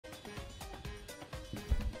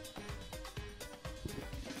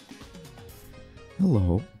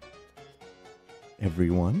Hello,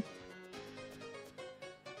 everyone.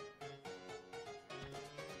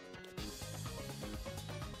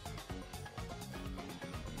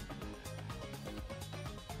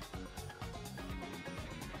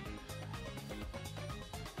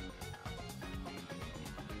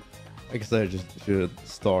 I guess I just should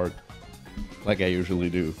start like I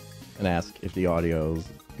usually do and ask if the audio is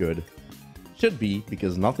good. Should be,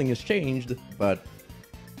 because nothing has changed, but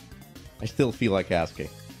I still feel like asking.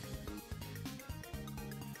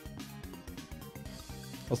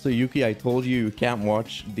 Also, Yuki, I told you you can't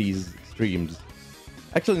watch these streams.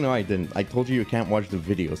 Actually, no, I didn't. I told you you can't watch the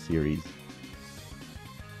video series.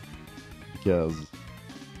 Because,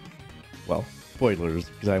 well, spoilers,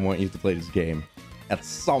 because I want you to play this game at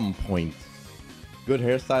some point. Good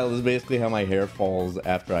hairstyle is basically how my hair falls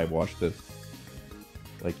after I washed it.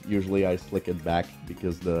 Like, usually I slick it back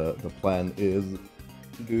because the plan is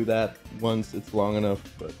to do that once it's long enough,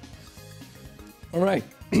 but... Alright.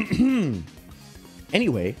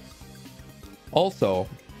 Anyway, also,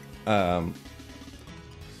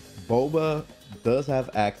 Boba does have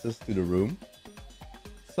access to the room.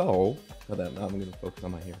 So, now I'm gonna focus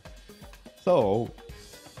on my hair. So,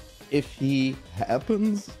 if he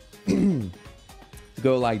happens to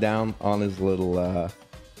go lie down on his little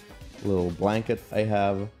blanket I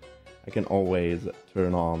have, I can always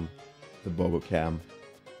turn on the Boba cam,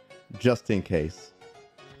 just in case.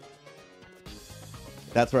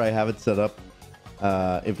 That's where I have it set up.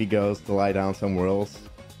 If he goes to lie down somewhere else,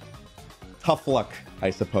 tough luck,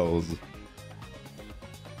 I suppose.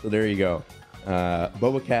 So there you go.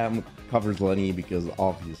 Boba cam covers Lenny because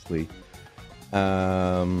obviously.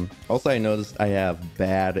 Also, I noticed I have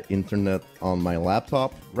bad internet on my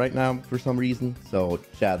laptop right now for some reason, so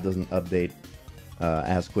chat doesn't update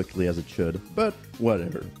as quickly as it should, but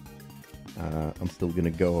whatever. I'm still gonna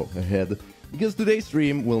go ahead because today's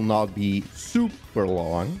stream will not be super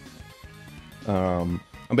long. I'm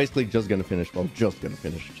basically just gonna finish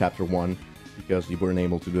chapter 1 because we weren't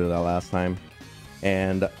able to do that last time,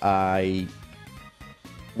 and Lenny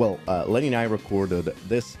and I recorded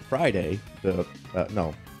this Friday,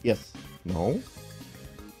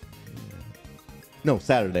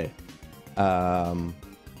 Saturday.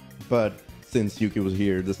 But since Yuki was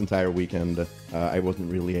here this entire weekend, I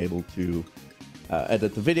wasn't really able to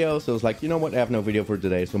edit the video, so I was like, you know what, I have no video for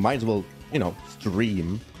today, so might as well,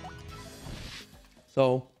 stream.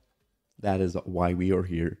 So, that is why we are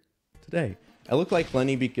here today. I look like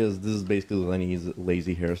Lenny because this is basically Lenny's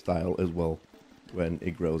lazy hairstyle as well when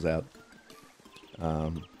it grows out.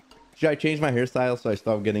 Should I change my hairstyle so I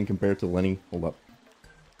stop getting compared to Lenny? Hold up.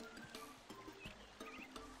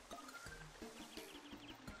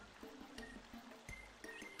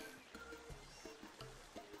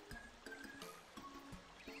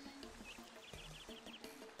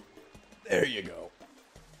 There you go.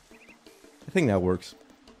 I think that works.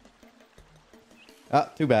 Ah,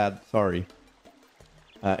 too bad. Sorry.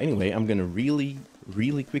 Anyway, I'm gonna really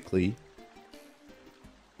quickly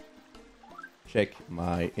check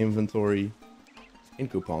my inventory. In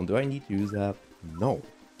coupon, do I need to use that? No.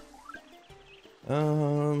 I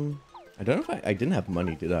don't know if I didn't have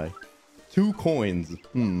money, did I? 2 coins.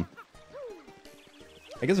 I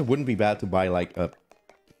guess it wouldn't be bad to buy like a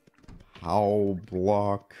POW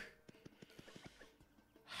block.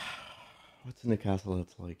 What's in the castle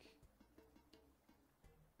that's like...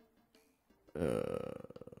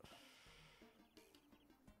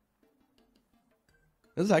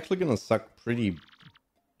 This is actually gonna suck pretty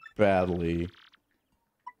badly.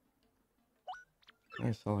 Can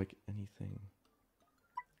I sell like anything?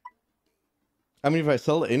 I mean, if I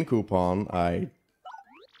sell the in coupon, I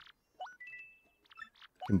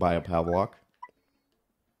can buy a POW block.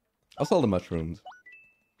 I'll sell the mushrooms.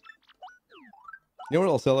 You know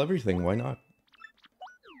what? I'll sell everything. Why not?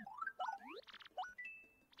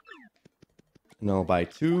 And I'll buy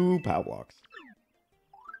 2 POW blocks.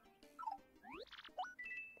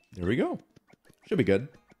 There we go. Should be good.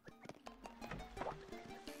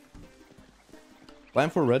 Plan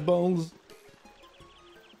for red bones.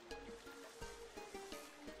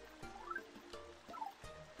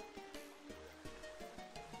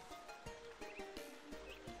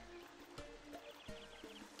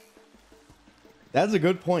 That's a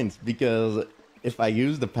good point, because if I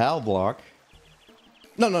use the PAL block...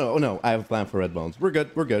 No, I have a plan for red bones. We're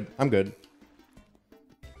good, I'm good.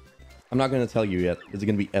 I'm not going to tell you yet. It's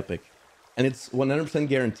going to be epic. And it's 100%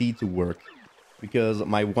 guaranteed to work. Because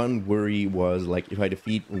my one worry was, like, if I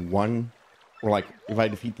defeat one... Or, like, if I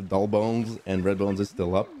defeat the dull bones and red bones is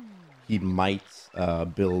still up, he might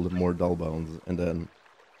build more dull bones. And then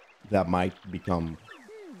that might become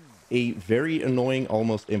a very annoying,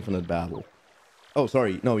 almost infinite battle. Oh,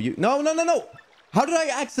 sorry. No, you... No, no, no, no! How did I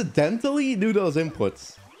accidentally do those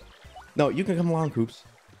inputs? No, you can come along, Coops.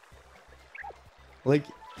 Like,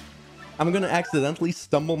 I'm gonna accidentally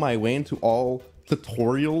stumble my way into all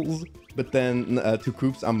tutorials, but then to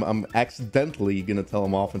Coops, I'm accidentally gonna tell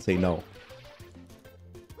him off and say no.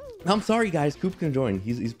 I'm sorry, guys. Coop can join.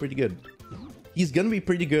 He's pretty good. He's gonna be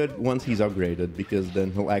pretty good once he's upgraded, because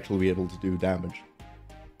then he'll actually be able to do damage.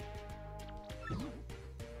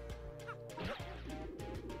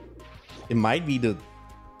 It might be the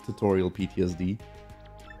tutorial PTSD.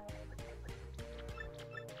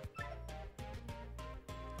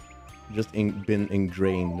 Just been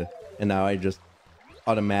ingrained, and now I just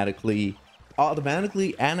automatically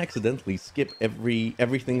and accidentally skip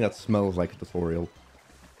everything that smells like a tutorial.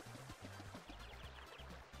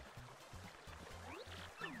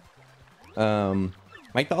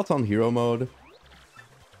 My thoughts on hero mode.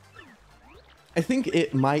 I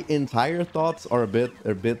think my entire thoughts are a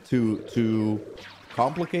bit too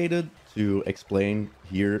complicated to explain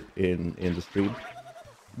here in the stream,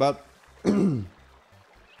 but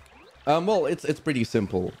well, it's pretty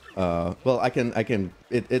simple. Well,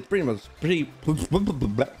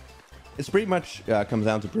 it's pretty much comes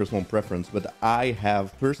down to personal preference, but I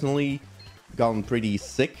have personally gotten pretty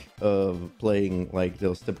sick of playing like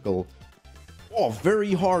those typical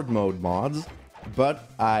very hard mode mods, but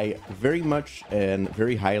I very much and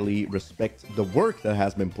very highly respect the work that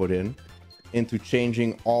has been put into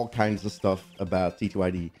changing all kinds of stuff about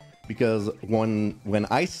TTYD, because when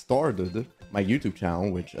I started my YouTube channel,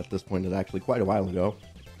 which at this point is actually quite a while ago,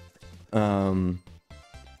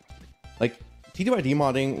 like TTYD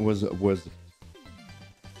modding was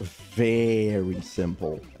very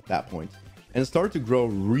simple at that point, and it started to grow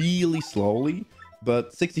really slowly,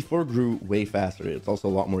 but 64 grew way faster. It's also a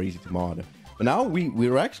lot more easy to mod. But now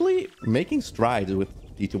we're actually making strides with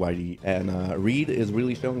TTYD, and Reed is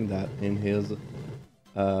really showing that in his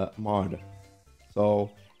mod.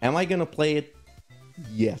 So am I gonna play it?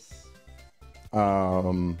 Yes.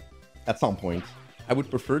 At some point. I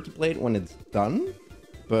would prefer to play it when it's done,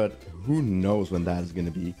 but who knows when that is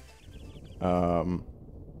gonna be.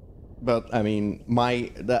 But I mean,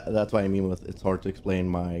 that's what I mean with it's hard to explain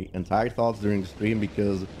my entire thoughts during the stream,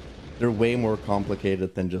 because they're way more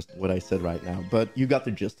complicated than just what I said right now. But you got the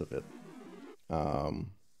gist of it.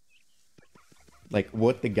 Like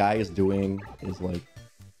what the guy is doing is like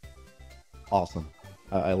awesome.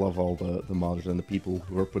 I love all the modders and the people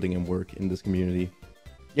who are putting in work in this community.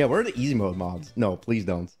 Yeah, where are the easy mode mods? No, please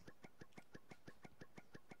don't.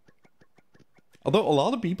 Although a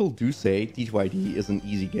lot of people do say TTYD is an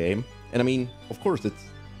easy game, and I mean, of course it's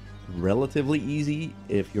relatively easy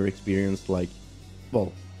if you're experienced, like,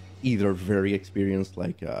 well, either very experienced,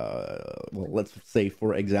 like, well, let's say,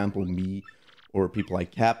 for example, me, or people like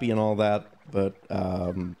Cappy and all that, but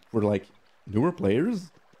for, like, newer players,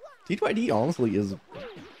 TTYD honestly is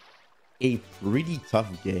a pretty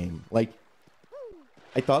tough game. Like,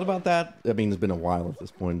 I thought about that, I mean, it's been a while at this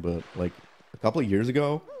point, but, like, a couple of years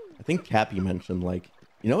ago, I think Cappy mentioned, like,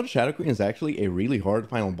 you know, the Shadow Queen is actually a really hard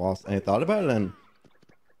final boss, and I thought about it, and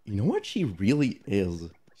you know what she really is?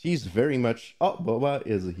 She's very much... Oh, Boba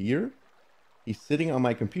is here. He's sitting on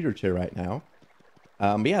my computer chair right now.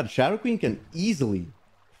 But yeah, the Shadow Queen can easily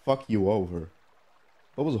fuck you over.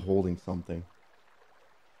 Boba's holding something.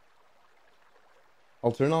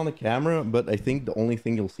 I'll turn on the camera, but I think the only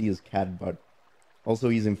thing you'll see is cat butt. Also,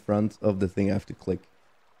 he's in front of the thing I have to click.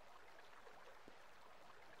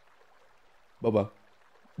 Boba.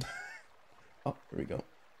 Oh, here we go.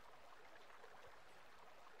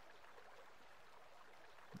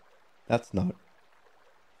 That's not.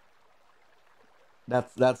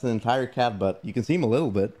 That's an entire cat butt. You can see him a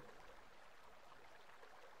little bit.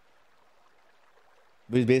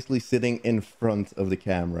 But he's basically sitting in front of the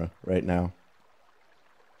camera right now.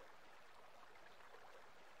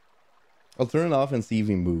 I'll turn it off and see if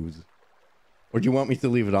he moves. Or do you want me to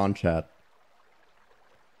leave it on, chat?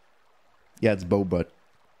 Yeah, it's Boba.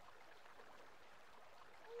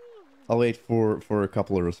 I'll wait for a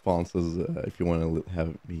couple of responses if you want to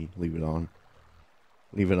have me leave it on.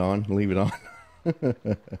 Leave it on. Leave it on.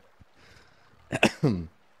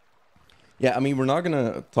 Yeah, I mean, we're not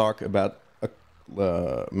gonna talk about.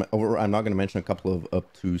 I'm not gonna mention a couple of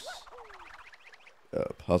obtuse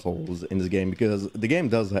puzzles in this game, because the game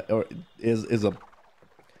does is a.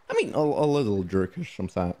 I mean, a little jerkish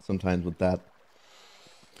sometimes with that.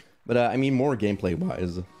 But I mean, more gameplay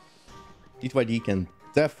wise, TTYD can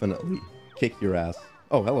definitely kick your ass.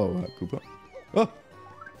 Oh, hello, Koopa. Oh,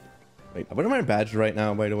 wait, what am I badged right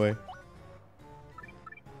now, by the way?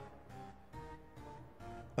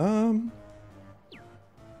 No,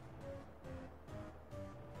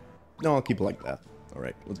 I'll keep it like that. All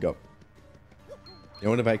right, let's go. You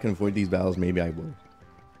know what? If I can avoid these battles, maybe I will.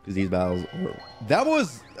 Because these battles are... That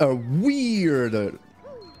was a weird...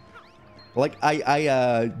 Like,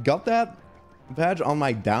 I got that badge on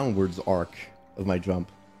my downwards arc of my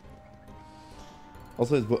jump.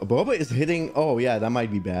 Also, Boba is hitting... Oh, yeah, that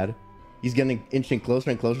might be bad. He's getting inching closer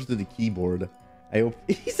and closer to the keyboard. I hope...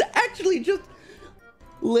 He's actually just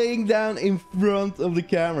laying down in front of the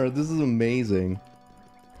camera. This is amazing.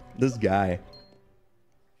 This guy.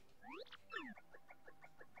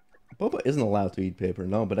 Boba isn't allowed to eat paper,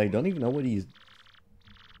 no, but I don't even know what he's...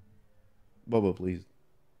 Boba, please.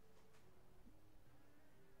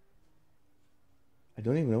 I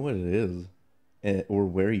don't even know what it is, or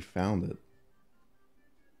where he found it.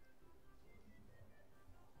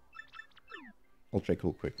 I'll check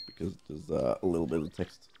real quick, because there's a little bit of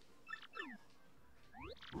text.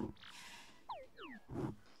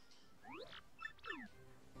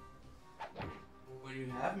 What do you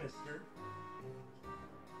have, mister?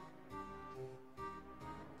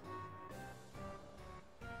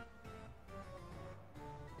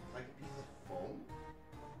 Like a piece of foam?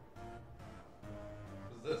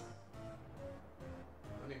 What's this? I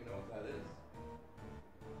don't even know what that is.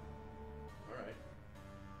 Alright.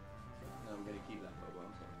 No, I'm gonna keep that Boba,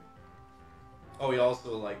 I'm sorry. Oh, he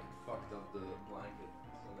also, like, fucked up the blanket,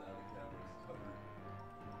 so now the camera's covered.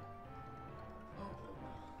 Oh, Boba.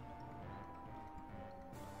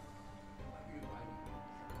 Why are you hiding?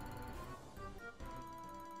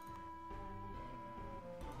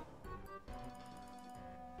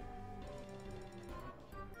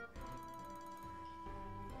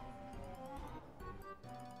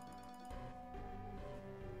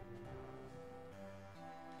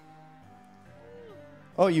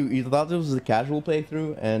 Oh, you thought this was a casual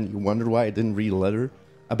playthrough and you wondered why I didn't read a letter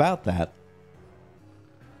about that?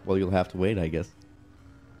 Well, you'll have to wait, I guess.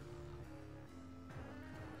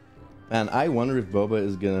 Man, I wonder if Boba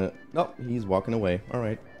is gonna... Nope, he's walking away.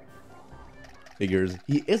 Alright. Figures.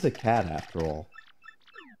 He is a cat, after all.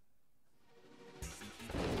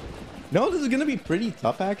 No, this is gonna be pretty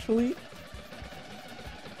tough, actually.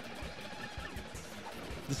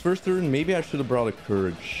 This first turn, maybe I should have brought a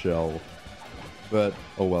courage shell. But,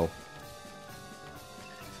 oh well.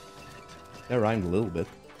 That rhymed a little bit.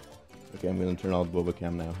 Okay, I'm gonna turn off Boba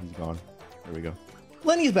Cam now. He's gone. There we go.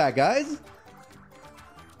 Lenny's back, guys!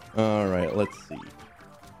 Alright, let's see.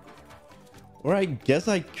 Or I guess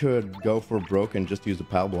I could go for broke and just use the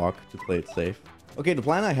PAL block to play it safe. Okay, the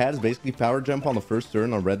plan I had is basically power jump on the first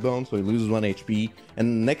turn on Redbone, so he loses 1 HP. And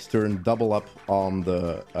the next turn, double up on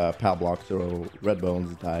the PAL block, so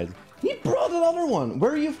Redbone's dies. He brought another one!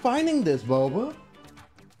 Where are you finding this, Boba?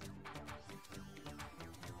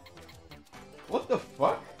 What the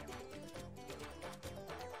fuck?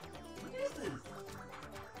 What is this?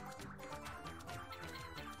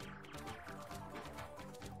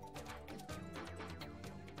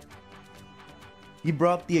 He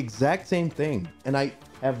brought the exact same thing, and I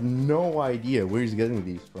have no idea where he's getting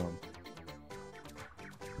these from.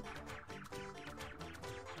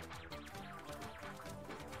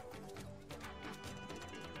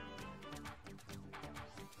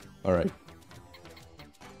 All right.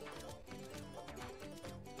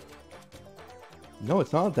 No,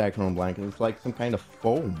 it's not a Dacron blanket. It's like some kind of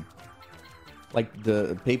foam. Like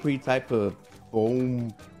the papery type of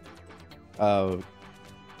foam.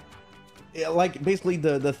 Yeah, like basically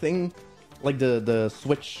the thing, like the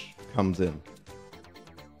switch comes in.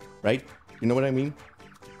 Right? You know what I mean?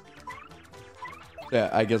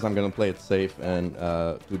 Yeah, I guess I'm gonna play it safe and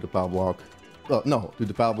do the PAL block. Well, no, do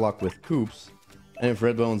the PAL block with Coops. And if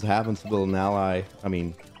Redbones happens to build an ally, I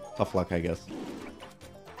mean, tough luck, I guess.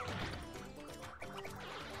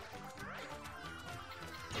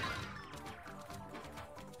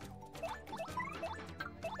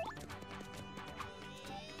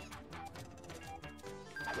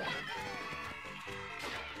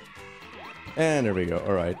 And there we go.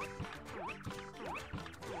 All right.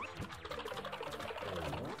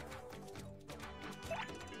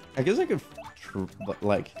 I guess I could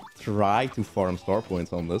try to farm star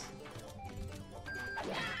points on this.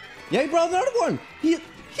 Yeah, he brought another one. He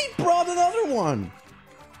brought another one.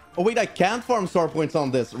 Oh wait, I can't farm star points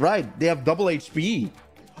on this. Right? They have double HP.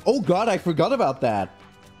 Oh god, I forgot about that.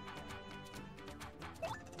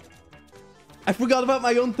 I forgot about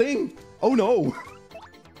my own thing. Oh no.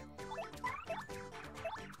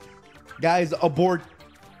 Guys, abort.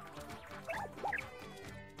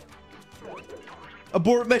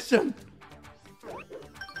 Abort mission.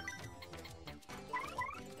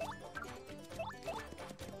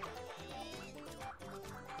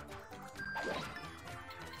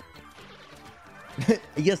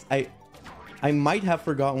 Yes, I might have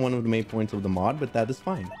forgotten one of the main points of the mod, but that is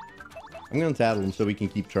fine. I'm gonna tattle him so we can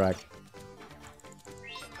keep track.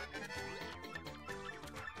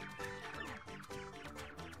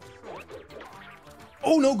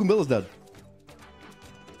 Oh no, Goombilla's dead.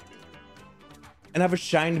 And I have a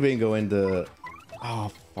shine bingo in the...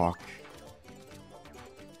 Oh, fuck.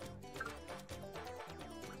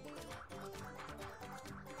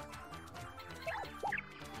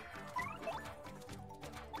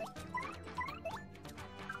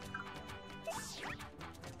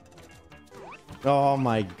 Oh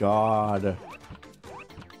my god.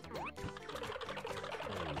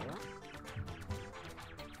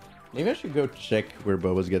 Maybe I should go check where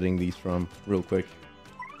Boba's getting these from real quick.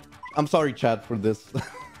 I'm sorry, chat, for this.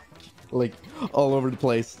 Like, all over the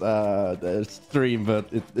place stream, but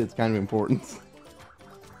it's kind of important.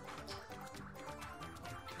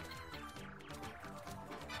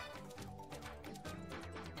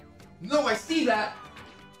 No, I see that!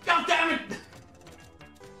 God damn it!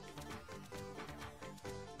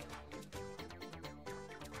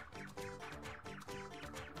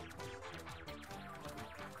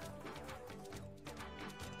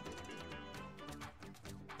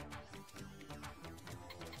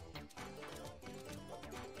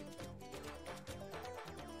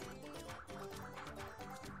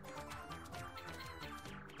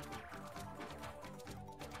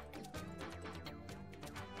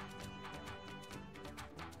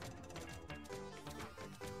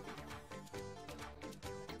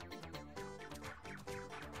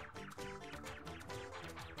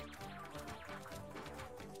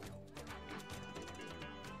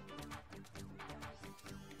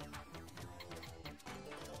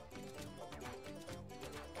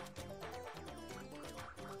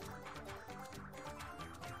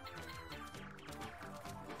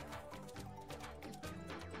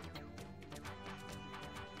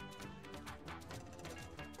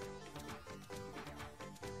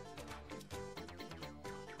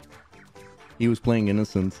 He was playing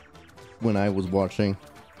innocent when I was watching.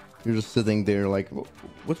 You're just sitting there like,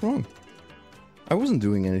 what's wrong? I wasn't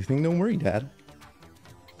doing anything. Don't worry, Dad.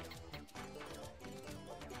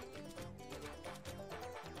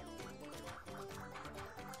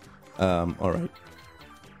 Alright.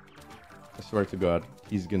 I swear to God,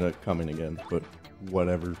 he's gonna come in again, but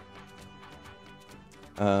whatever.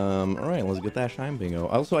 Alright, let's get that shine bingo.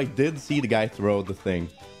 Also, I did see the guy throw the thing.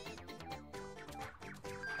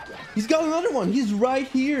 He's got another one! He's right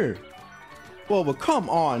here! Whoa, but come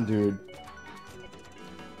on, dude.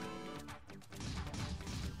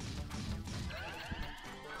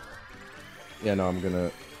 Yeah, no, I'm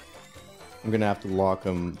gonna have to lock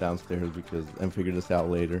him downstairs because and figure this out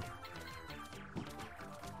later.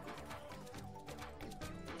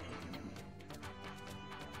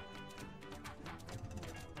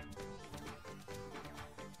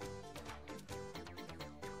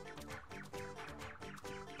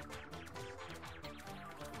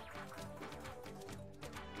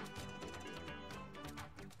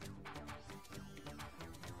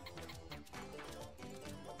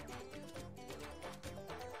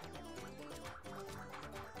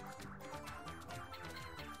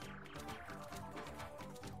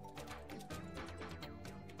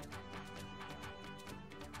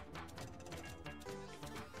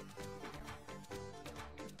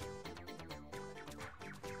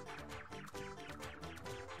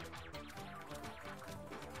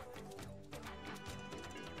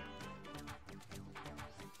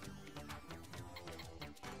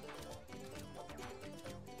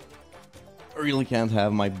 I really can't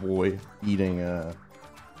have my boy eating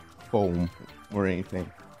foam or anything.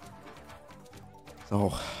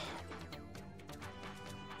 So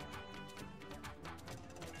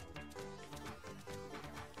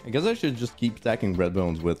I guess I should just keep stacking red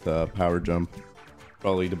bones with power jump.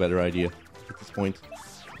 Probably the better idea at this point.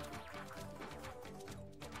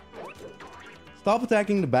 Stop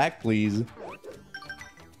attacking the back, please.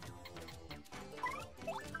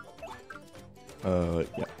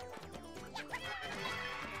 Yeah.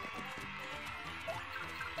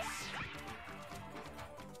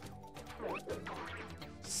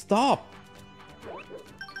 Stop!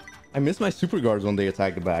 I miss my super guards when they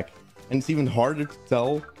attack the back. And it's even harder to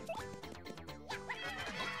tell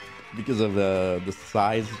because of the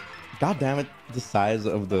size. God damn it, the size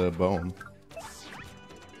of the bone.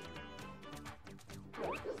 Oh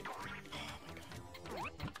my God.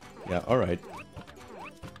 Yeah, alright.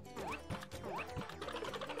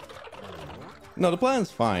 No, the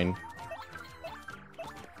plan's fine.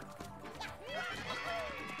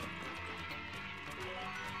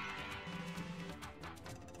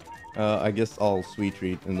 I guess I'll sweet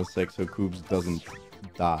treat in the 6 so Coops doesn't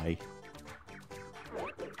die.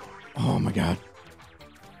 Oh my god.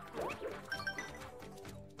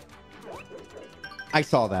 I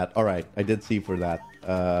saw that. Alright, I did see for that.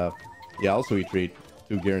 Yeah, I'll sweet treat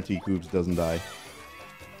to guarantee Coops doesn't die.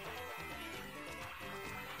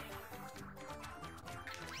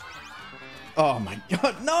 Oh my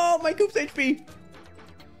god, no! My Coops HP!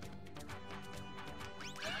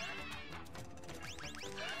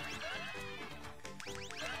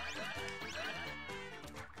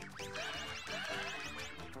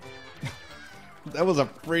 That was a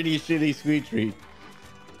pretty shitty sweet treat.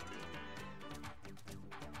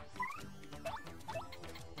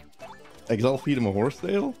 I guess I'll feed him a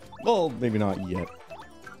Hooktail? Well, maybe not yet.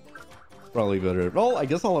 Probably better. Well, I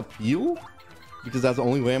guess I'll appeal? Because that's the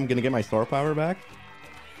only way I'm gonna get my star power back.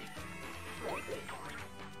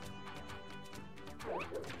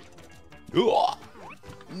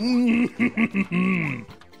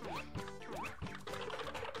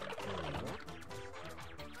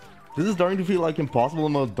 This is starting to feel like impossible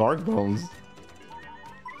amount of dark bones.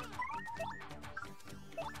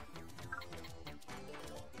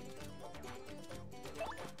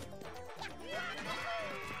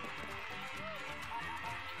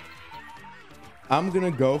 I'm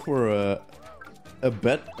gonna go for a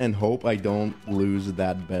bet and hope I don't lose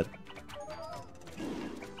that bet.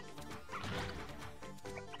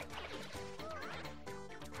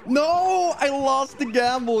 No! I lost the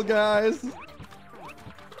gamble, guys!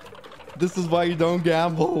 This is why you don't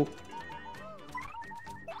gamble.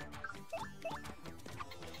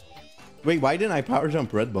 Wait, why didn't I power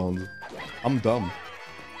jump red bones? I'm dumb.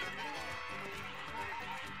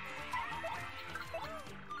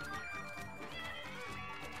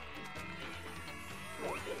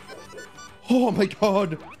 Oh my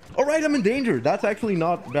god. Alright, I'm in danger. That's actually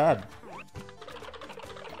not bad.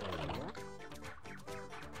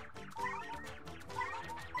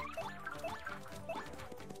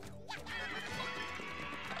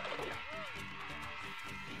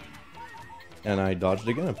 And I dodged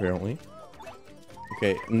again, apparently.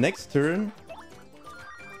 Okay, next turn,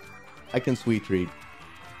 I can sweet treat.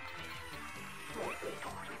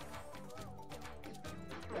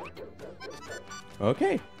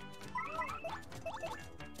 Okay.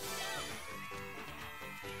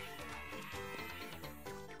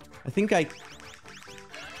 I think I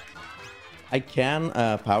can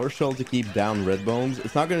power shell to keep down red bones.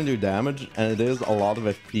 It's not going to do damage, and it is a lot of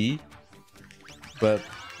FP, but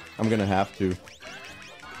I'm going to have to.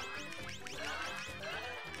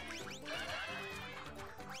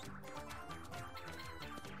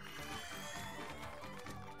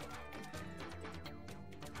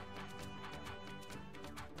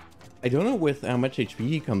 I don't know with how much HP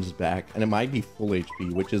he comes back, and it might be full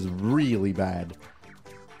HP, which is really bad.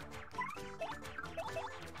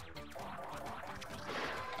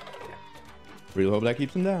 Really hope that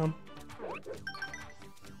keeps him down.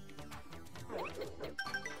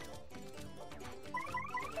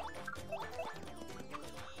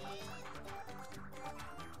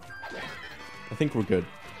 I think we're good.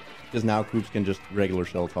 Because now Coops can just regular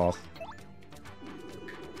shell toss.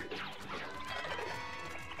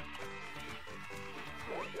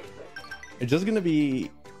 It's just gonna be...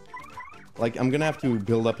 like, I'm gonna have to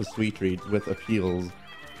build up a sweet treat with appeals.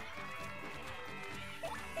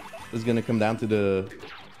 This is gonna come down to the...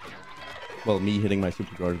 well, me hitting my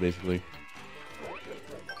supercharge, basically.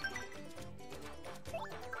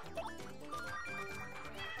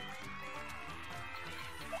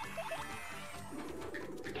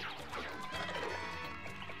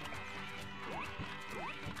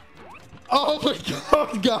 Oh my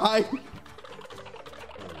god, guy!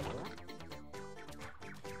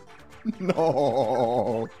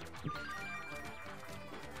 No.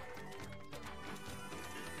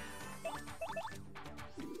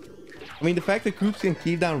 I mean, the fact that Coops can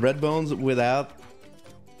keep down red bones without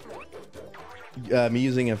me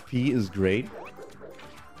using FP is great.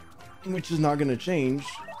 Which is not going to change.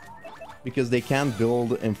 Because they can't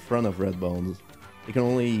build in front of red bones. They can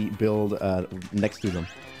only build next to them.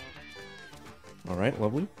 Alright,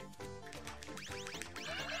 lovely.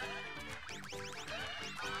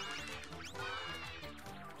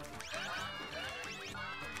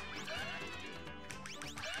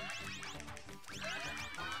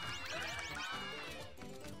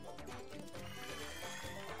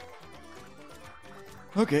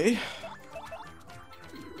 Okay.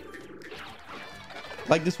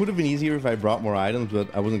 Like, this would have been easier if I brought more items,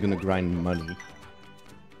 but I wasn't gonna grind money.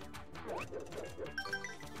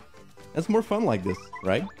 It's more fun like this,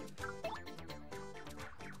 right?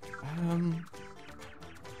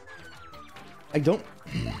 I don't...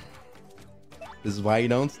 This is why you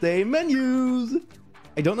don't stay menus.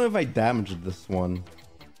 I don't know if I damaged this one.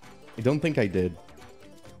 I don't think I did.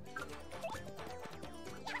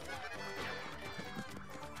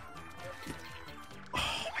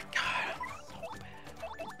 Oh my god, so bad.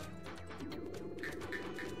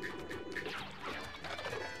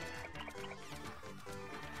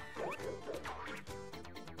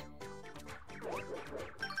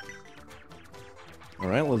 All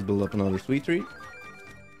right, let's build up another sweet treat.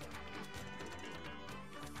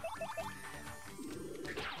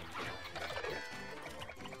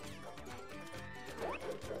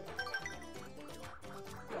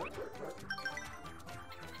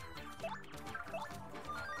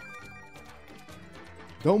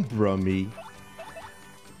 Don't brum me.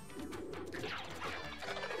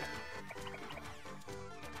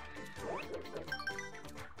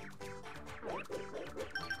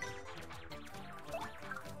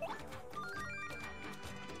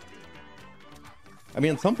 I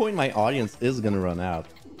mean, at some point my audience is gonna run out.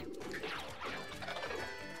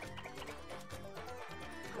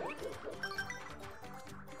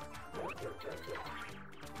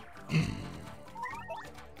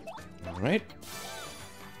 All right.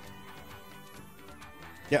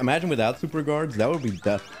 Yeah, imagine without super guards, that would be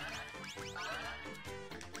death.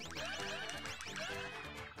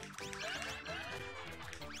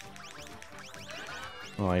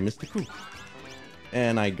 Oh, I missed the coup.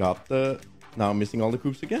 And I got the... Now I'm missing all the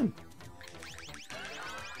coups again.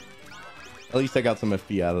 At least I got some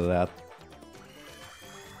FP out of that.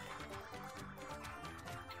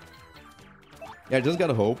 Yeah, I just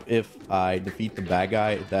gotta hope if I defeat the bad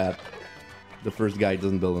guy that the first guy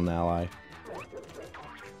doesn't build an ally.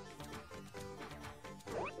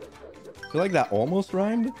 I feel like that almost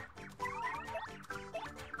rhymed.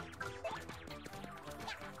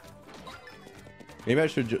 Maybe I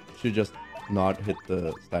should just not hit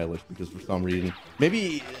the stylish because for some reason,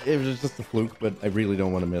 maybe it was just a fluke, but I really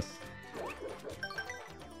don't want to miss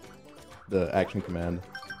the action command.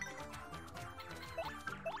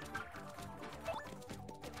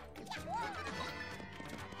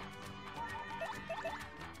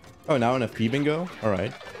 Oh, now an FP bingo?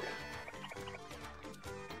 Alright.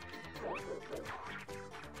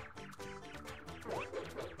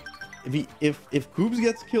 If Koobs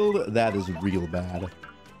gets killed, that is real bad.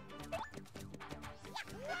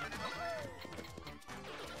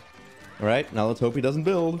 Alright, now let's hope he doesn't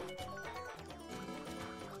build.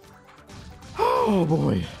 Oh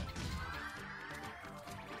boy.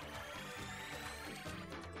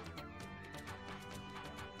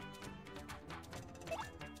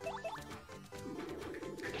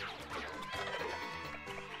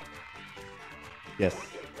 Yes.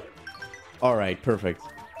 Alright, perfect.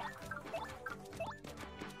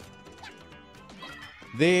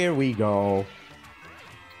 There we go.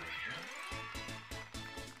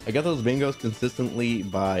 I got those bingos consistently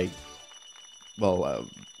by, well,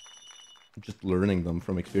 just learning them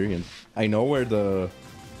from experience. I know where the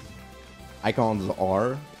icons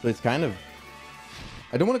are, so it's kind of...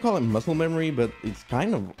 I don't want to call it muscle memory, but it's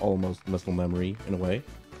kind of almost muscle memory in a way.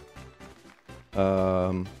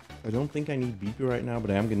 I don't think I need BP right now,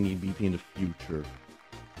 but I am going to need BP in the future.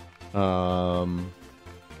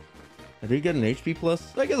 I did get an HP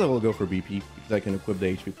plus. I guess I will go for BP because I can equip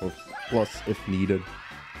the HP plus if needed.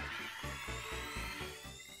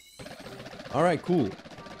 Alright, cool.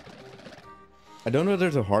 I don't know if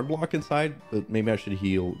there's a hard block inside, but maybe I should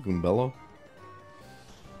heal Goombello.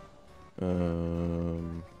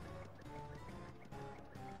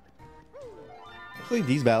 Actually,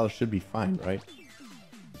 these battles should be fine, right?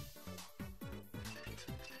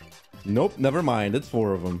 Nope, never mind. It's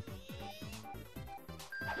 4 of them.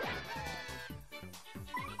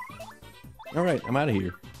 Alright, I'm out of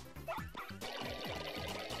here.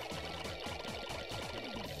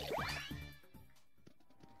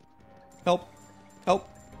 Help. Help.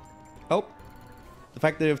 Help. The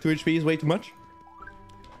fact that I have 2 HP is way too much.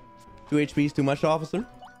 2 HP is too much, officer.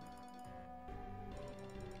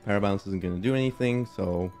 Parabounce isn't going to do anything,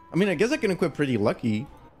 so... I mean, I guess I can equip Pretty Lucky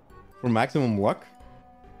for maximum luck.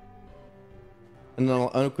 And then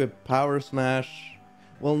I'll unequip Power Smash.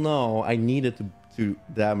 Well, no, I needed to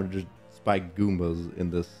damage Spike Goombas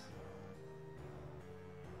in this.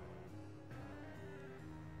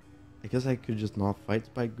 I guess I could just not fight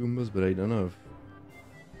Spike Goombas, but I don't know if...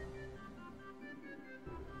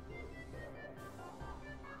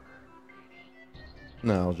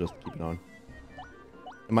 No, I'll just keep it on.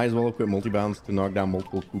 I might as well equip multi-bounce to knock down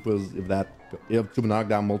multiple Koopas if that... to knock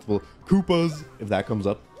down multiple Koopas if that comes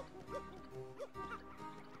up.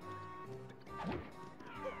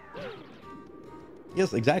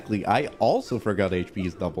 Yes, exactly. I also forgot HP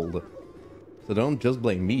is doubled. So don't just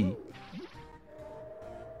blame me.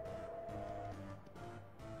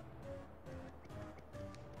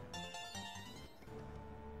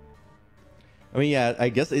 I mean, yeah, I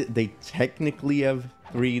guess they technically have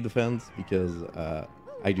 3 defense because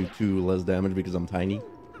I do 2 less damage because I'm tiny.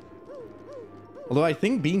 Although I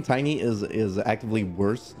think being tiny is actively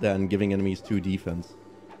worse than giving enemies 2 defense.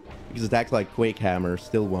 Because attacks like Quake Hammer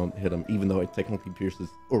still won't hit him, even though it technically pierces,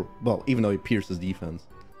 or, well, even though it pierces defense.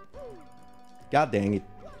 God dang it.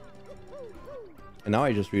 And now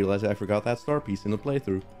I just realized I forgot that star piece in the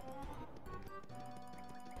playthrough.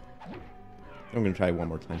 I'm gonna try one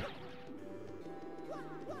more time.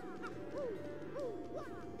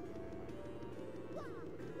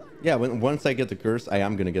 Yeah, once I get the curse, I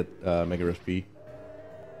am gonna get Mega SP.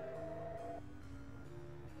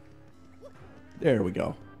 There we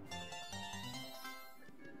go.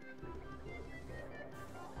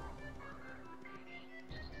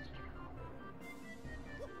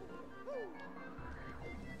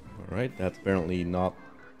 Alright, that's apparently not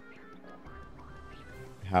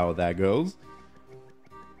how that goes.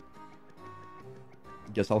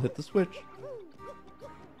 Guess I'll hit the switch.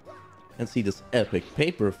 And see this epic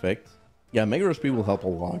paper effect. Yeah, Mega SP will help a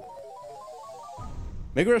lot.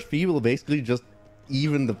 Mega SP will basically just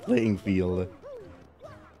even the playing field.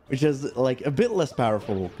 Which is like a bit less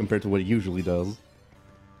powerful compared to what it usually does.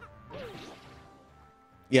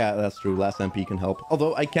 Yeah, that's true. Last MP can help.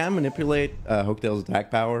 Although I can manipulate Hooktail's attack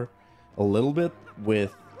power a little bit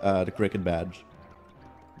with the Cricket badge.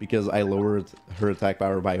 Because I lowered her attack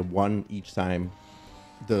power by 1 each time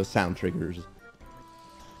the sound triggers.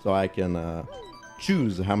 So I can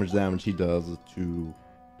choose how much damage he does to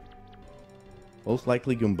most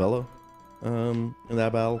likely Goombella in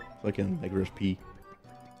that battle. So I can Mega SP.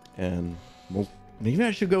 And maybe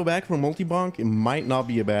I should go back for multi-bonk. It might not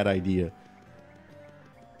be a bad idea.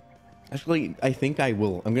 Actually, I think I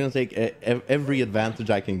will. I'm gonna take every advantage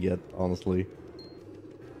I can get, honestly.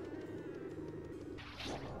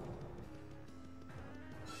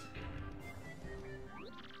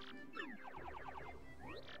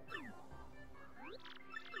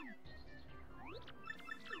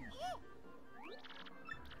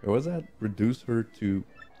 What was that? Reduce her to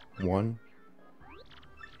 1?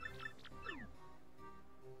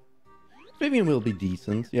 Vivian will be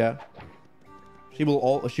decent, yeah. She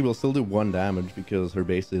will still do 1 damage because her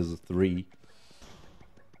base is 3.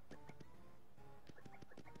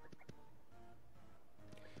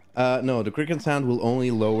 No, the Cricket Sound will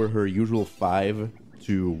only lower her usual 5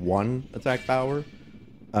 to 1 attack power,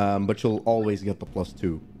 but she'll always get the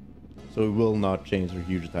 +2. So it will not change her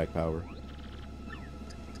huge attack power.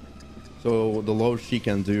 So the lowest she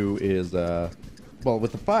can do is, well,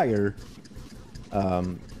 with the fire,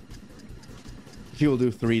 she will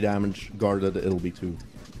do 3 damage. Guarded, it'll be 2.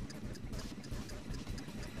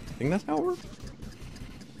 I think that's how it works.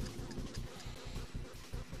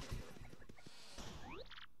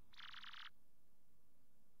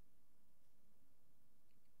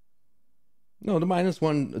 No, the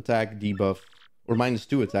 -1 attack debuff, or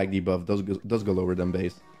 -2 attack debuff does go lower than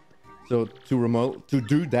base. So to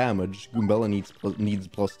do damage, Goombella needs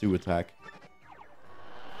 +2 attack.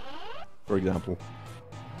 For example.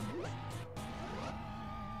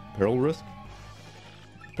 Peril risk?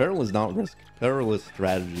 Peril is not risk. Peril is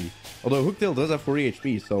strategy. Although Hooktail does have 40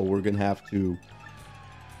 HP, so we're gonna have to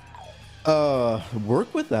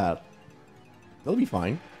work with that. That'll be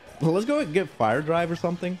fine. Well, let's go and get Fire Drive or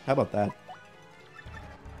something. How about that?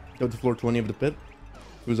 Go to floor 20 of the pit.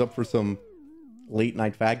 Who's up for some late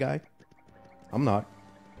night fat guy? I'm not.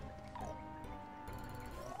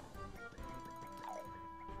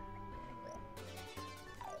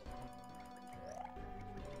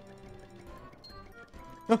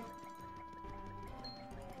 Huh.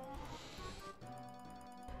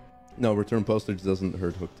 No, return postage doesn't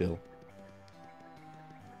hurt Hooktail.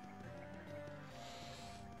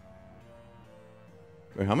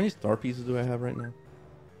 Wait, how many star pieces do I have right now?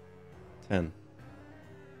 10.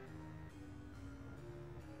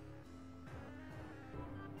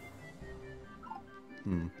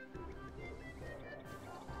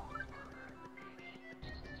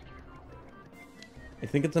 I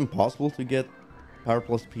think it's impossible to get Power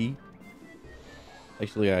plus P.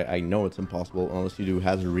 Actually, I know it's impossible unless you do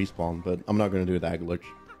Hazard Respawn, but I'm not going to do that glitch.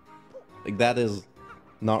 Like, that is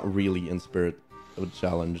not really in spirit of the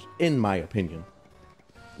challenge, in my opinion.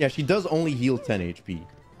 Yeah, she does only heal 10 HP.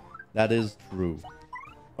 That is true.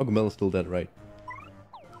 Oh, Goombela's still dead, right?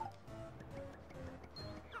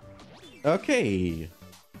 Okay.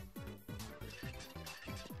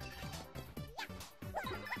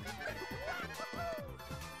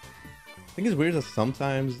 I think it's weird that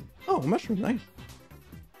sometimes... Oh, Oh, a mushroom, nice.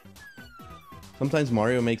 Sometimes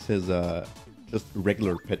Mario makes his just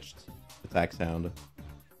regular pitched attack sound.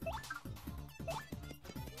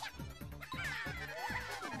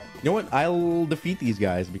 You know what? I'll defeat these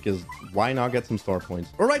guys because why not get some star points?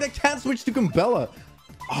 Alright, I can't switch to Gumbella!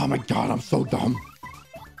 Oh my god, I'm so dumb.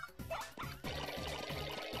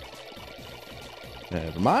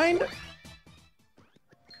 Never mind.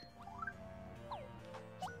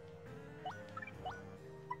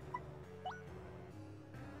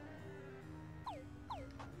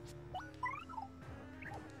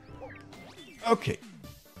 Okay.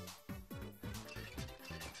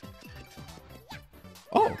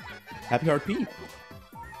 Oh, Happy Heart P.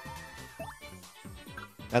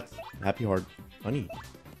 That's Happy Heart Honey.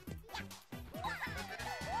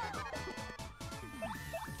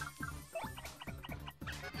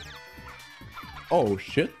 Oh,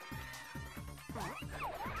 shit. I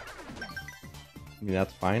mean,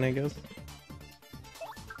 that's fine, I guess.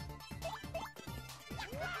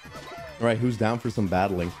 Alright, who's down for some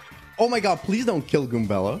battling? Oh my god, please don't kill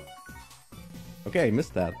Goombella. Okay, I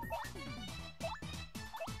missed that.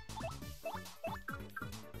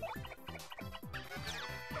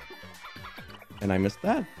 And I missed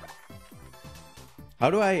that. How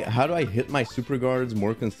do I hit my super guards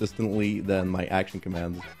more consistently than my action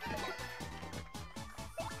commands?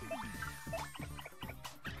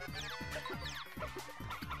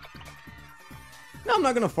 No, I'm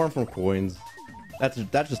not gonna farm for coins. That's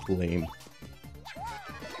just lame.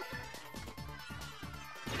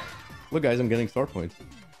 Look guys, I'm getting star points.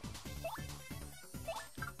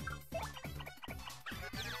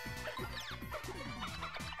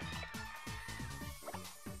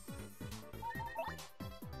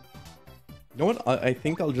 You know what? I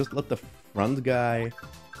think I'll just let the front guy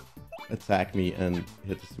attack me and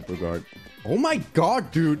hit the super guard. Oh my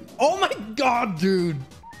god, dude! Oh my god, dude!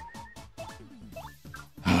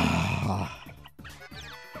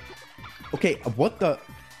 Okay, what the...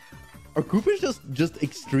 Are Koopas just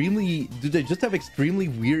extremely... Do they just have extremely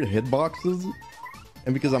weird hitboxes?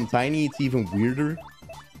 And because I'm tiny, it's even weirder?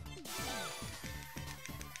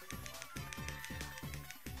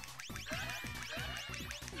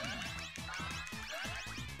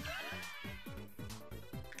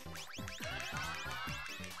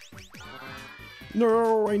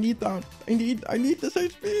 No, I need that. I need this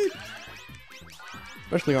HP.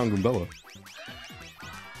 Especially on Goombella.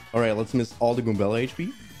 Alright, let's miss all the Goombella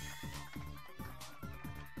HP.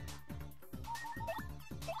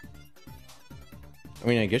 I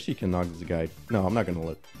mean, I guess you can knock this guy. No, I'm not gonna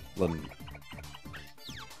let him.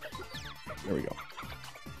 There we go.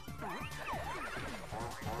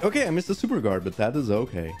 Okay, I missed the super guard, but that is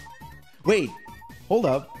okay. Wait, hold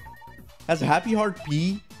up. Has Happy Heart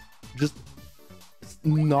P just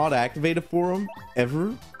not activated for him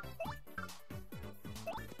ever?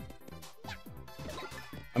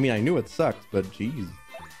 I mean, I knew it sucked, but jeez.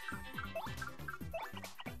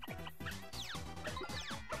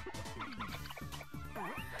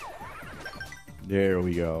 There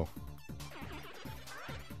we go.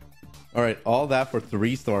 Alright, all that for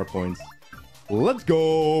 3 star points. Let's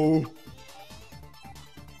go!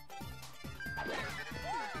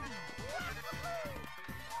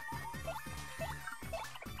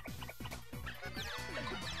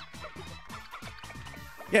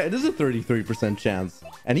 Yeah, it is a 33% chance.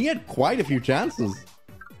 And he had quite a few chances.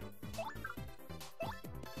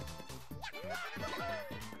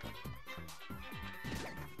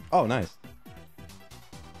 Oh, nice.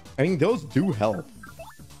 I mean, those do help.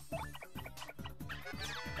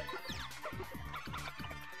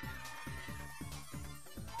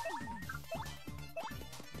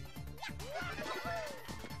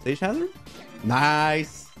 Stage hazard?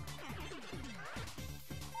 Nice.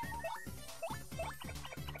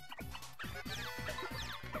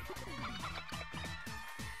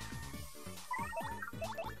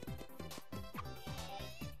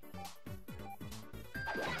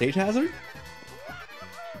 Stage hazard?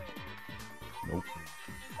 Nope.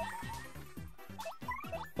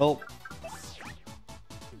 Well,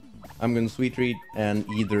 I'm gonna sweet treat and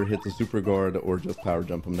either hit the super guard or just power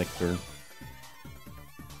jump him next turn.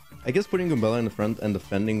 I guess putting Goombella in the front and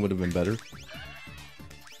defending would have been better.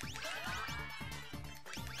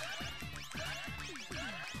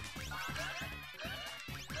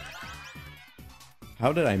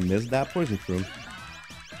 How did I miss that poison shroom?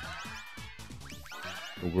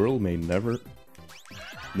 The world may never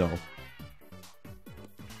know.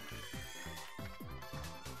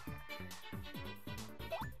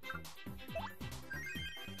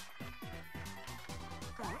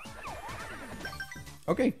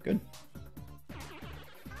 Okay, good.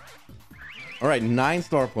 All right, 9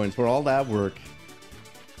 star points for all that work.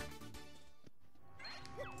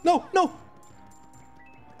 No, no.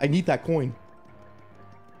 I need that coin.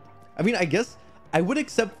 I mean, I guess I would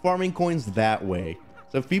accept farming coins that way.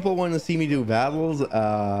 So if people want to see me do battles,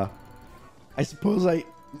 I suppose I...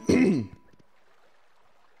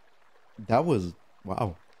 That was...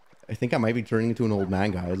 Wow. I think I might be turning into an old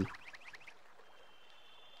man, guys.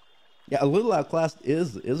 Yeah, a little outclassed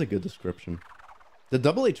is a good description. The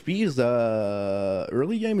double HP's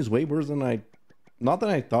early game is way worse than I... Not that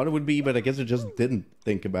I thought it would be, but I guess I just didn't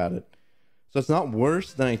think about it. So it's not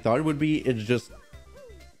worse than I thought it would be, it's just...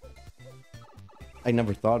 I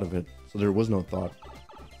never thought of it, so there was no thought.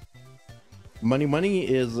 Money Money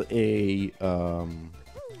is a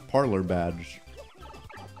parlor badge.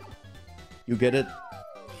 You get it.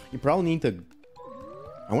 You probably need to...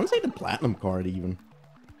 I want to say the platinum card even.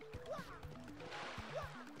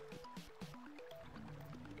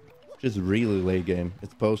 Which is really late game.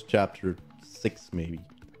 It's post chapter 6 maybe.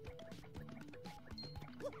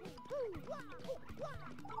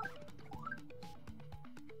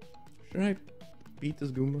 Should I beat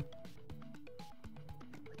this Goomba?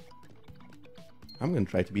 I'm gonna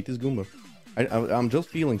try to beat this Goomba. I'm just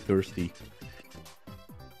feeling thirsty.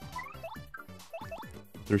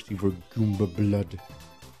 Thirsty for Goomba blood.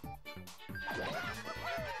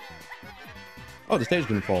 Oh, the stage is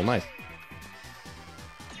gonna fall. Nice.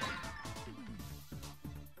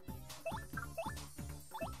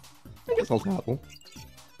 I guess I'll tackle.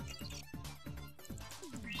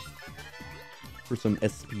 For some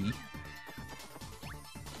SP.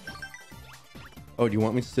 Oh, do you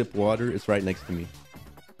want me to sip water? It's right next to me.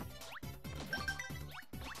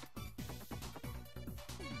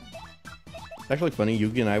 It's actually funny,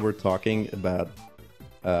 Yugi and I were talking about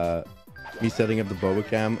me setting up the boba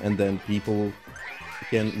cam, and then people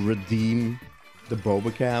can redeem the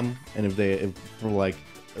boba cam, and if for like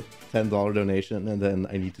a $10 donation, and then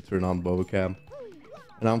I need to turn on boba cam.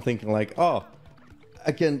 And I'm thinking like, oh,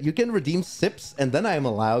 you can redeem sips, and then I'm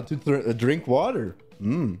allowed to drink water.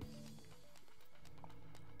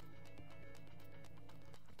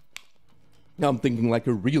 Now I'm thinking like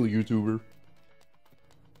a real YouTuber.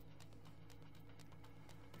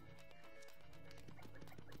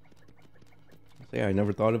 So yeah, I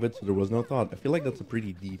never thought of it, so there was no thought. I feel like that's a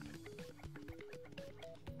pretty deep.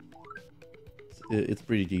 It's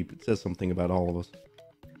pretty deep. It says something about all of us.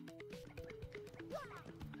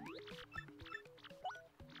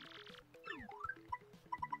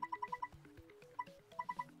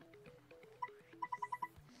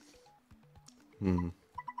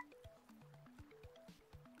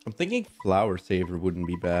 I'm thinking Flower Saver wouldn't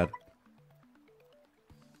be bad.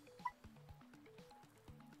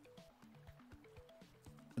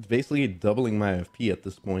 It's basically doubling my FP at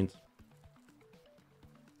this point.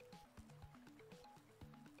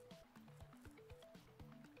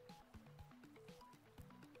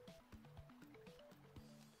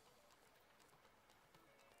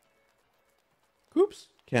 Coops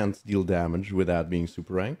can't deal damage without being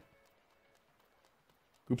super ranked.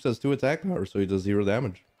 Coops has 2 attack power, so he does 0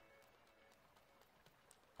 damage.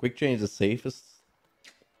 Quick Change is the safest.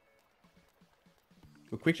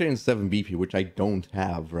 So Quick Change is 7 BP, which I don't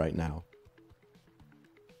have right now.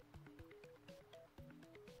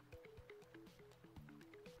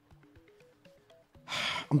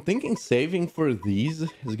 I'm thinking saving for these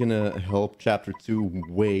is gonna help chapter 2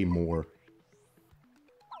 way more.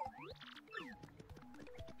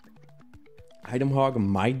 Item Hog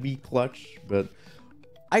might be clutch, but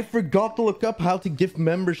I forgot to look up how to gift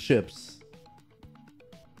memberships.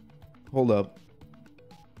 Hold up.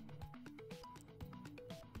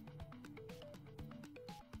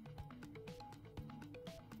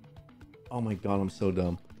 Oh my god, I'm so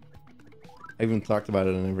dumb. I even talked about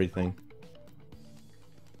it and everything.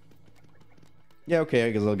 Yeah, okay,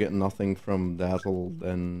 I guess I'll get nothing from Dazzle,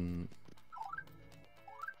 then...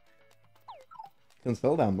 Can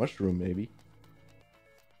sell that mushroom, maybe.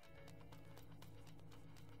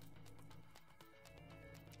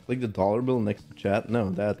 Click the dollar bill next to chat? No,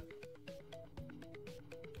 that...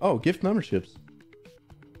 Oh, gift memberships.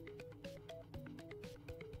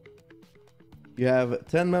 You have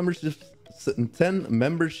 10 memberships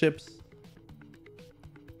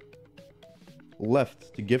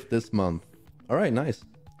left to gift this month. All right, nice.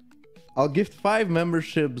 I'll gift 5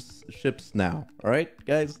 memberships now. All right,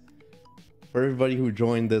 guys. For everybody who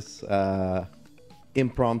joined this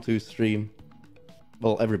impromptu stream.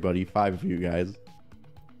 Well, everybody, 5 of you guys.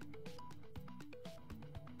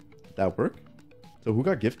 Did that work? So who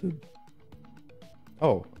got gifted?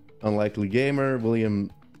 Oh, Unlikely Gamer,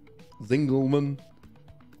 William Zingelman,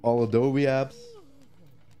 all Adobe apps,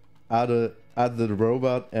 Add the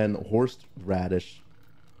robot and horseradish.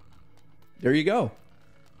 There you go.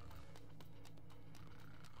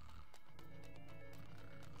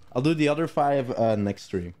 I'll do the other 5 next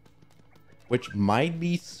stream, which might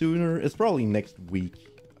be sooner. It's probably next week.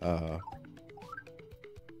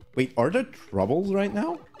 Wait, are there troubles right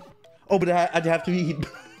now? Oh, but I'd have to be...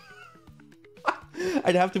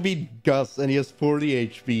 I'd have to beat Gus, and he has 40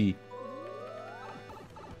 HP.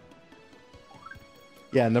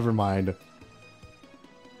 Yeah, never mind.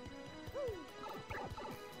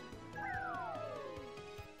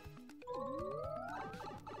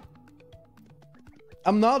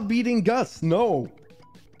 I'm not beating Gus, no.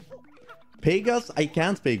 Pay Gus? I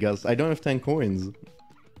can't pay Gus. I don't have 10 coins.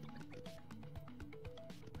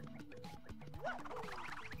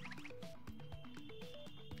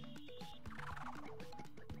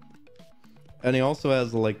 And he also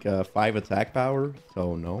has like 5 attack power,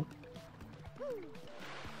 so no.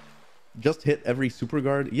 Just hit every super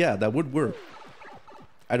guard. Yeah, that would work.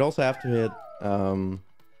 I'd also have to hit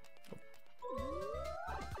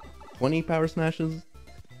 20 power smashes.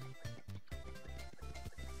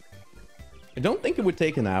 I don't think it would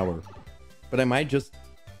take an hour, but I might just...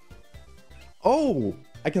 Oh,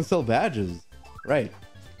 I can sell badges. Right.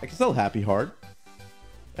 I can sell Happy Heart.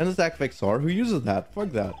 And this Vexar, who uses that? Fuck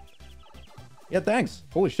that. Yeah, thanks.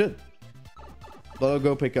 Holy shit. But I'll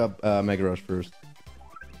go pick up Mega Rush first,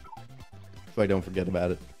 so I don't forget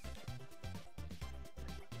about it.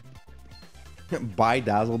 Buy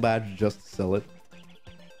Dazzle Badge just to sell it.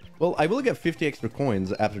 Well, I will get 50 extra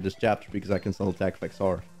coins after this chapter because I can sell Attack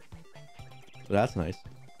Vexar. So that's nice.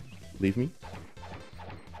 Leave me.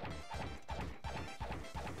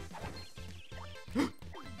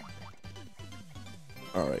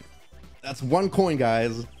 Alright. That's 1 coin,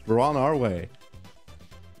 guys. We're on our way.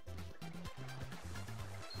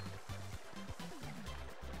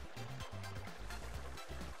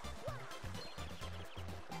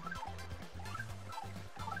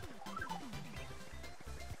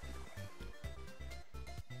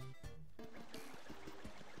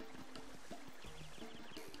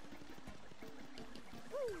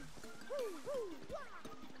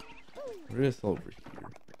 What is over here?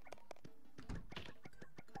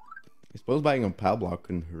 I suppose buying a POW block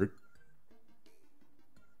couldn't hurt.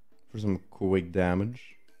 For some quick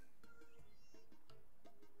damage.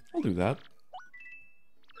 I'll do that.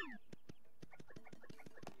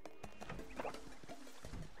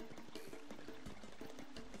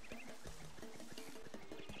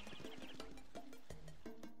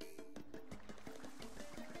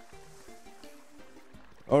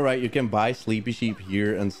 Alright, you can buy Sleepy Sheep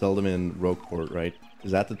here and sell them in Rogueport, right?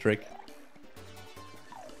 Is that the trick?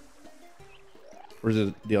 Or is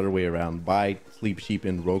it the other way around? Buy Sleepy Sheep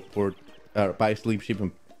in Rogueport, buy Sleepy Sheep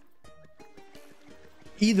in...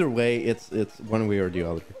 Either way, it's one way or the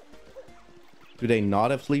other. Do they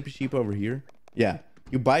not have Sleepy Sheep over here? Yeah,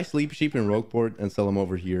 you buy Sleepy Sheep in Rogueport and sell them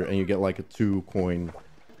over here, and you get like a 2 coin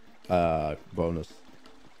bonus.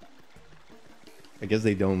 I guess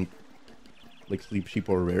they don't like Sleep Sheep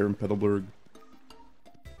or rare in Petalburg.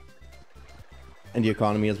 And the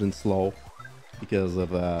economy has been slow because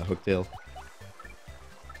of Hooktail.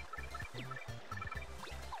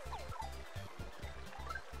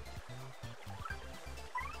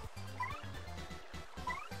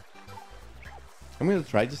 I'm gonna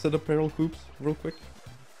try to set up Peril Coops real quick.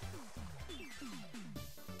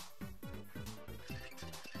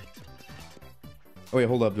 Oh wait,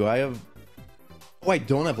 hold up. Do I have... Oh, I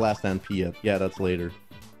don't have Last Stand P yet. Yeah, that's later.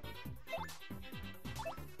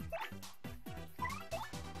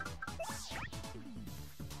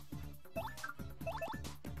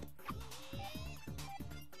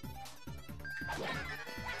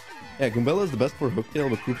 Yeah, Goombella is the best for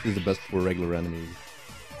Hooktail, but Coops is the best for regular enemies.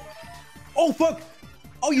 Oh, fuck!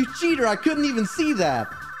 Oh, you cheater! I couldn't even see that!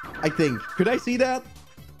 I think. Could I see that?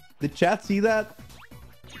 Did chat see that?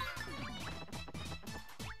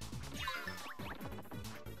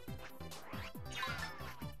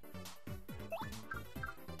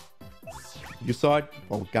 You saw it?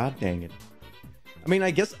 Oh, god dang it. I mean,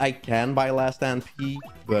 I guess I can buy Last Stand P,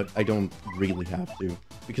 but I don't really have to,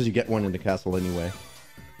 because you get one in the castle anyway.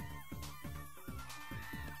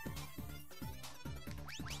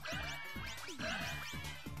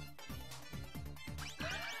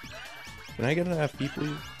 Can I get an FP,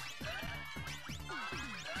 please?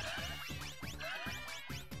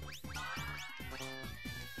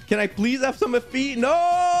 Can I please have some FP?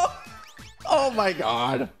 No! Oh my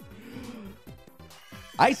god.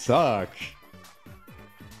 I suck.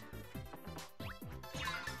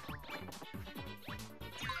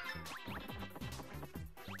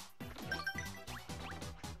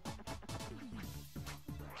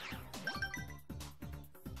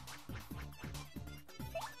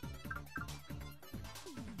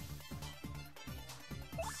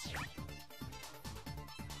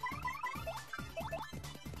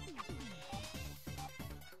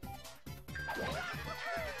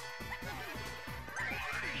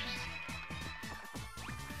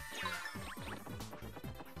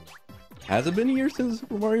 Has it been a year since the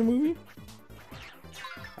Super Mario movie?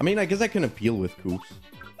 I mean, I guess I can appeal with Koops.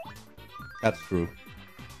 That's true.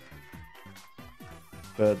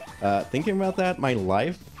 But thinking about that, my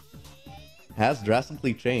life has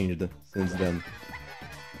drastically changed since then.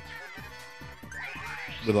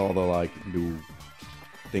 With all the, like, new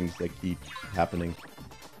things that keep happening.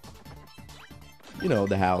 You know,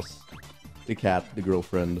 the house, the cat, the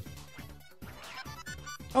girlfriend.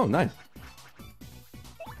 Oh, nice.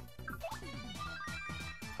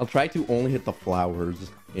 I'll try to only hit the flowers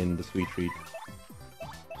in the sweet treat.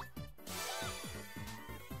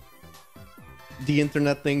 The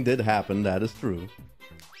internet thing did happen, that is true.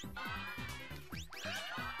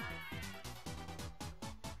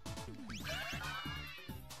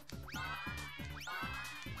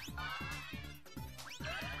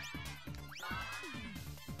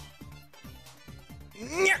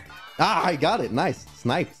 Ah, I got it. Nice.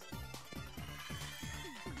 Sniped.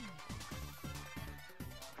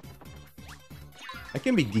 I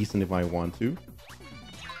can be decent if I want to.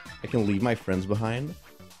 I can leave my friends behind.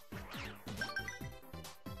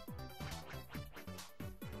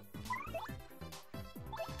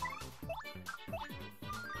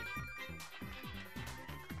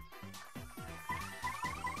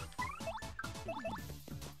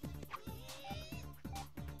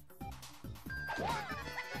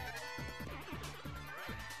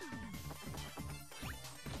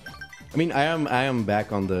 I mean, I am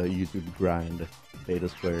back on the YouTube grind, Beta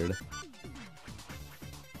Squared.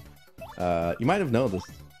 You might have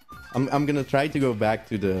noticed. I'm gonna try to go back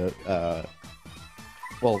to the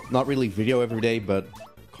well, not really video every day, but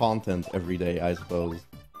content every day, I suppose.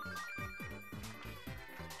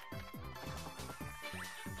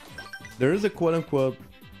 There is a quote unquote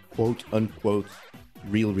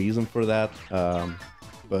real reason for that,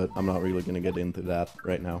 but I'm not really gonna get into that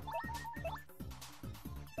right now.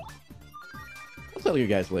 I'll tell you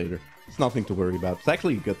guys later. It's nothing to worry about. It's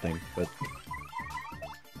actually a good thing, but...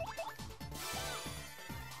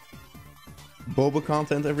 Boba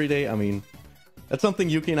content every day? I mean, that's something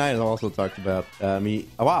Yuki and I have also talked about.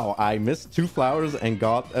 Wow, I missed 2 flowers and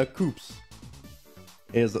got a Koops.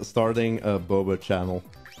 Is starting a Boba channel.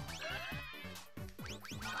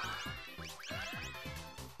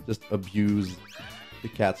 Just abuse the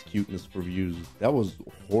cat's cuteness for views. That was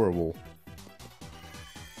horrible.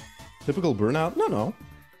 Typical burnout? No.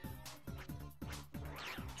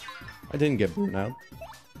 I didn't get burnout.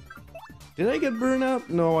 Did I get burnout?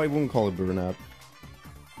 No, I wouldn't call it burnout.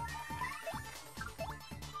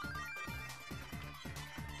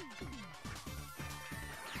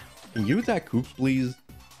 Can you attack Koops, please?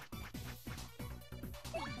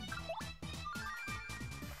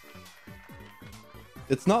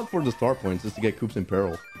 It's not for the star points, it's to get Koops in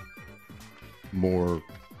peril. More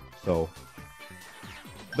so.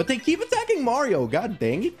 But they keep attacking Mario, god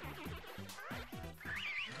dang it.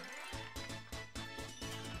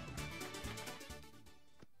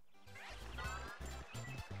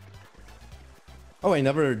 Oh, I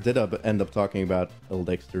never did end up talking about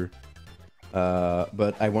Eldexter.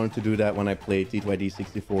 But I wanted to do that when I played TTYD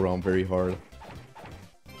 64 on very hard.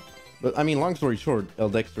 But I mean, long story short,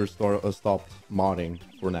 Eldexter stopped modding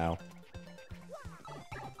for now.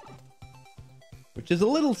 Which is a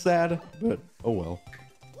little sad, but oh well.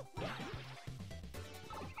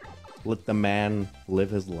 Let the man live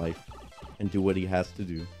his life and do what he has to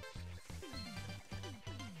do.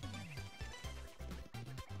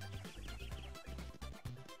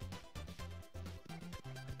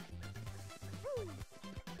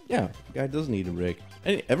 Yeah, the guy does need a break.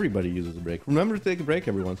 And everybody uses a break. Remember to take a break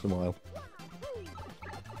every once in a while.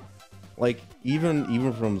 Like,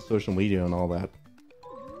 even from social media and all that.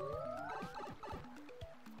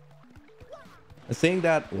 And saying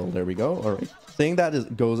that, well, there we go. All right. Saying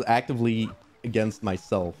that goes actively against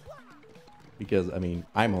myself. Because, I mean,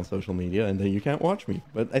 I'm on social media and then you can't watch me.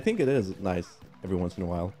 But I think it is nice every once in a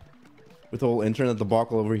while. With the whole internet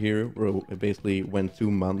debacle over here, where it basically went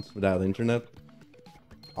 2 months without internet.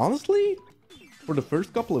 Honestly, for the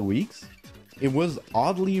first couple of weeks, it was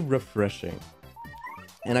oddly refreshing.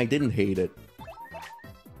 And I didn't hate it.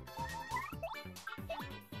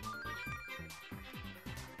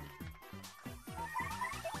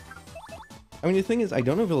 I mean, the thing is, I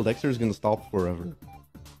don't know if Eldexter is going to stop forever.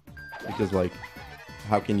 Because, like,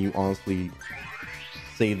 how can you honestly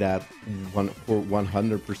say that for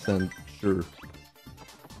 100% sure?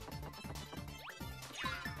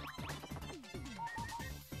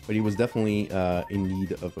 But he was definitely in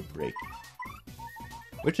need of a break.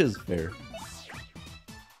 Which is fair.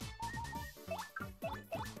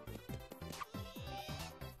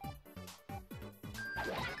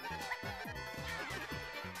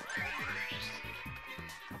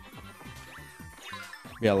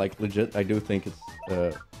 Yeah, like legit, I do think it's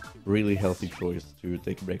a really healthy choice to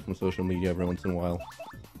take a break from social media every once in a while.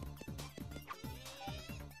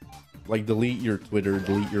 Like, delete your Twitter,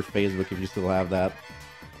 delete your Facebook if you still have that.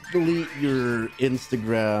 Delete your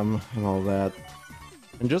Instagram and all that.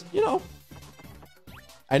 And just, you know...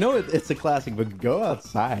 I know it's a classic, but go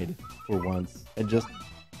outside for once and just,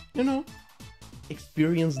 you know,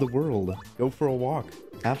 experience the world. Go for a walk.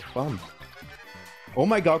 Have fun. Oh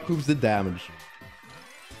my god, Coops did damage.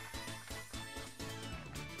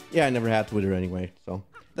 Yeah, I never had Twitter anyway, so...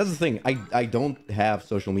 That's the thing, I don't have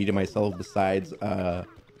social media myself besides,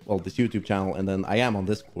 well, this YouTube channel, and then I am on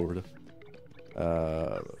Discord.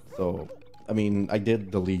 So, I mean, I did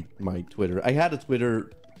delete my Twitter. I had a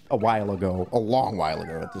Twitter a while ago, a long while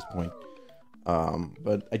ago at this point.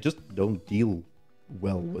 But I just don't deal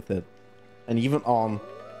well with it. And even on,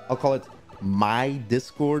 I'll call it my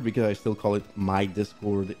Discord, because I still call it my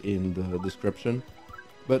Discord in the description.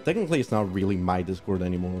 But technically it's not really my Discord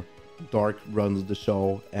anymore. Dark runs the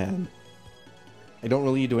show, and I don't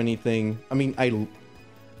really do anything. I mean,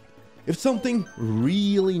 if something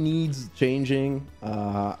really needs changing,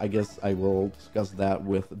 I guess I will discuss that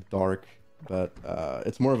with Dark. But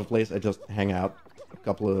it's more of a place I just hang out a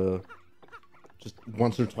couple of, just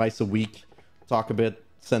once or twice a week, talk a bit,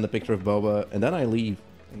 send a picture of Boba, and then I leave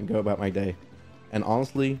and go about my day. And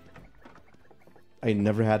honestly, I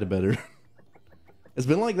never had it better. It's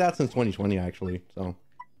been like that since 2020, actually, so.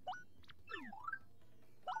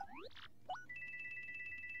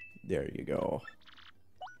 There you go.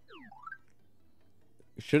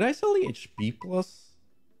 Should I sell the HP plus?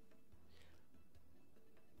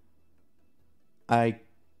 I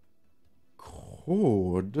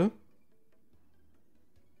could.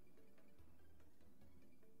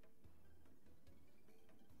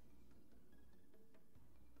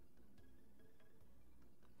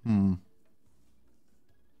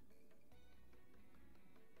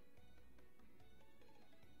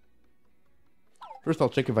 First, I'll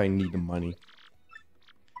check if I need the money.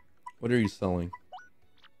 What are you selling?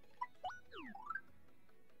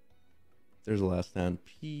 There's a last stand.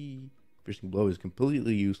 P. Piercing blow is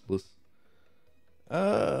completely useless.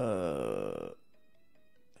 I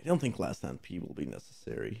don't think last stand P will be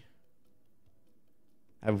necessary.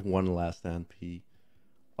 I have one last stand P.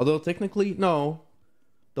 Although technically, no.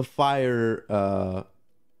 The fire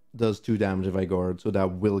does 2 damage if I guard, so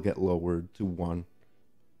that will get lowered to 1.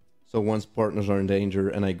 So once partners are in danger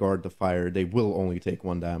and I guard the fire, they will only take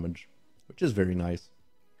 1 damage, which is very nice.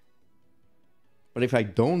 But if I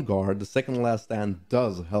don't guard, the second last stand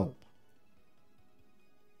does help.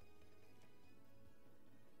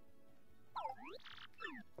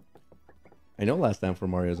 I know last stand for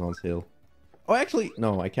Mario is on sale. Oh, actually,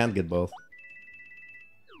 no, I can't get both.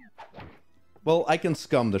 Well, I can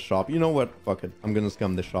scum the shop. You know what? Fuck it. I'm gonna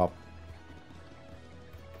scum the shop.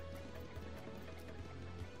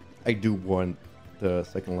 I do want the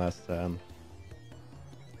second last stand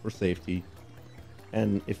for safety.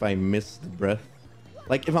 And if I miss the breath,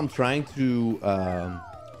 like if I'm trying to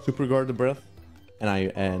super guard the breath and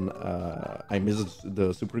I miss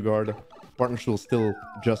the super guard, partners will still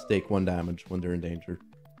just take 1 damage when they're in danger.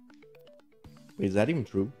 Wait, is that even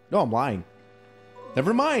true? No, I'm lying.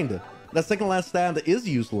 Never mind. That second last stand is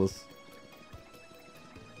useless.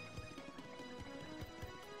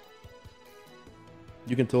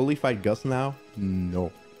 You can totally fight Gus now?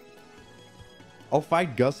 No. I'll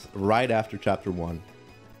fight Gus right after chapter 1.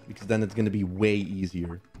 Because then it's going to be way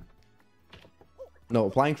easier. No,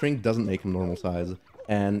 applying Drink doesn't make him normal size.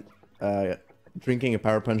 And drinking a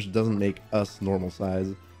Power Punch doesn't make us normal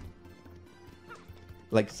size.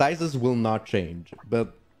 Like, sizes will not change.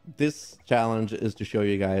 But this challenge is to show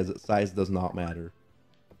you guys that size does not matter.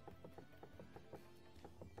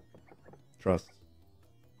 Trust.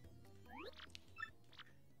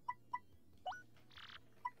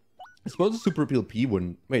 I suppose the Super Appeal P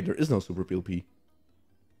wouldn't... Wait, there is no Super Appeal P.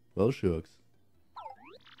 Well, shucks.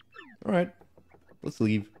 Alright. Let's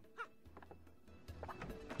leave.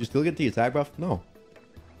 You still get the attack buff? No.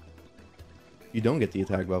 You don't get the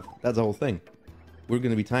attack buff. That's the whole thing. We're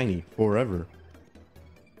gonna be tiny forever.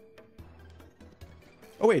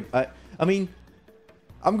 Oh wait, I mean...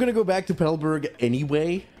 I'm gonna go back to Pelberg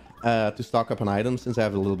anyway. To stock up on items since I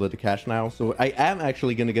have a little bit of cash now. So I am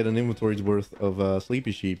actually gonna get an inventory's worth of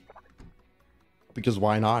Sleepy Sheep. Because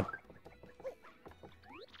why not?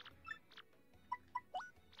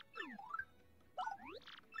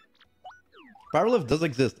 Power Lift does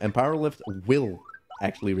exist, and Power Lift will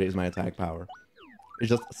actually raise my attack power. It's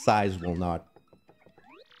just size will not.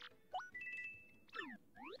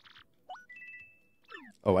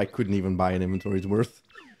 Oh, I couldn't even buy an inventory's worth.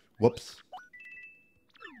 Whoops.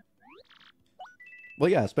 Well,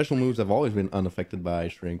 yeah, special moves have always been unaffected by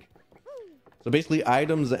shrink. So basically,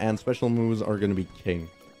 items and special moves are going to be king.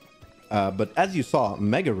 But as you saw,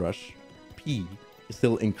 Mega Rush P is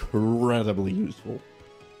still incredibly useful.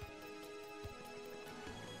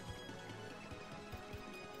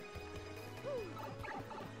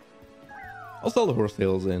 I'll sell the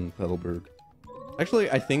Horsetails in Petalburg. Actually,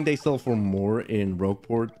 I think they sell for more in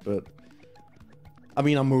Rogueport, but I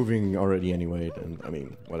mean, I'm moving already anyway, and I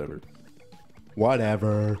mean, whatever.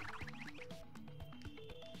 Whatever.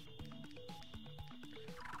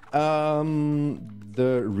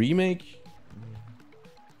 The remake.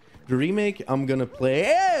 The remake, I'm gonna play.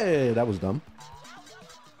 Hey, that was dumb.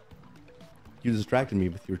 You distracted me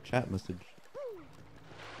with your chat message.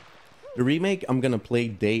 The remake, I'm gonna play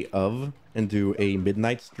day of and do a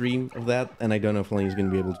midnight stream of that, and I don't know if Lane's gonna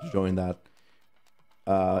be able to join that.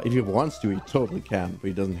 If he wants to, he totally can, but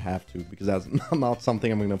he doesn't have to, because that's not something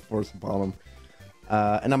I'm gonna force upon him.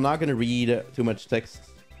 And I'm not gonna read too much text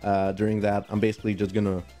during that. I'm basically just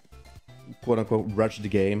gonna quote-unquote rush the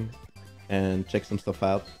game and check some stuff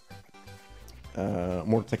out.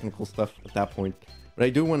 More technical stuff at that point. But I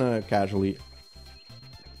do want to casually...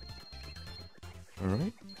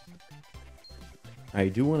 Alright. I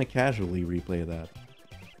do want to casually replay that.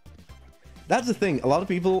 That's the thing. A lot of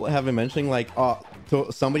people have been mentioning, like, oh,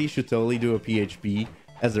 somebody should totally do a PHP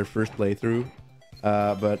as their first playthrough.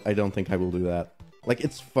 But I don't think I will do that. Like,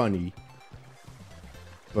 it's funny.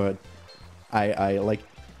 But I like...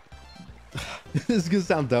 This is gonna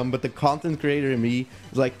sound dumb, but the content creator in me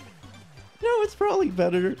is like, no, it's probably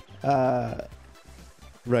better,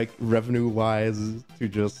 like, revenue-wise, to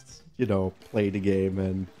just, you know, play the game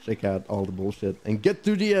and check out all the bullshit and get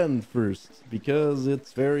to the end first, because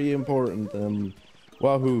it's very important.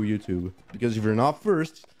 Wahoo, YouTube, because if you're not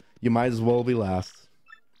first, you might as well be last.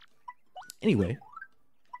 Anyway,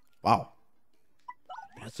 wow,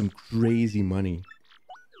 that's some crazy money.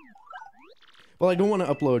 Well, I don't want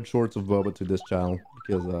to upload shorts of Boba to this channel,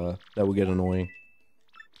 because that will get annoying.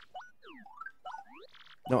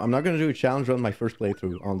 No, I'm not going to do a challenge run my first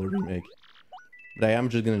playthrough on the remake. But I am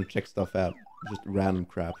just going to check stuff out. Just random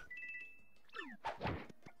crap.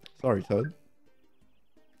 Sorry, Toad.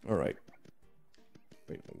 Alright.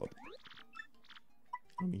 Wait, hold up.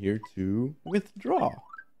 I'm here to withdraw.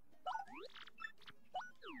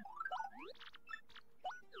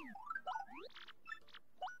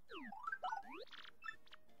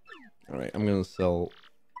 Alright, I'm going to sell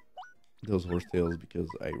those Horsetails because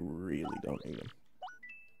I really don't need them.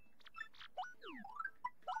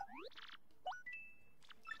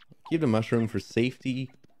 Keep the mushroom for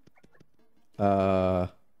safety. I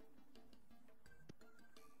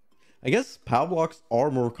guess POW blocks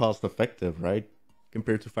are more cost effective, right?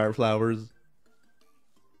 Compared to fire flowers.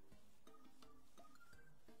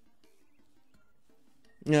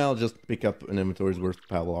 Yeah, I'll just pick up an inventory's worth of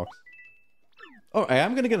POW blocks. Oh, I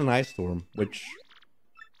am gonna get an ice storm, which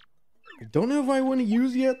I don't know if I want to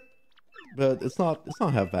use yet, but it's not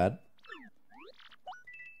half bad.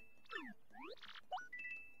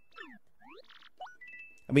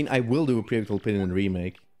 I mean, I will do a Predictable Pin in the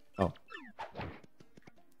remake. Oh.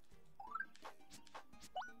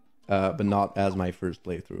 But not as my first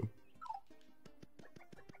playthrough.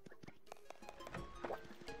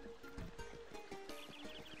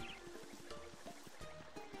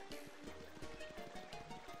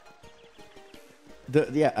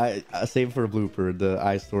 Yeah, I saved for a blooper, the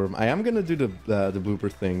Ice Storm. I am gonna do the blooper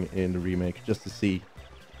thing in the remake, just to see.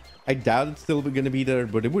 I doubt it's still gonna be there,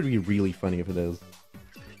 but it would be really funny if it is.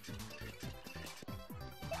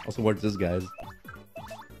 Also, what's this, guys?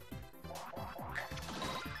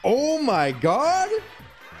 Oh my god!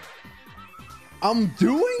 I'm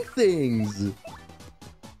doing things!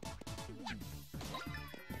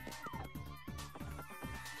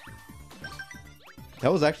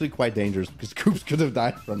 That was actually quite dangerous, because Coops could have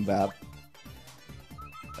died from that.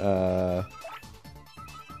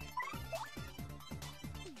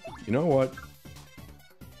 You know what?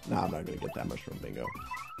 Nah, I'm not gonna get that much from Bingo.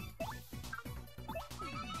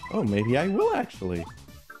 Oh, maybe I will actually.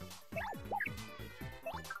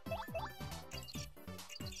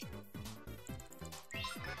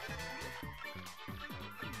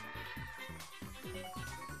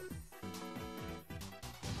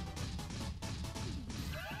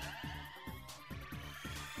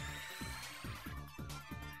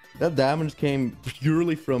 That damage came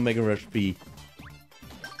purely from Mega Rush P.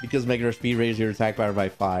 Because Mega Rush P raised your attack power by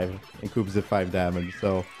 5 and Koops did 5 damage,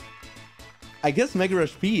 so... I guess Mega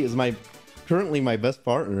Rush P is currently my best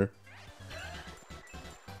partner.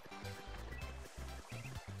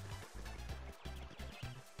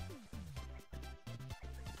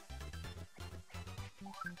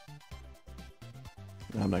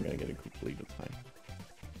 I'm not gonna get it quickly, that's fine.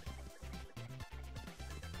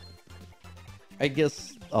 I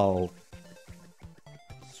guess I'll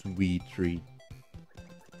sweet treat.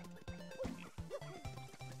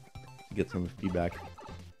 Get some feedback.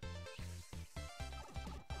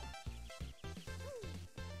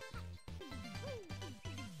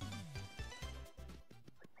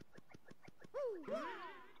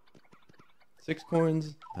 Six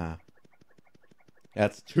coins? Ah.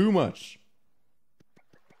 That's too much.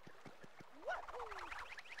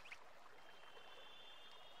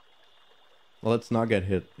 Well, let's not get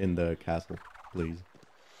hit in the castle, please.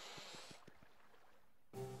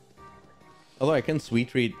 Although I can sweet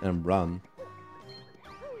treat and run.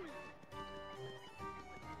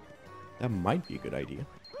 That might be a good idea.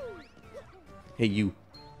 Hey, you.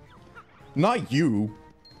 Not you.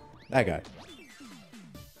 That guy.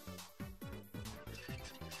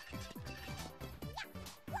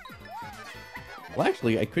 Well,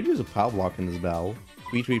 actually, I could use a power block in this battle.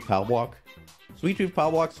 Sweet treat power block. Sweet treat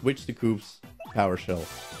power block, switch to Coop's power shell.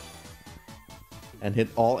 And hit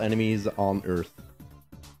all enemies on Earth.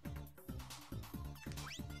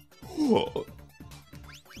 Whoa.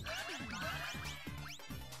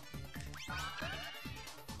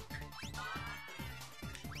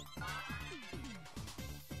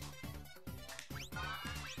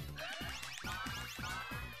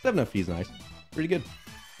 Seven FP is nice. Pretty good.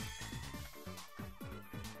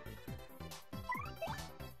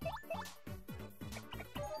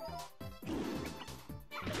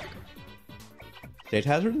 Stage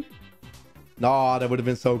hazard? No, that would have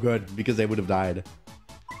been so good because they would have died.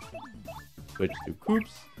 Switch to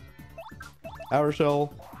Coops. Power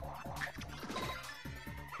Shell.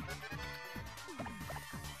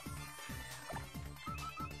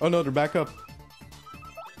 Oh no, they're back up.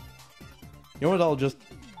 You know what? I'll just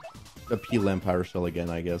appeal them Power Shell again,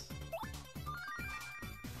 I guess.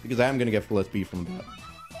 Because I am going to get full SP from that.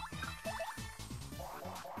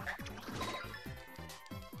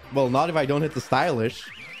 Well, not if I don't hit the stylish.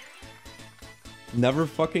 Never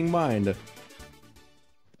fucking mind.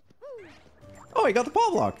 Oh, I got the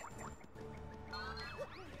paw block.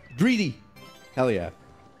 Greedy. Hell yeah.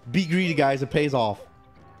 Be greedy, guys. It pays off.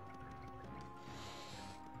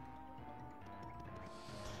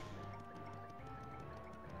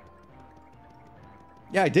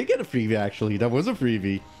 Yeah, I did get a freebie, actually. That was a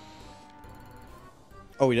freebie.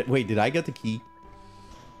 Oh, wait, did I get the key?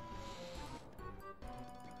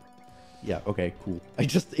 Yeah, okay, cool. I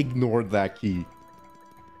just ignored that key.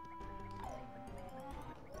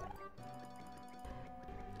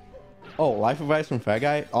 Oh, life advice from Fat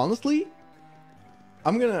Guy. Honestly,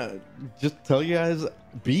 I'm gonna just tell you guys,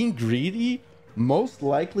 being greedy most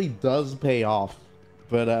likely does pay off.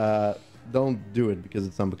 But, don't do it because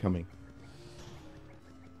it's unbecoming.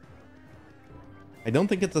 I don't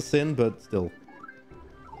think it's a sin, but still.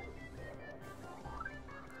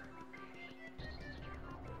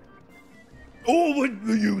 Oh, what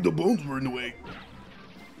you? The bones were in the way.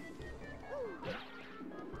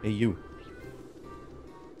 Hey, you.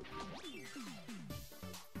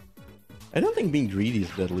 I don't think being greedy is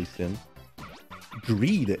deadly sin.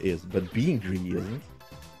 Greed is, but being greedy isn't.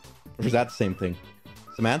 Or is that the same thing?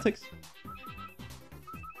 Semantics?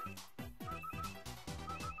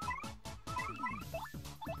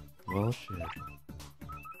 Well, shit.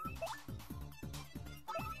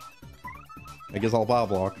 I guess I'll power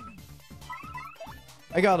block.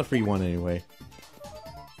 I got a free one anyway.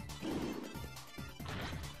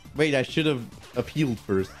 Wait, I should have appealed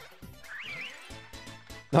first.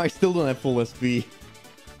 No, I still don't have full SP.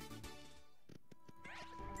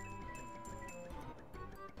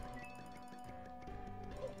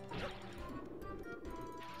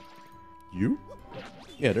 You?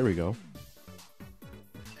 Yeah, there we go.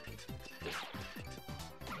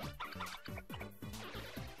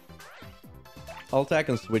 I'll attack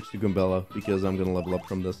and switch to Gumbella because I'm gonna level up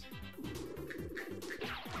from this.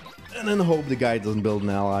 And then hope the guy doesn't build an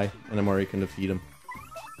ally and I'm already can defeat him.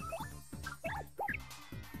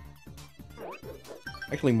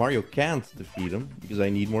 Actually, Mario can't defeat him because I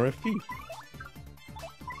need more FP.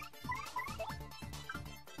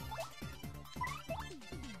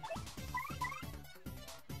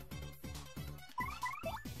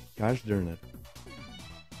 Gosh darn it.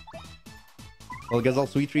 Well, I guess I'll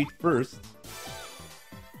sweet treat first.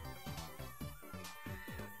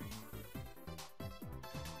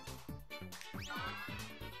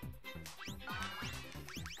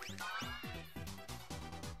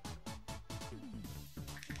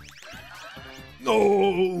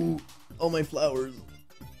 No! Oh, my flowers.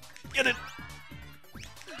 Get it!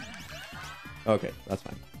 Okay, that's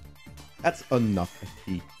fine. That's enough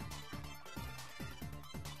FP.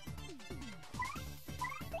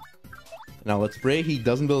 Now let's pray he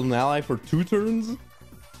doesn't build an ally for 2 turns.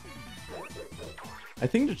 I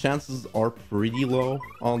think the chances are pretty low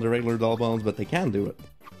on the regular doll bones, but they can do it.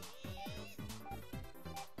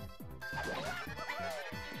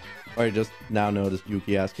 I just now noticed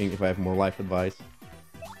Yuki asking if I have more life advice.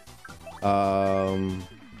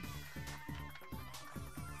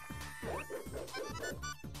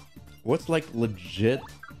 What's like legit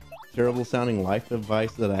terrible sounding life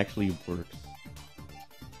advice that actually works?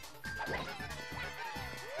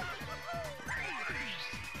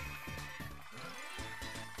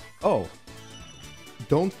 Oh,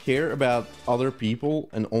 don't care about other people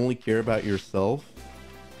and only care about yourself,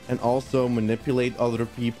 and also manipulate other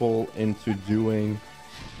people into doing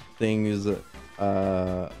things that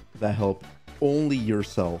help only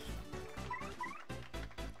yourself.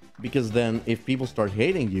 Because then if people start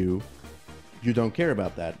hating you, you don't care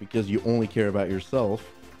about that because you only care about yourself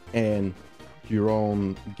and your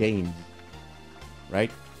own gains,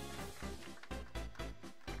 right?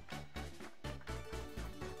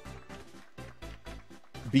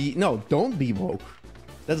 Don't be woke.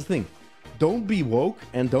 That's the thing. Don't be woke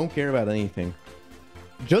and don't care about anything.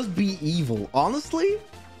 Just be evil. Honestly,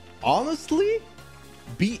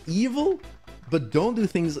 be evil, but don't do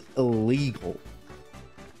things illegal.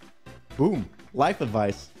 Boom. Life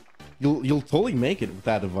advice. You'll totally make it with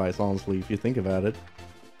that advice, honestly, if you think about it.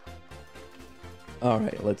 All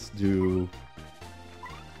right, let's do.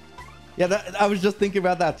 Yeah, I was just thinking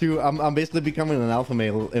about that too. I'm basically becoming an alpha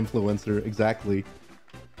male influencer. Exactly.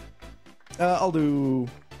 I'll do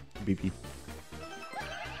BP.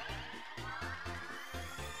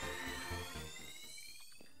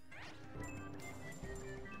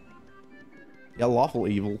 Yeah, lawful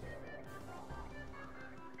evil.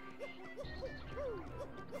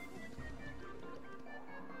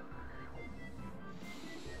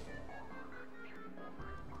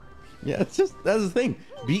 Yeah, it's just, that's the thing.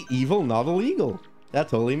 Be evil, not illegal. That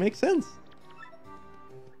totally makes sense.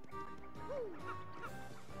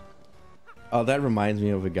 Oh, that reminds me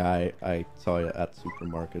of a guy I saw at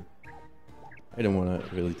supermarket. I don't want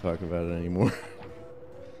to really talk about it anymore.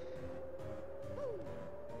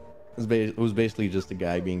 It was basically just a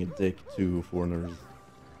guy being a dick to foreigners,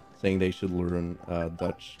 saying they should learn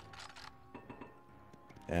Dutch.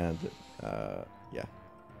 And yeah.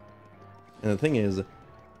 And the thing is,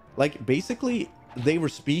 like, basically they were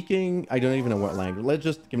speaking, I don't even know what language. Let's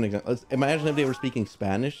just give an example. Let's imagine if they were speaking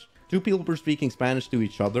Spanish. 2 people were speaking Spanish to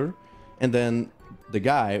each other, and then the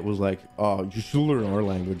guy was like, oh, you should learn our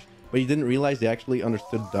language. But he didn't realize they actually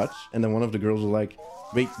understood Dutch. And then one of the girls was like,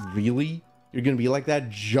 wait, really? You're gonna be like that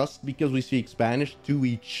just because we speak Spanish to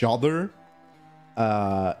each other?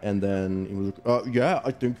 And then he was like, oh yeah,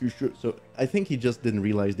 I think you should. So I think he just didn't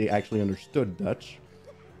realize they actually understood Dutch.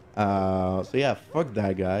 So yeah, fuck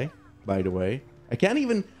that guy, by the way. I can't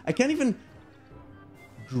even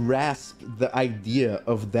grasp the idea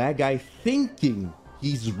of that guy thinking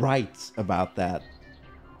he's right about that.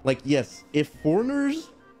 Like, yes, if foreigners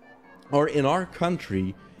are in our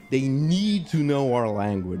country, they need to know our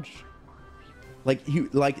language. Like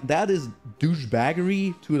that is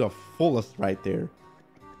douchebaggery to the fullest right there.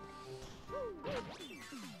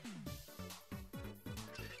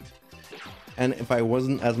 And if I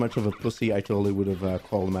wasn't as much of a pussy, I totally would have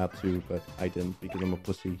called him out too, but I didn't because I'm a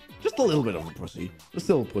pussy. Just a little bit of a pussy, but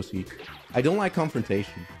still a pussy. I don't like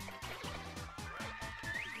confrontation.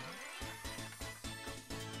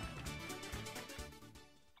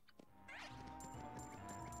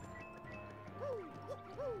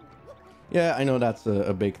 Yeah, I know that's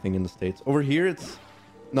a big thing in the States. Over here, it's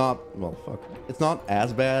not, well, fuck. It's not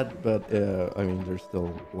as bad, but I mean, there's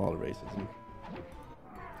still a lot of racism.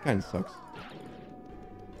 Kind of sucks.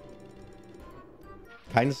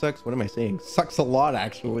 Kind of sucks? What am I saying? Sucks a lot,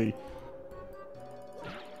 actually.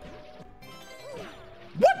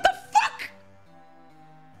 What the fuck?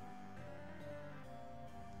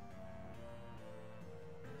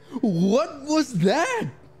 What was that?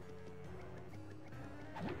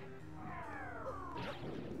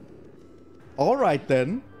 All right,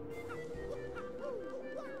 then.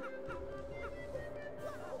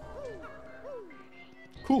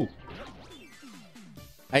 Cool.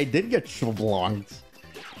 I did get shoblonked.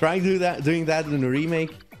 Trying to do that, doing that in a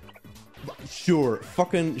remake? Sure,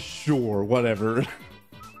 fucking sure, whatever.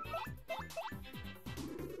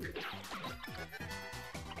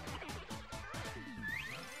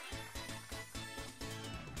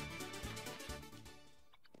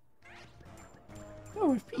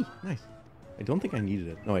 Oh, FP, nice. I don't think I needed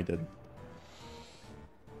it. No, I didn't.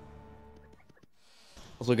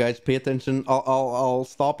 Also, guys, pay attention. I'll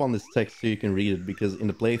stop on this text so you can read it, because in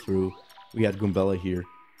the playthrough we had Goombella here.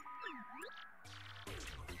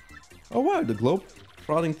 Oh wow, the globe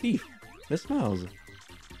trotting thief. Miss Mouse.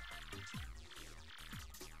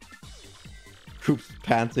 Troops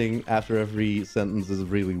panting after every sentence is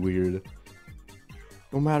really weird.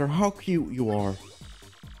 No matter how cute you are.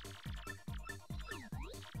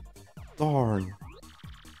 Darn.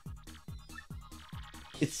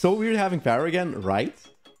 It's so weird having Pharaoh again, right?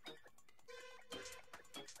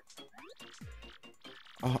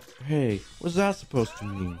 Hey, what's that supposed to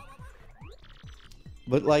mean?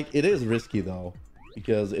 But like, it is risky though.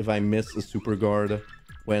 Because if I miss a super guard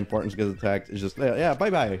when partners get attacked, it's just, yeah,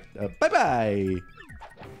 bye-bye. Bye-bye!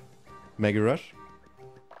 Mega Rush.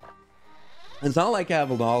 It's not like I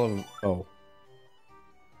have a lot of... Oh.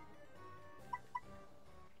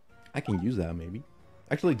 I can use that, maybe.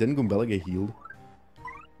 Actually, didn't Goombella get healed?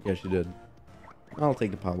 Yeah, she did. I'll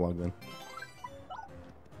take the Pavlog then.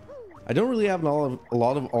 I don't really have a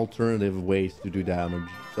lot of alternative ways to do damage.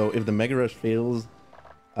 So if the Mega Rush fails,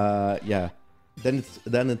 yeah, then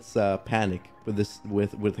it's panic with this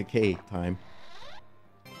with a K time.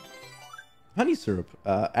 Honey syrup.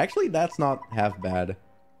 Actually, that's not half bad.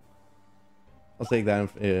 I'll take that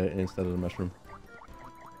instead of the mushroom.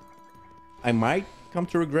 I might come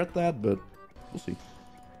to regret that, but we'll see.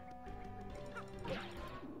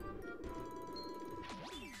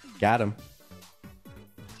 Got him.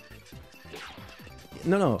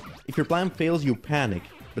 No. If your plan fails, you panic.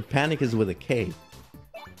 But panic is with a K.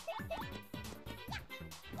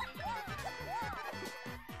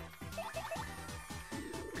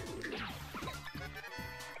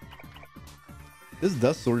 This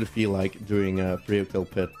does sort of feel like doing a pre-Hooktail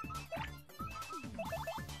pit.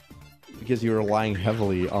 Because you're relying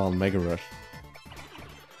heavily on Mega Rush.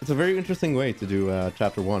 It's a very interesting way to do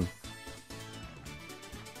Chapter 1.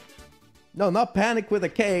 No, not panic with a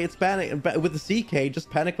K, it's panic with a CK, just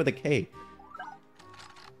panic with a K.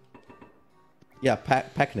 Yeah,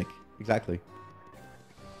 panic, exactly.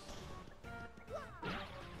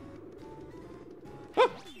 Ah!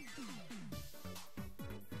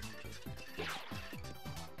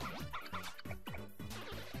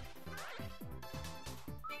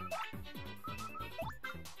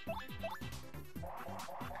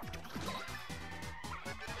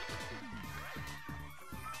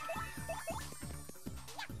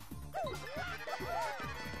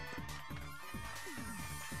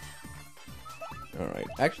 Alright,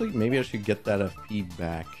 actually, maybe I should get that FP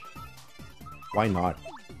back. Why not?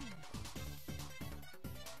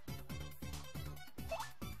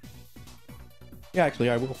 Yeah,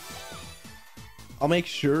 actually, I will. I'll make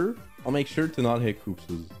sure to not hit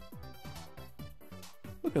Koopses.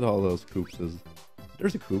 Look at all those Koopses.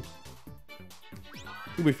 There's a Koops.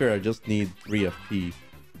 To be fair, I just need 3 FP.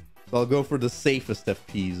 So I'll go for the safest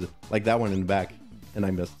FPs, like that one in the back. And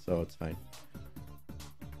I missed, so it's fine.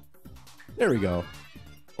 There we go.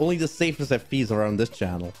 Only the safest FPs are on this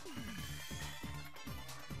channel.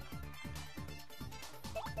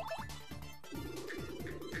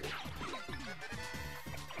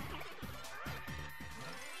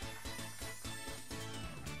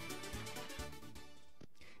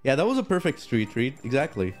 Yeah, that was a perfect street treat.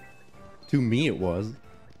 Exactly. To me, it was.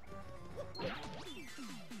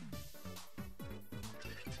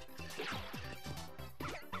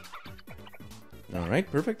 Alright,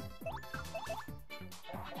 perfect.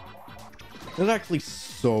 That's actually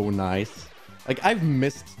so nice. Like, I've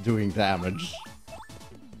missed doing damage.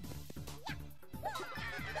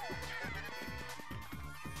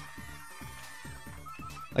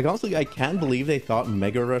 Like, honestly, I can't believe they thought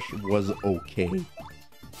Mega Rush was okay.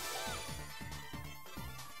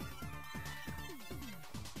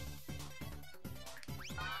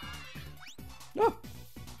 Oh.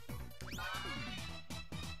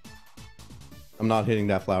 I'm not hitting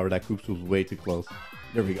that flower. That Koops was way too close.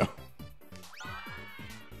 There we go.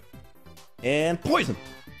 And poison!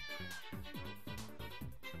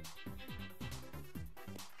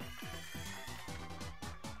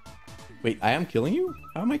 Wait, I am killing you?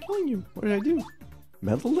 How am I killing you? What did I do?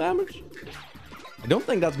 Mental damage? I don't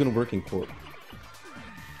think that's gonna work in court.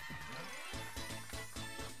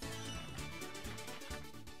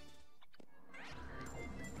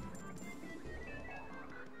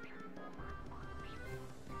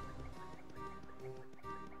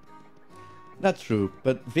 That's true,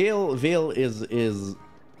 but Veil is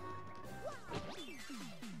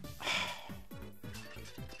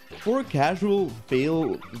for a casual,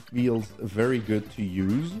 Veil feels very good to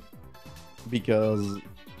use because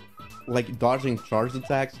like dodging charged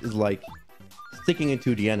attacks is like sticking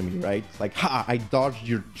into the enemy, right? It's like, ha, I dodged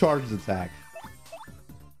your charged attack.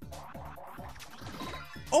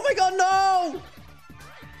 Oh my god, no!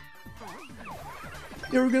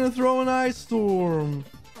 They were gonna throw an ice storm.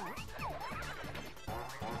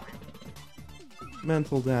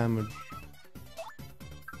 Mental damage.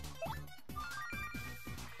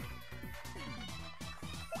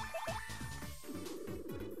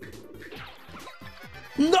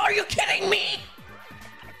 No, are you kidding me?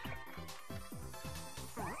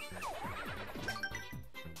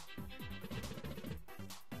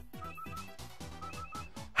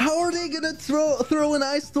 How are they gonna throw an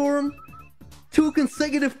ice storm 2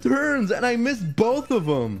 consecutive turns and I missed both of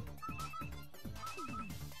them?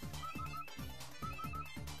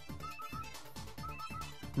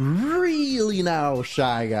 Really now,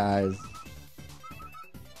 Shy Guys?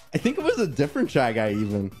 I think it was a different Shy Guy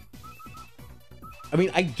even. I mean,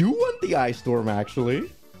 I do want the Ice Storm, actually.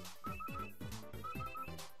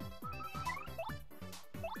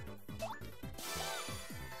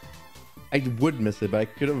 I would miss it, but I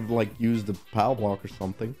could have, like, used the Power Block or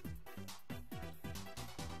something.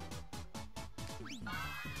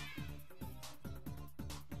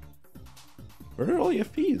 Where are all the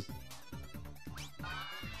FPs?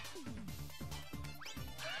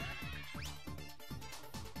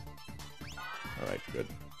 Alright, good.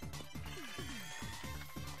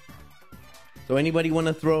 So anybody want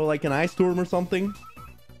to throw like an Ice Storm or something?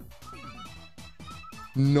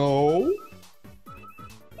 No?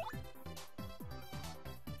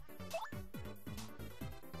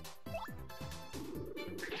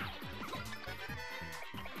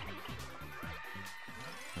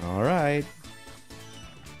 Alright.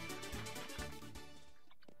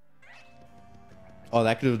 Oh,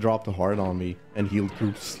 that could have dropped a heart on me and healed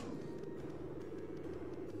Coops.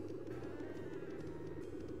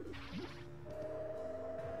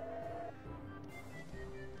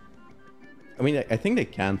 I mean, I think they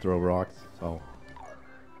can throw rocks, so...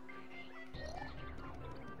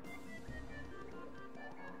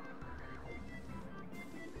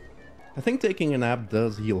 I think taking a nap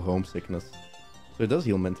does heal homesickness. So it does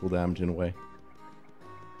heal mental damage in a way.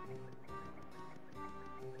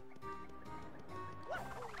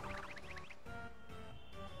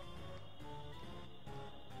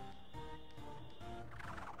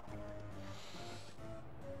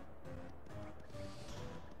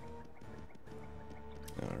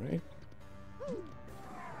 Alright.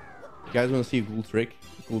 You guys want to see a cool trick?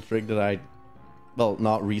 A cool trick that I, well,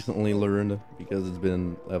 not recently learned because it's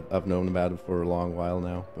been, I've known about it for a long while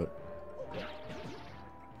now, but...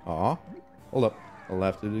 Aw. Hold up. I'll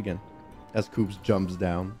have to do it again. As Coops jumps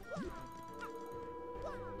down.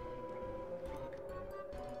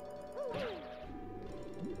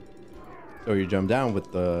 So you jump down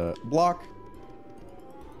with the block.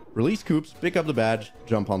 Release Coops, pick up the badge,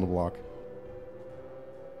 jump on the block.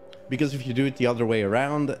 Because if you do it the other way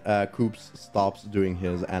around, Coops stops doing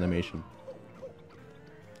his animation.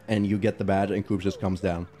 And you get the badge and Coops just comes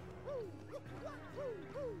down.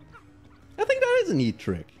 I think that is a neat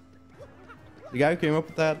trick. The guy who came up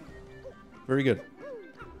with that, very good.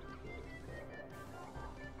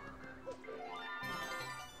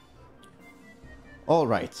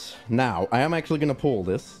 Alright, now I am actually going to pull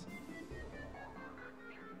this.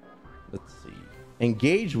 Let's see.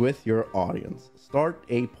 Engage with your audience. Start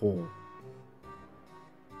a poll.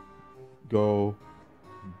 Go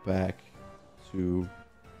back to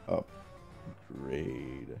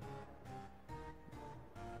upgrade.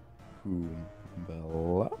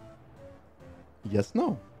 Bella? Yes,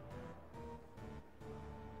 no.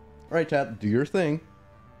 Alright, chat, do your thing.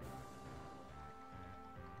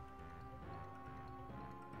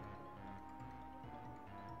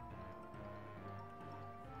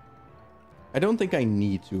 I don't think I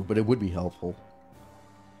need to, but it would be helpful.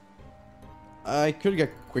 I could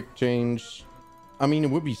get quick change. I mean, it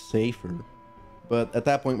would be safer. But at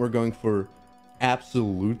that point, we're going for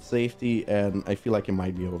absolute safety, and I feel like it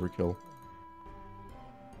might be overkill.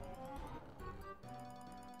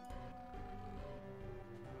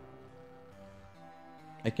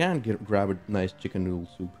 I can't grab a nice chicken noodle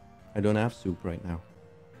soup. I don't have soup right now.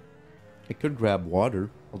 I could grab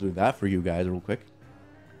water. I'll do that for you guys real quick.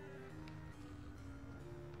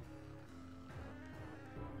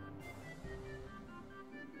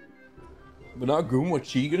 But not Goom, what's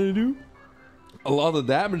she gonna do? A lot of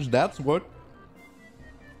damage, that's what.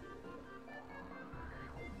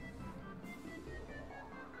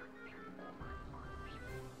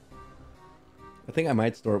 I think I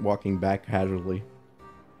might start walking back casually.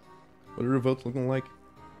 What are the votes looking like?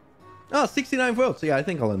 Oh, 69 votes. Yeah, I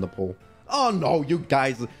think I'll end the poll. Oh no, you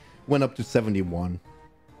guys went up to 71.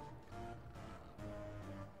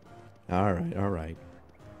 Alright, alright.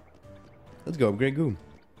 Let's go, Grey Goom.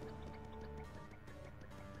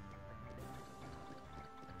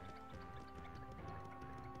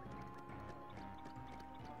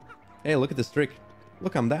 Hey, look at this trick.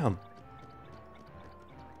 Look, I'm down.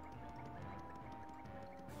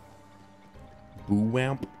 Boo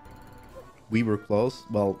Wamp. We were close.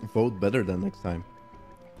 Well, vote better than next time.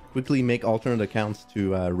 Quickly make alternate accounts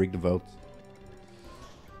to rig the votes.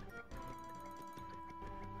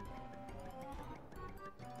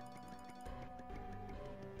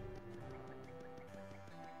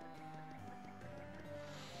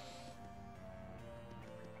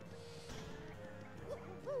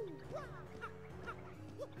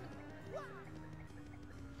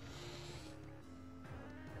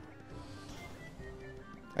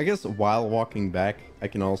 I guess while walking back, I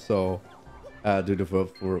can also do the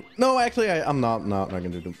vote for... No, actually, I'm not gonna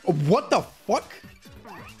do them. Oh, what the fuck?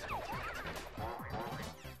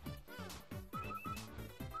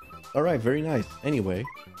 All right, very nice. Anyway.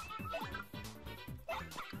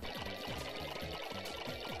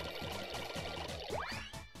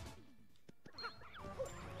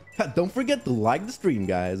 Don't forget to like the stream,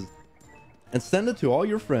 guys. And send it to all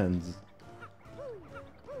your friends.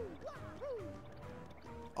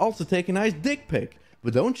 Also take a nice dick pic,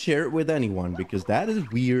 but don't share it with anyone because that is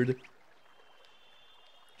weird.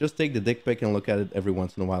 Just take the dick pic and look at it every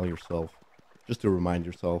once in a while yourself. Just to remind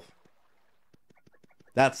yourself.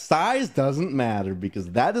 That size doesn't matter because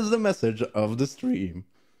that is the message of the stream.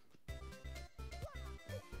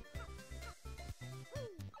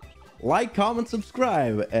 Like, comment,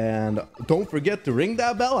 subscribe, and don't forget to ring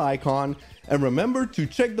that bell icon. And remember to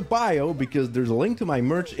check the bio because there's a link to my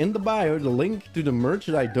merch in the bio. The link to the merch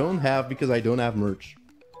that I don't have because I don't have merch.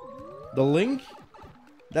 The link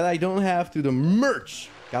that I don't have to the merch.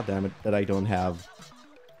 God damn it, that I don't have.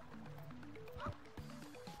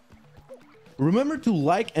 Remember to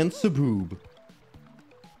like and suboob.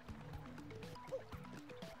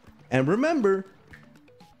 And remember,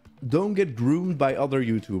 don't get groomed by other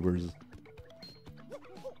YouTubers.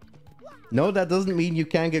 No, that doesn't mean you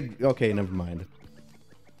can't get... Okay, never mind.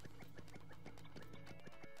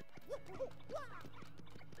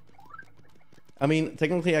 I mean,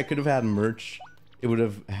 technically I could have had merch. It would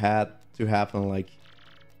have had to happen like...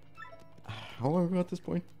 How long ago at this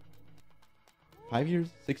point? 5 years?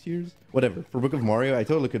 6 years? Whatever. For Book of Mario, I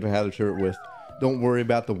totally could have had a shirt with "Don't worry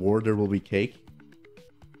about the war, there will be cake."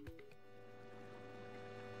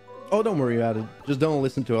 Oh, don't worry about it. Just don't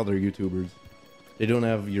listen to other YouTubers. They don't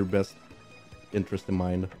have your best interest in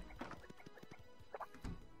mind.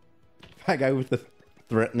 That guy with the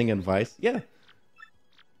threatening advice. Yeah.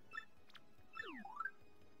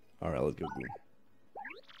 Alright, let's go.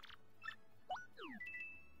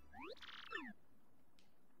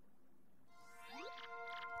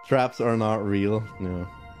 Traps are not real. No.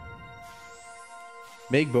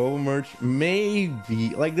 Make Boba merch? Maybe.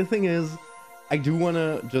 Like, the thing is, I do want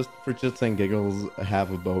to, just for shits and giggles,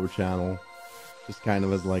 have a Boba channel. Just kind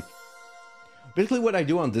of as like... Basically what I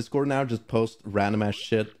do on Discord now, just post random ass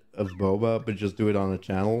shit of Boba, but just do it on a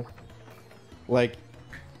channel. Like,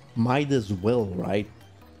 might as well, right?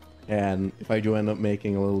 And if I do end up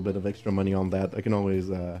making a little bit of extra money on that, I can always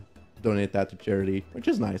donate that to charity, which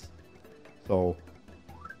is nice. So...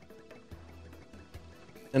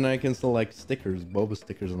 And I can still like stickers, Boba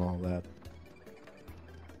stickers and all that.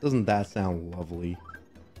 Doesn't that sound lovely?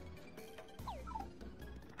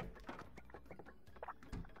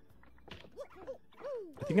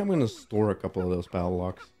 I think I'm gonna store a couple of those battle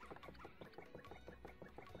locks.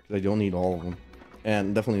 Because I don't need all of them.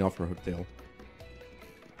 And definitely not for Hooktail.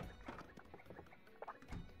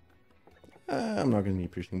 I'm not gonna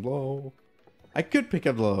need Piercing Blow. I could pick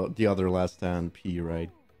up the other last stand P, right?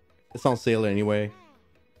 It's on sale anyway.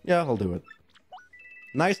 Yeah, I'll do it.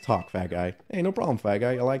 Nice talk, fat guy. Hey, no problem, fat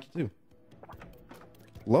guy. I like you too.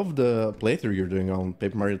 Love the playthrough you're doing on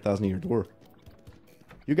Paper Mario 1000 Year Door.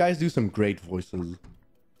 You guys do some great voices.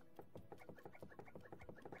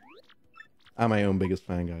 I'm my own biggest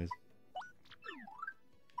fan, guys.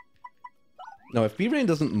 No, if P-Rain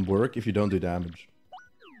doesn't work if you don't do damage.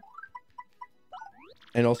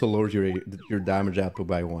 And also lowers your damage output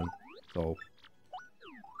by 1. So...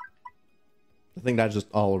 I think that's just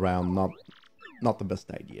all around not the best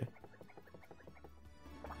idea.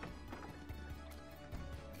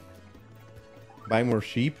 Buy more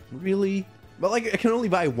sheep? Really? But like, I can only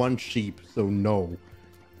buy 1 sheep, so no.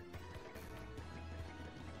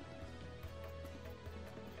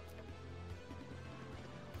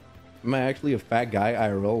 Am I actually a fat guy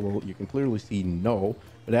IRL? Well, you can clearly see no.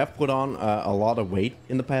 But I've put on a lot of weight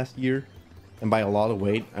in the past year. And by a lot of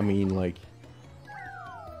weight, I mean like...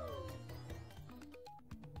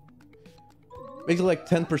 Basically like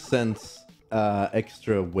 10%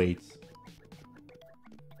 extra weight.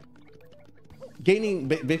 Gaining,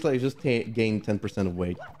 basically I just gained 10% of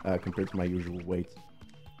weight compared to my usual weight.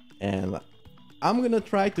 And I'm gonna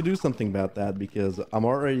try to do something about that because I'm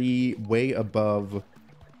already way above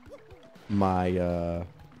my,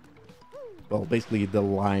 well, basically the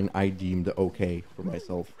line I deemed okay for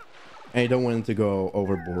myself. And I don't want it to go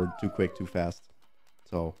overboard too quick, too fast.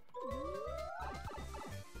 So,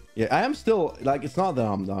 yeah, I am still, like, it's not that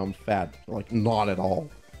I'm fat, like, not at all.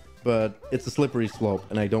 But it's a slippery slope,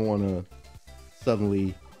 and I don't want to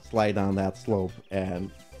suddenly slide down that slope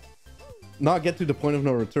and not get to the point of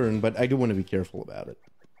no return, but I do want to be careful about it.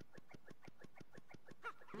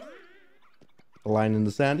 A line in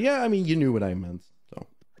the sand. Yeah, I mean, you knew what I meant, so.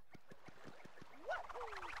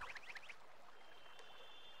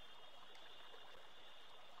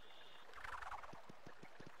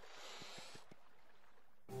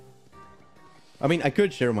 I mean, I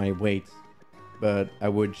could share my weight, but I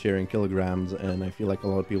would share in kilograms, and I feel like a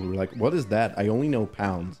lot of people were like, what is that? I only know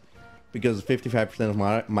pounds. Because 55%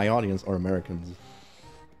 of my audience are Americans.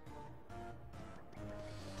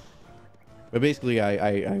 But basically,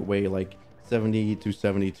 I weigh like 70 to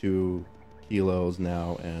 72 kilos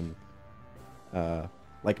now, and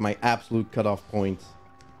like my absolute cutoff point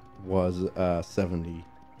was 70.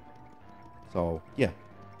 So yeah,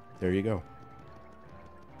 there you go.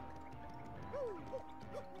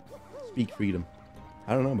 Speak freedom.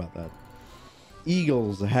 I don't know about that.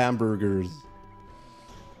 Eagles, hamburgers,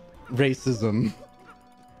 racism.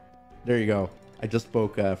 There you go. I just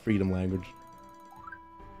spoke freedom language.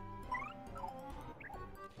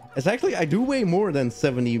 It's actually, I do weigh more than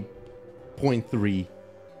 70.3.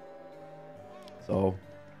 So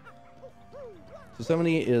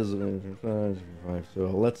 70 is so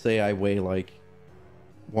let's say I weigh like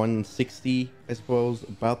 160, I suppose,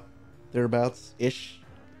 about thereabouts ish.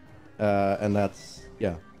 And that's,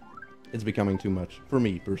 yeah, it's becoming too much for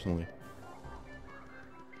me personally.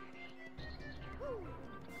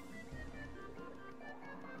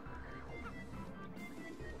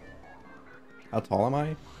 How tall am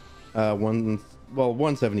I?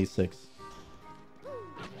 176.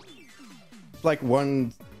 Like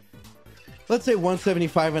let's say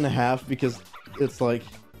 175 and a half, because it's like,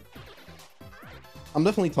 I'm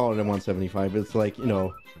definitely taller than 175. It's like, you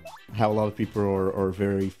know, how a lot of people are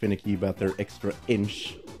very finicky about their extra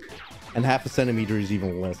inch, and half a centimeter is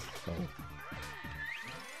even less. So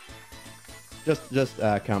just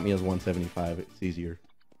count me as 175. It's easier.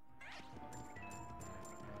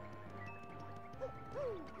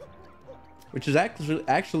 Which is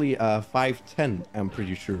actually 5'10", I'm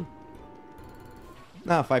pretty sure.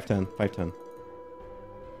 Nah, 5'10", 5'10".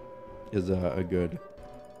 Is a good.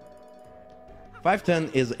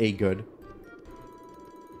 5'10" is a good.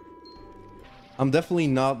 I'm definitely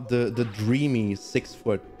not the dreamy 6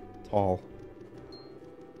 foot tall.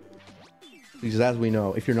 Because as we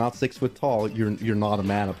know, if you're not 6 foot tall, you're not a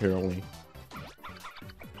man apparently.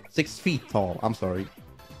 6 feet tall, I'm sorry.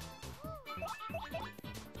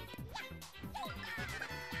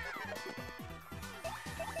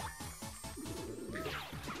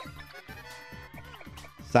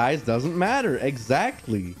 Size doesn't matter,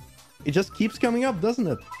 exactly. It just keeps coming up, doesn't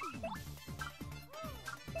it?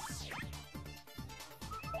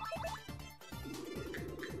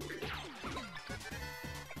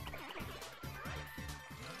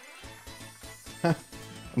 I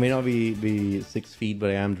may not be 6 feet, but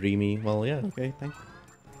I am dreamy. Well, yeah, okay,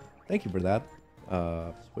 thank you for that.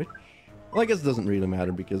 Switch? Well, I guess it doesn't really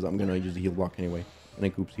matter because I'm gonna use a heal block anyway, and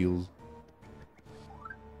then Coops heals.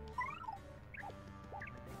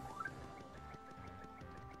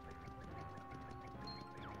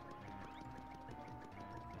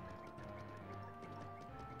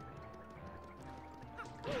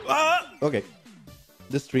 Okay,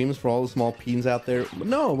 this stream is for all the small peens out there. But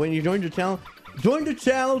no, when you join the channel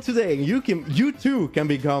today. You too can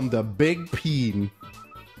become the big peen.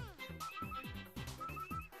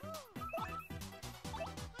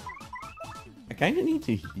 I kind of need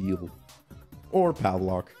to heal, or power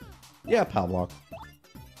block. Yeah, power block. I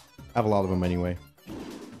have a lot of them anyway.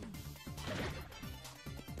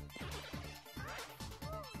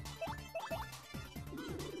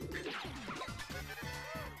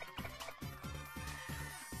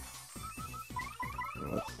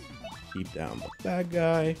 Keep down the bad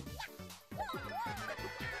guy.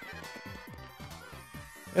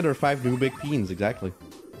 Yeah, there are 5 new big peens, exactly.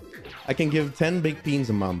 I can give 10 big peens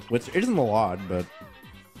a month, which isn't a lot, but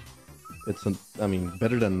it's, I mean,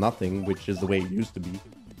 better than nothing, which is the way it used to be.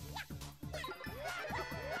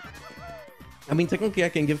 I mean, technically I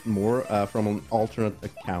can give more from an alternate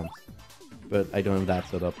account, but I don't have that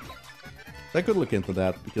set up. So I could look into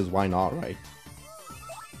that, because why not, right?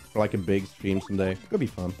 For like a big stream someday. Could be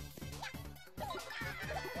fun.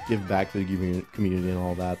 Give back to the community and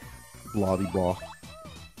all that. blah de blah.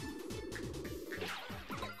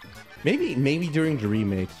 Maybe during the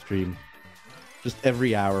remake stream, just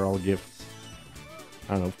every hour I'll give,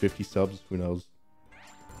 I don't know, 50 subs. Who knows?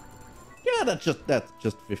 Yeah, that's just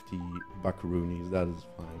 50 buckaroonies. That is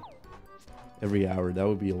fine. Every hour, that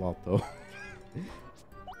would be a lot though.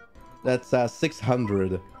 That's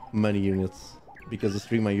 600 money units, because the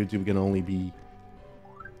stream on YouTube can only be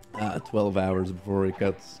 12 hours before it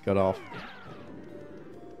gets cut off.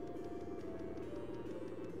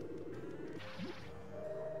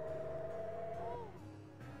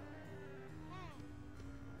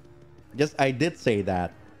 Yes, I did say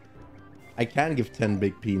that. I can give 10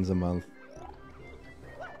 big peens a month.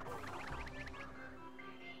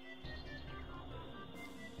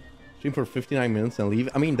 Stream for 59 minutes and leave.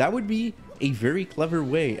 I mean, that would be a very clever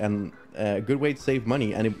way and a good way to save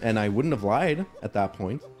money. And I wouldn't have lied at that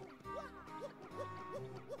point.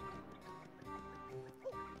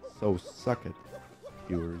 So suck it,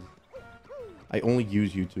 viewers. I only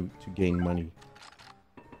use you to gain money.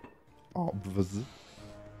 Obviously.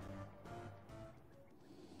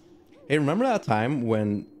 Hey, remember that time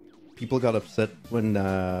when people got upset when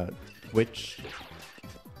Twitch,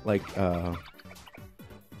 like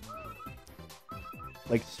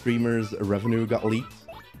streamers' revenue got leaked?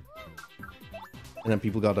 And then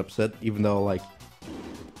people got upset, even though, like,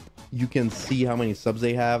 you can see how many subs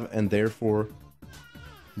they have and therefore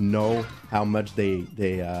know how much they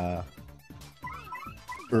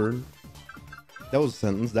earn. That was a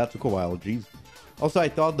sentence. That took a while. Jeez. Also, I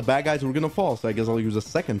thought the bad guys were gonna fall, so I guess I'll use a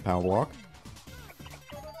second power walk.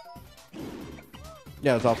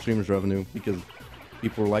 Yeah, it's off streamers' revenue, because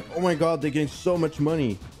people were like, oh my god, they're getting so much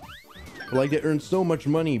money. Like, they earn so much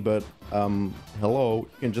money, but, hello,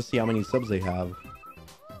 you can just see how many subs they have.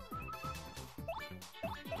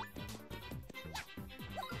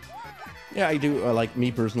 Yeah, I do, like,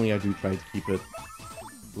 me personally, I do try to keep it,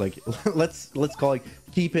 like, let's call it,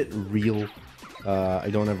 keep it real.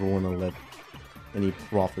 I don't ever want to let any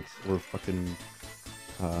profits or fucking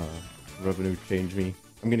revenue change me.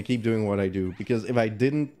 I'm gonna keep doing what I do, because if I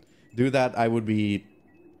didn't do that, I would be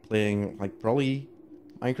playing, like, probably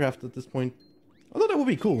Minecraft at this point. Although that would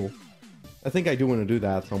be cool. I think I do want to do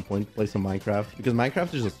that at some point, play some Minecraft, because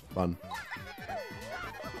Minecraft is just fun.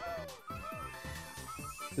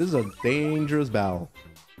 This is a dangerous battle.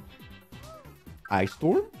 Ice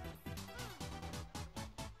Storm?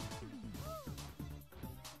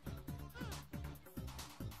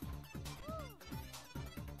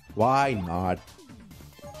 Why not?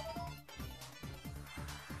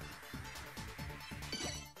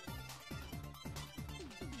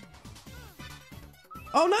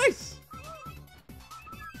 Oh, nice!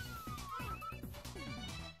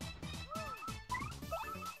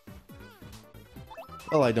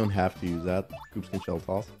 Well, I don't have to use that. Coops can shell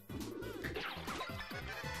toss.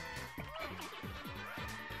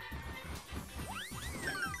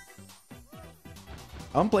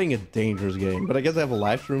 I'm playing a dangerous game, but I guess I have a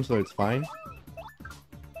live stream, so it's fine.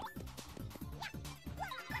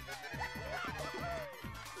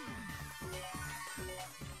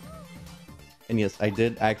 And yes, I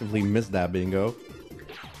did actively miss that bingo,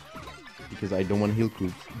 because I don't want to heal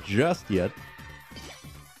Coops just yet.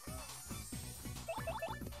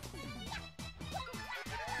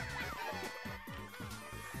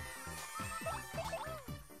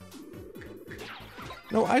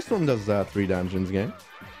 No, Ice Storm does 3 damage in this game.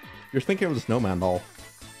 You're thinking of the snowman doll.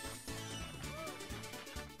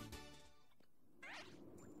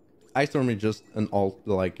 Ice Storm is just an alt,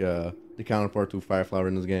 like the counterpart to Fire Flower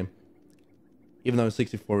in this game. Even though it's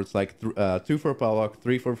 64, it's like 2 for Pallock,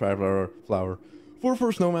 3 for Fire Flower, 4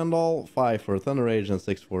 for Snowman Doll, 5 for Thunder Rage, and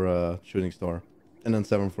 6 for Shooting Star. And then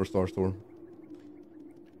 7 for Star Storm.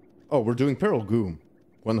 Oh, we're doing Peril Goom.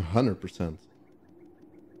 100%.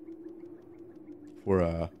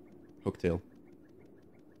 For Hooktail.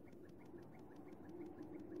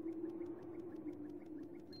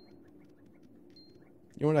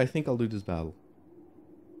 You know what? I think I'll do this battle.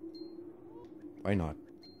 Why not?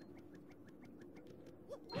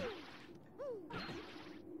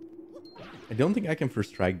 I don't think I can first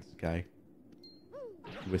strike this guy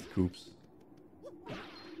with Coops.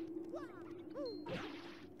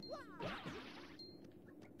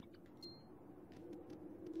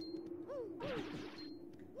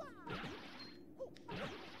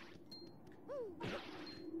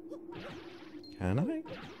 Can I?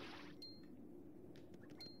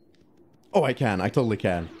 Oh, I can. I totally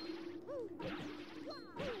can.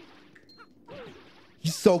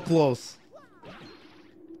 He's so close.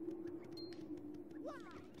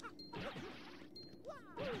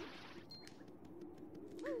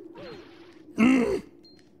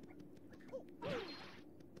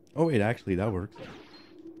 wait, actually, that works.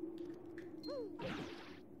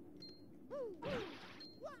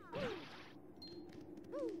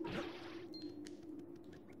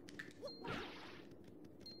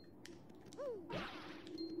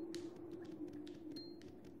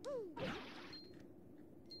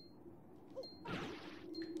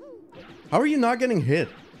 How are you not getting hit?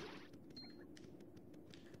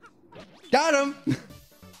 Got him!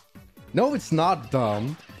 No, it's not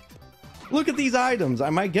dumb. Look at these items. I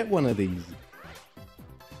might get one of these.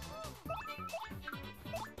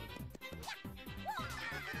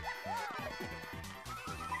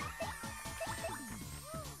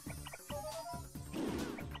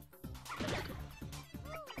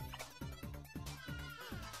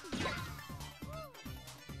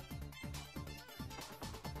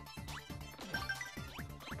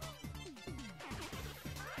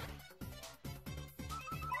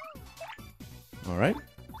 All right.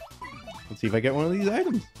 Let's see if I get one of these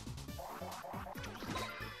items.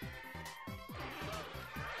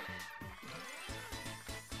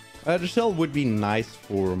 The shell would be nice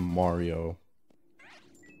for Mario.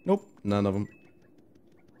 Nope, none of them.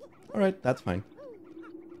 All right, that's fine.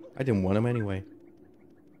 I didn't want him anyway.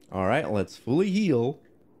 All right, let's fully heal.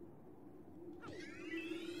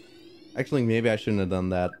 Actually, maybe I shouldn't have done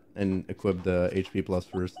that and equipped the HP plus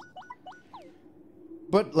first.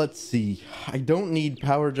 But let's see. I don't need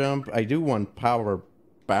power jump. I do want power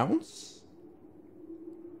bounce.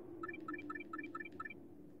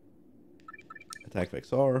 Attack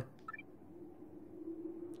Vex R.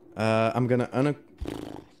 I'm gonna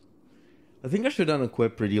I think I should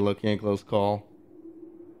unequip Pretty Looking at Close Call.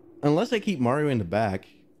 Unless I keep Mario in the back.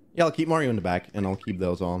 Yeah, I'll keep Mario in the back and I'll keep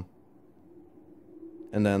those on.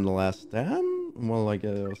 And then the last stand? Well, I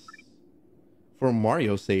guess for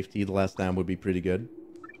Mario's safety, the last stand would be pretty good.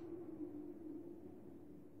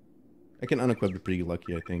 I can unequip the Pretty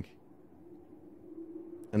Lucky, I think.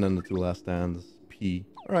 And then the two last stands, P.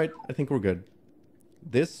 Alright, I think we're good.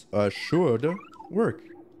 This should work.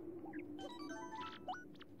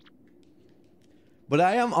 But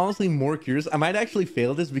I am honestly more curious. I might actually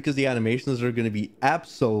fail this because the animations are going to be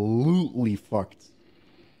absolutely fucked.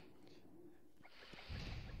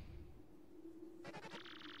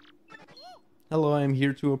 Hello, I'm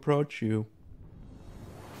here to approach you.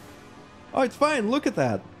 Oh, it's fine. Look at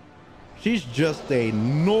that. She's just a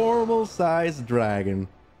normal-sized dragon.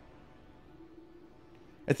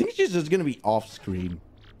 I think she's just going to be off-screen.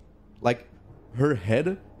 Like, her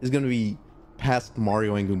head is going to be past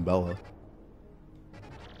Mario and Goombella.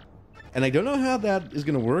 And I don't know how that is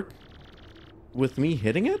going to work with me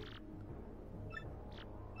hitting it.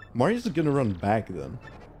 Mario's going to run back then.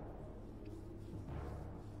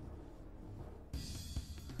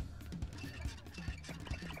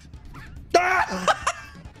 Ah!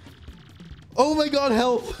 Oh my god,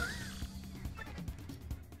 help!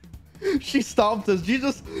 She stomped us. She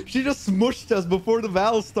just smushed us before the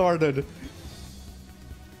battle started.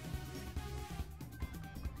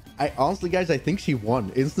 I honestly, guys, I think she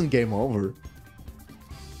won. Instant game over.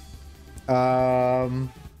 I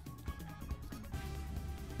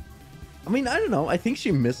mean, I don't know. I think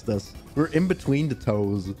she missed us. We're in between the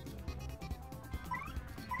toes.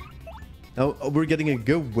 Now we're getting a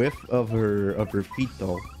good whiff of her feet,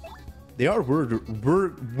 though. They are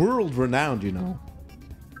world renowned, you know.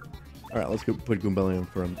 All right, let's go put Goombella in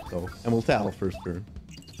front, though, and we'll tattle first turn.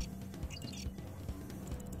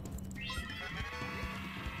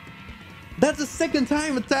 That's the second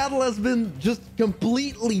time a tattle has been just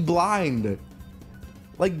completely blind.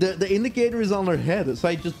 Like, the indicator is on her head, so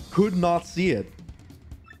I just could not see it.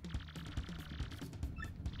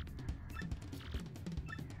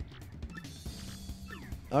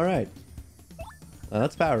 All right.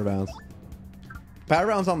 That's power bounce. Power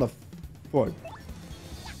bounce on the foot.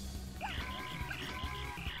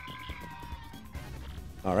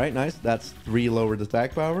 All right, nice. That's 3 lowered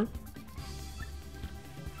attack power.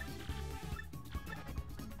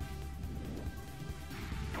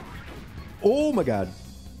 Oh my god.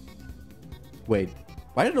 Wait,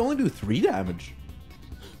 why did it only do 3 damage?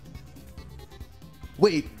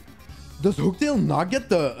 Wait, does Hooktail not get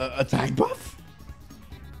the attack buff?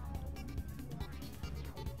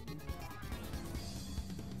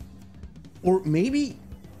 Or maybe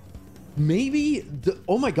the,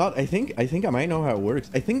 oh my god, I think I might know how it works.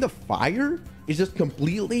 I think the fire is just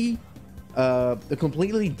completely a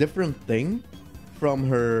completely different thing from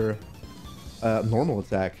her normal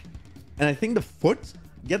attack. And I think the foot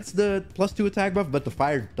gets the +2 attack buff, but the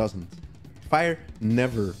fire doesn't. Fire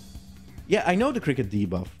never. Yeah, I know the cricket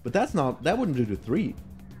debuff, but that wouldn't do the 3.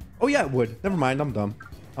 Oh yeah, it would. Never mind, I'm dumb.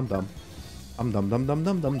 I'm dumb. I'm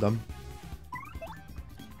dumb.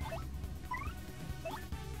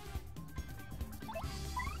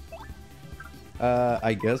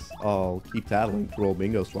 I guess I'll keep tattling to roll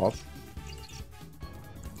bingo slots.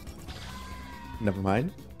 Never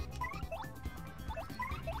mind.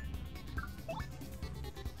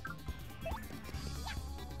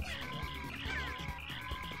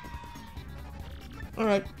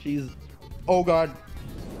 Alright, she's... Oh god.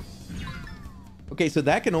 Okay, so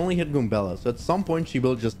that can only hit Goombella. So at some point she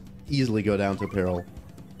will just easily go down to peril.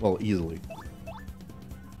 Well, easily.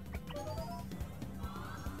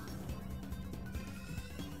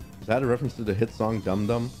 Is that a reference to the hit song Dum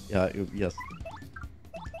Dum? Yeah, yes.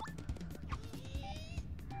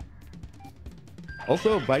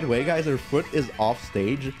 Also, by the way, guys, her foot is off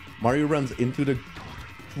stage. Mario runs into the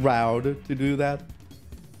crowd to do that.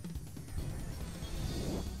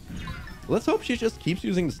 Let's hope she just keeps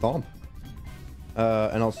using the stomp.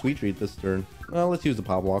 And I'll sweet treat this turn. Well, let's use the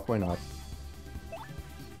pop walk. Why not?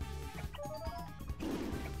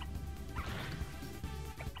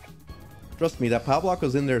 Trust me, that power block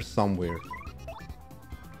was in there somewhere.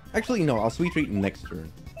 Actually, no, I'll sweet treat next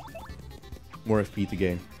turn. More FP to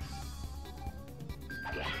gain.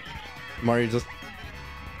 Mario just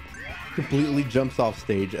completely jumps off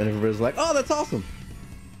stage and everybody's like, oh, that's awesome.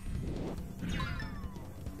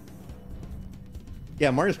 Yeah,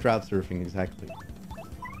 Mario's crowd surfing, exactly.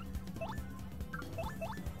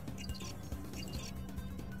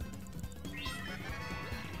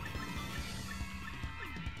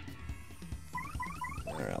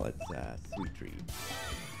 Alright, let's sweet treat.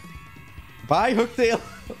 Bye, Hooktail!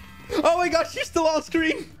 Oh my gosh, she's still on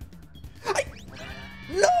screen!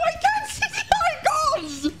 No, I can't see the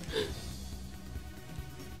icons!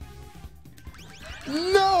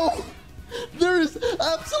 No! There is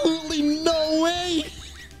absolutely no way!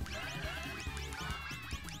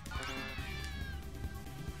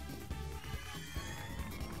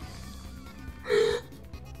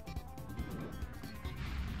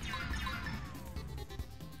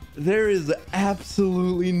 There is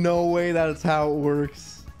absolutely no way that's how it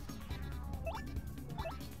works.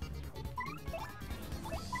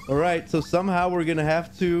 Alright, so somehow we're gonna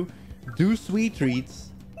have to do sweet treats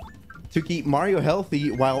to keep Mario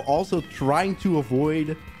healthy while also trying to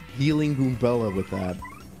avoid healing Goombella with that.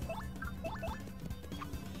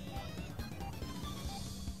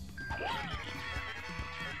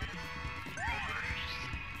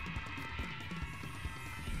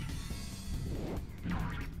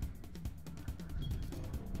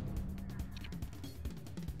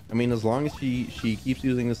 I mean, as long as she keeps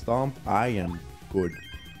using the stomp, I am good.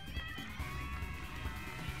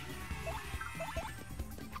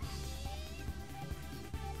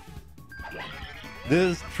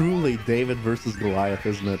 This is truly David versus Goliath,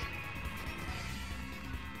 isn't it?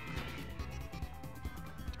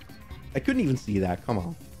 I couldn't even see that. Come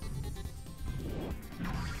on.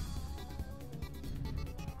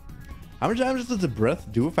 How much damage does the breath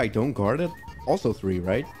do if I don't guard it? Also 3,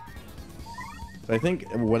 right? So I think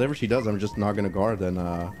whatever she does, I'm just not gonna guard, and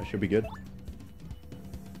I should be good.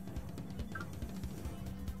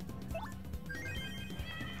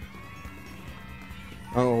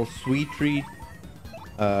 Oh, sweet treat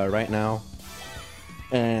right now,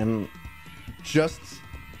 and just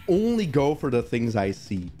only go for the things I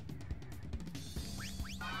see,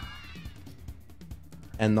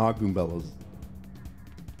 and not Goombellas.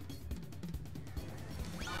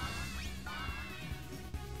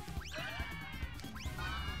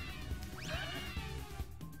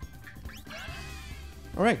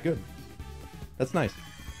 All right, good. That's nice.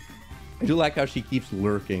 I do like how she keeps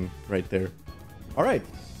lurking right there. All right,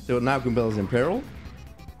 so now Goombella's in peril.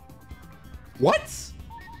 What?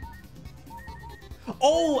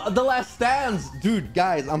 Oh, the last stands. Dude,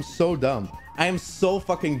 guys, I'm so dumb. I am so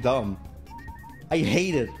fucking dumb. I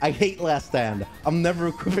hate it. I hate last stand. I'm never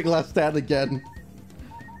equipping last stand again.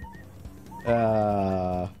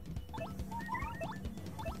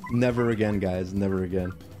 Never again, guys. Never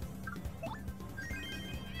again.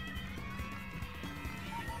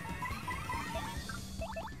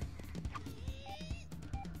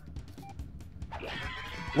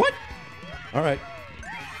 What? All right.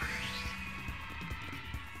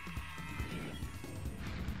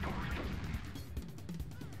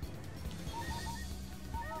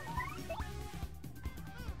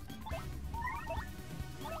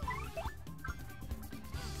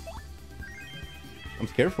 I'm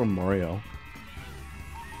scared for Mario.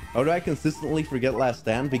 How do I consistently forget last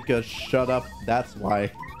stand? Because shut up, that's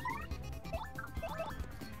why.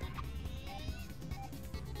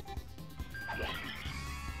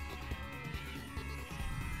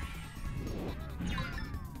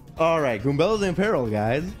 Alright, Goombella's in peril,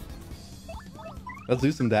 guys. Let's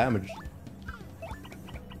do some damage.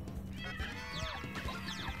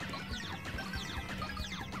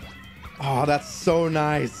 Oh, that's so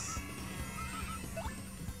nice.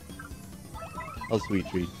 A sweet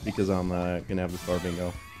treat, because I'm gonna have the star bingo.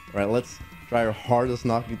 All right, let's try our hardest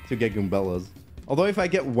not to get Goombellas. Although if I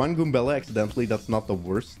get one Goombella accidentally, that's not the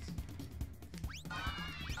worst.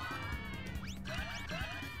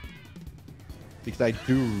 Because I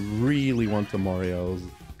do really want the Marios.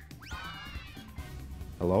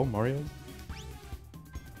 Hello, Marios?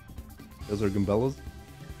 Those are Goombellas?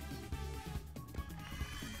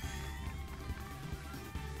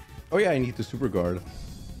 Oh yeah, I need to super guard.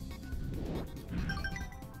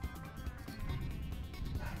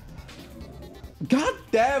 God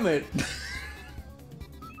damn it!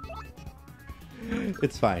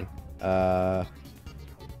 It's fine. Uh-oh.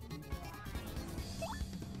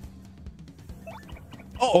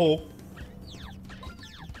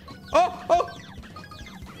 Oh! Oh!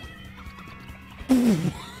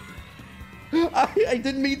 I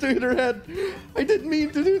didn't mean to hit her head. I didn't mean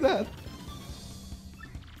to do that.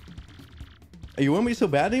 You want me so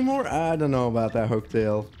bad anymore? I don't know about that,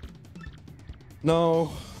 Hooktail.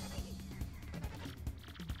 No.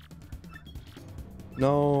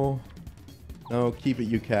 No. No, keep it,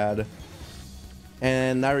 you cad.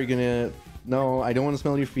 And now you're gonna... No, I don't want to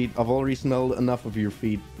smell your feet. I've already smelled enough of your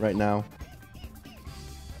feet right now.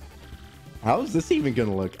 How is this even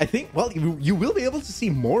gonna look? I think, well, you will be able to see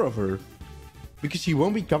more of her. Because she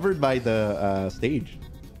won't be covered by the stage.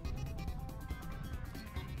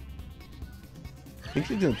 I think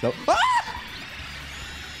she's gonna tell... Ah!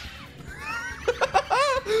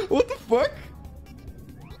 What the fuck?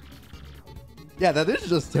 Yeah, that is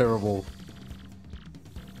just terrible.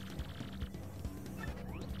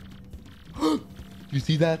 You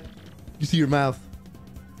see that? You see her mouth?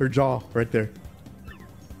 Her jaw right there.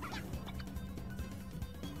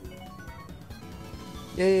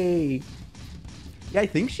 Yay. Yeah, I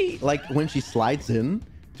think she, like, when she slides in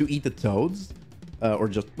to eat the toads, or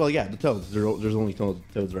just, well, yeah, the toads. There's only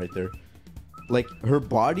toads right there. Like, her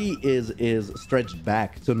body is stretched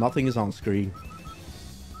back, so nothing is on screen.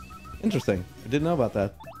 Interesting. I didn't know about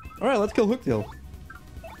that. All right, let's kill Hooktail.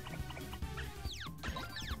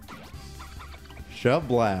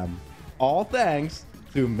 Shablam. All thanks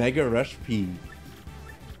to Mega Rush P.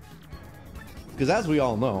 Because as we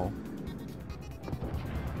all know...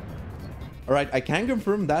 Alright, I can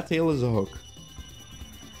confirm that tail is a hook.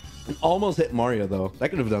 It almost hit Mario, though. That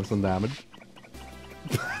could have done some damage.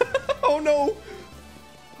 Oh, no!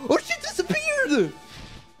 Oh, she disappeared!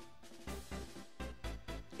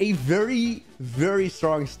 A very, very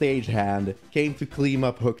strong stage hand came to clean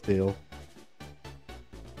up Hooktail.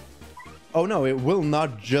 Oh no, it will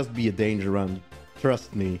not just be a danger run.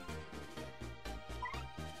 Trust me.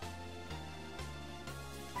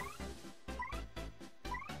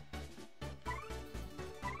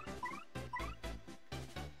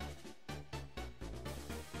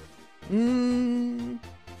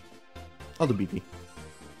 I'll do BP.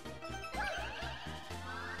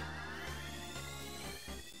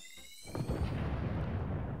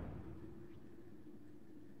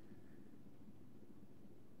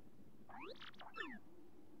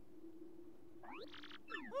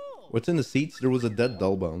 What's in the seats? There was a dead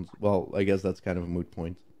Dullbones. Well, I guess that's kind of a moot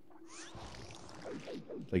point.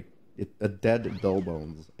 Like, a dead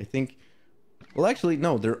Dullbones. I think... Well, actually,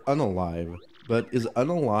 no, they're unalive. But is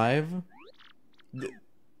unalive...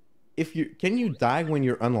 If you... Can you die when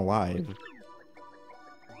you're unalive?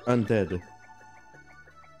 Undead.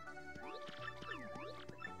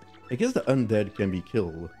 I guess the undead can be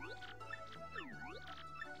killed.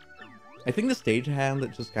 I think the stagehand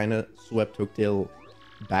that just kind of swept Hooktail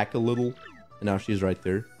back a little, and now she's right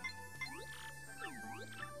there.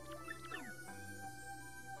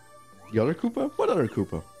 The other Koopa? What other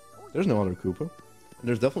Koopa? There's no other Koopa. And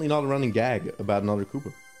there's definitely not a running gag about another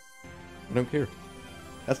Koopa. I don't care.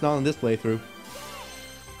 That's not in this playthrough.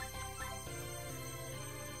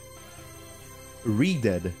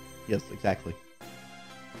 Re-dead. Yes, exactly.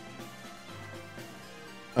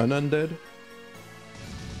 An undead.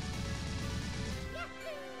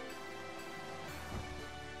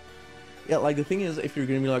 Yeah, like the thing is, if you're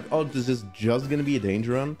gonna be like, oh, is this just gonna be a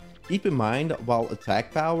danger run? Keep in mind, while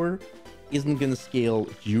attack power isn't gonna scale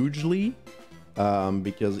hugely,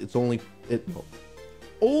 because it's only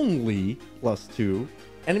 +2.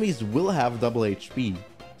 Enemies will have double HP,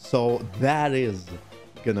 so that is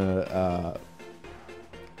gonna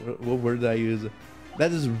what word did I use?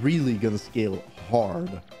 That is really gonna scale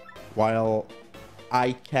hard, while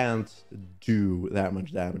I can't do that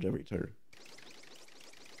much damage every turn.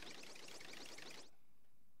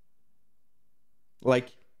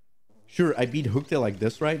 Like, sure, I beat Hooktail like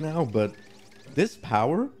this right now, but this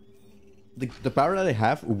power, the power that I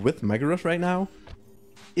have with Mega Rush right now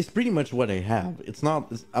is pretty much what I have.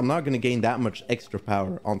 I'm not going to gain that much extra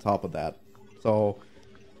power on top of that. So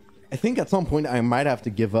I think at some point I might have to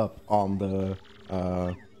give up on the...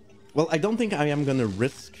 well, I don't think I am going to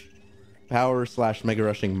risk power / Mega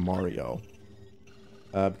Rushing Mario.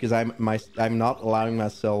 Because I'm not allowing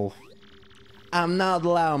myself... I'm not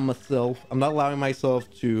allowing myself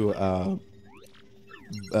to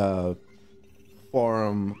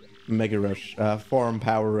farm Mega Rush, farm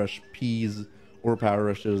Power Rush Ps or Power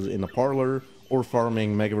Rushes in the parlor, or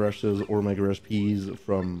farming Mega Rushes or Mega Rush Ps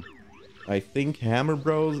from, I think, Hammer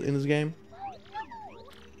Bros in this game,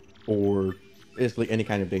 or basically any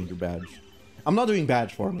kind of danger badge. I'm not doing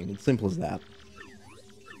badge farming. It's simple as that.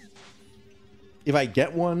 If I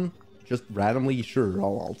get one just randomly, sure,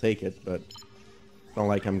 I'll take it, but it's not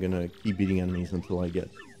like I'm gonna keep beating enemies until I get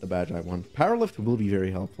the badge I want. Powerlift will be very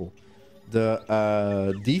helpful.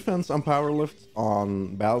 The defense on Powerlift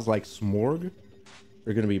on battles like Smorg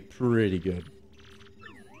are gonna be pretty good.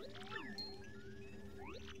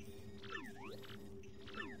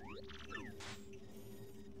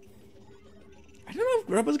 I don't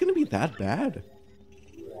know if Grubba's gonna be that bad.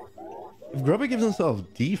 If Grubba gives himself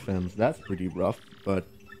defense, that's pretty rough, but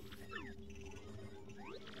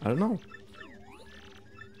I don't know.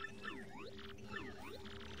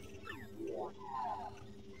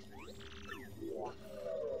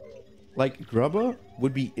 Like, Grubba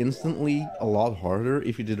would be instantly a lot harder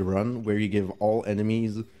if you did a run where you give all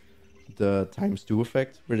enemies the ×2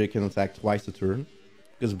 effect, where they can attack twice a turn.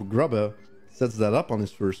 Because Grubba sets that up on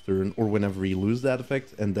his first turn, or whenever he loses that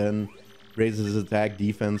effect, and then raises his attack,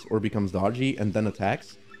 defense, or becomes dodgy, and then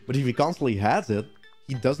attacks. But if he constantly has it,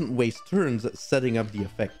 he doesn't waste turns setting up the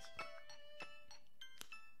effect.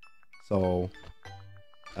 So,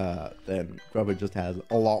 then Grubba just has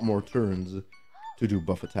a lot more turns to do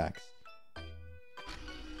buff attacks.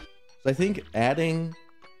 So I think adding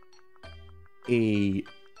a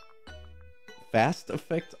fast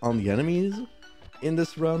effect on the enemies in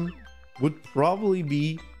this run would probably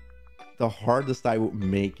be the hardest I would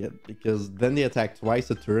make it, because then they attack twice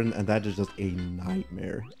a turn, and that is just a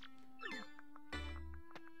nightmare.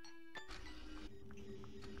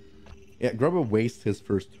 Yeah, Grubba wastes his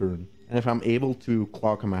first turn, and if I'm able to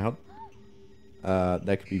clock him out,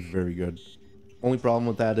 that could be very good. Only problem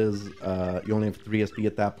with that is you only have 3 SP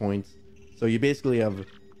at that point, so you basically have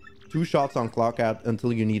 2 shots on clock out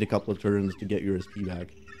until you need a couple of turns to get your SP back.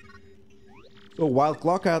 So while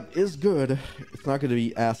clock out is good, it's not going to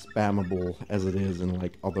be as spammable as it is in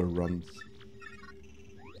like other runs.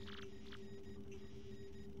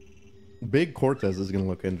 Big Cortez is going to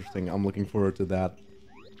look interesting. I'm looking forward to that.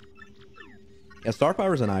 Yeah, star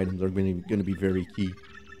powers and items are going to be very key.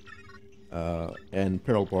 And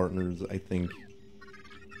peril partners, I think.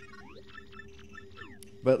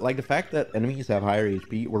 But like the fact that enemies have higher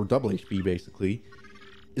HP, or double HP basically,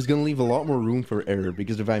 is going to leave a lot more room for error,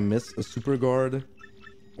 because if I miss a super guard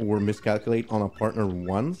or miscalculate on a partner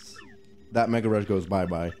once, that Mega Rush goes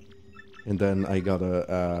bye-bye. And then I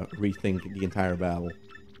gotta rethink the entire battle.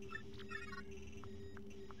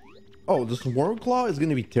 Oh, the Smorg Claw is going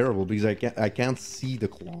to be terrible because I can't see the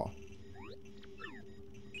claw.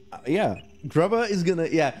 Yeah, Grubba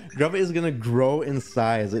is gonna grow in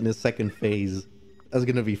size in his second phase. That's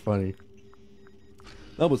gonna be funny.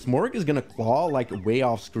 No, but Smorg is gonna claw like way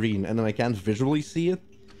off screen, and then I can't visually see it.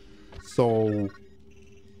 So,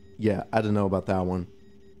 yeah, I don't know about that one.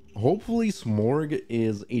 Hopefully, Smorg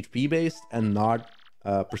is HP based and not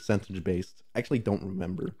percentage based. I actually don't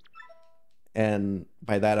remember. And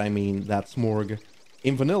by that I mean that Smorg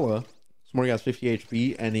in vanilla, Smorg has 50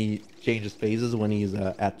 HP and he changes phases when he's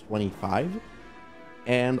at 25.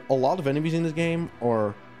 And a lot of enemies in this game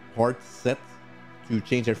are hard set to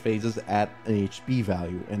change their phases at an HP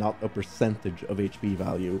value and not a percentage of HP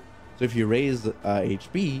value. So if you raise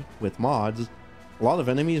HP with mods, a lot of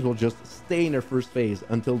enemies will just stay in their first phase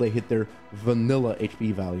until they hit their vanilla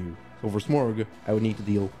HP value. So for Smorg, I would need to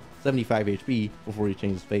deal 75 HP before he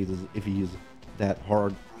changes phases if he's that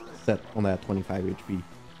hard set on that 25 HP.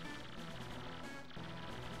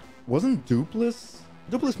 Wasn't Dupless?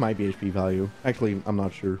 Dupless might be HP value. Actually, I'm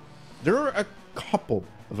not sure. There are a couple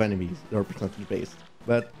of enemies that are percentage based,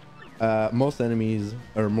 but most enemies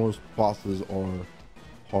or most bosses are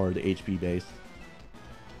hard HP based.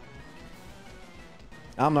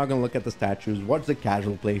 I'm not gonna look at the statues. Watch the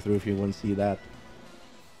casual playthrough if you want to see that.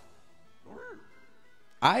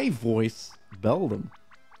 I voice Beldum,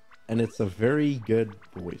 and it's a very good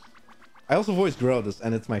voice. I also voice Grodus,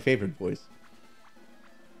 and it's my favorite voice.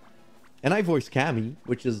 And I voice Cammy,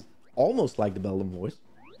 which is almost like the Beldum voice.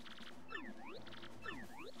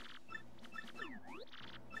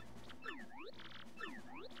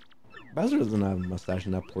 Bowser doesn't have a mustache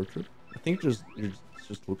in that portrait. I think it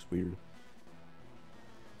just looks weird.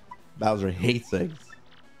 Bowser hates eggs.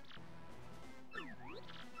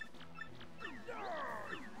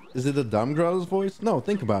 Is it a dumb Grotto's voice? No,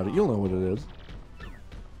 think about it. You'll know what it is.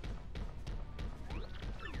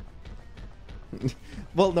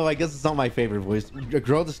 Well, no, I guess it's not my favorite voice.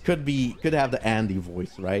 Grotto's could have the Andy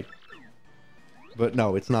voice, right? But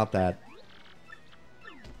no, it's not that.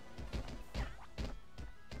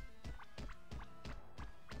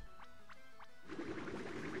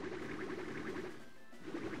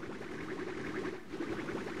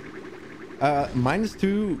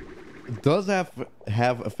 -2 does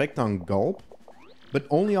have effect on gulp, but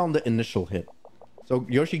only on the initial hit. So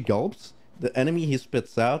Yoshi gulps, the enemy he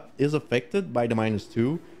spits out is affected by the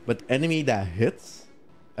 -2, but enemy that gets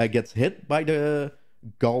hit by the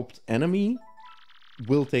gulped enemy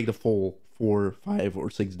will take the full 4, 5, or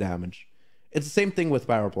 6 damage. It's the same thing with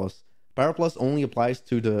Power Plus. Power Plus only applies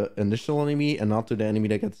to the initial enemy and not to the enemy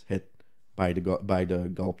that gets hit by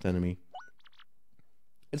the gulped enemy.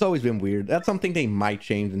 It's always been weird. That's something they might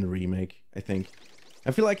change in the remake, I think.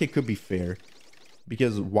 I feel like it could be fair.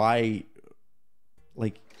 Because why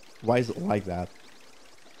is it like that?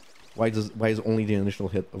 Why is only the initial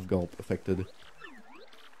hit of gulp affected?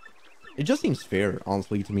 It just seems fair,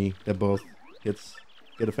 honestly, to me, that both hits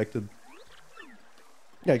get affected.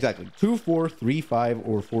 Yeah, exactly. 2, 4, 3, 5,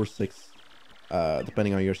 or 4, 6.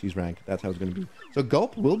 Depending on Yoshi's rank. That's how it's going to be. So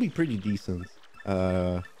gulp will be pretty decent.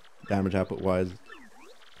 Damage output-wise.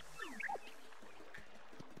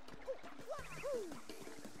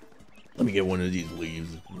 Let me get one of these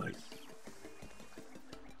leaves. Nice.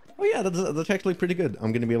 Oh yeah, that's actually pretty good.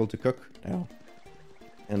 I'm gonna be able to cook now.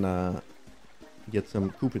 And get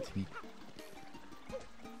some Koopa tea.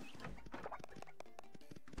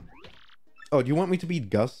 Oh, do you want me to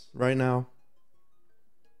beat Gus right now?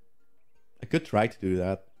 I could try to do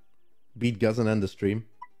that. Beat Gus and end the stream.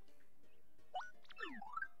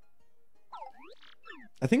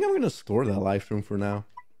 I think I'm gonna store that live stream for now.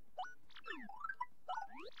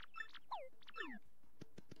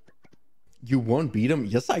 You won't beat him?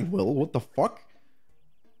 Yes, I will. What the fuck?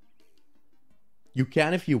 You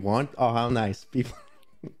can if you want. Oh, how nice. People.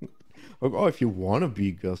 Oh, if you want to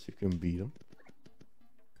beat Gus, you can beat him.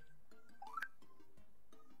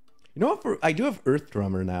 You know what? I do have Earth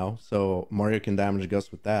Drummer now, so Mario can damage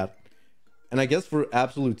Gus with that. And I guess for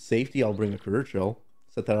absolute safety, I'll bring a Courage Shell.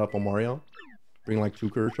 Set that up on Mario. Bring like 2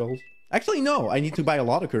 Courage Shells. Actually, no. I need to buy a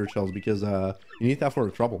lot of Courage Shells because you need that for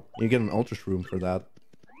the trouble. You get an Ultra Shroom for that.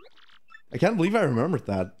 I can't believe I remembered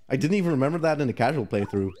that. I didn't even remember that in the casual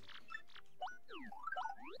playthrough.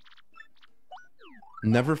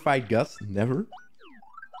 Never fight Gus? Never?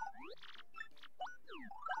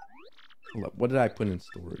 Hold up. What did I put in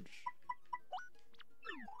storage?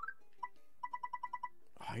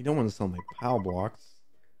 Oh, I don't want to sell my PAL blocks.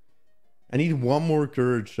 I need 1 more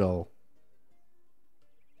Courage Shell.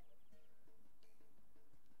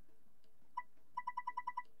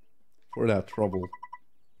 For that trouble.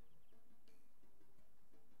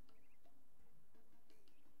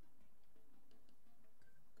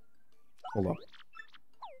 Hold up.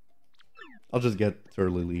 I'll just get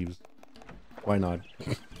Turley Leaves. Why not?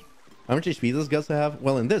 How much HP does Gus have?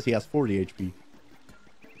 Well, in this, he has 40 HP.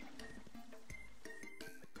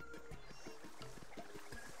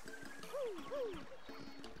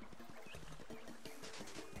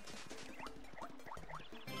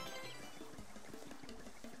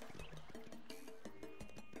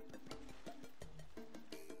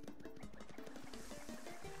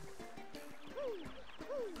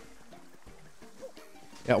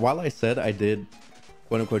 Yeah, while I said I did,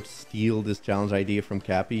 quote-unquote, steal this challenge idea from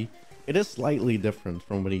Cappy, it is slightly different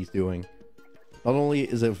from what he's doing. Not only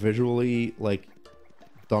is it visually, like,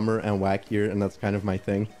 dumber and wackier, and that's kind of my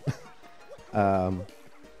thing. I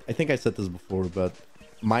think I said this before, but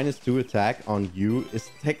 -2 attack on you is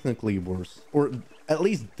technically worse, or at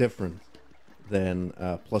least different, than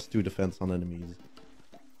 +2 defense on enemies.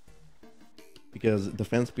 Because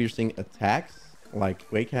defense-piercing attacks, like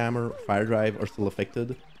Quake Hammer, Fire Drive, are still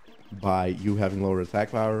affected by you having lower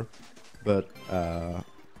attack power, but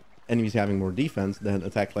enemies having more defense, then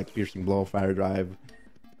attacks like Piercing Blow, Fire Drive,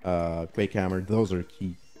 Quake Hammer, those are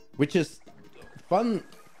key. Which is fun,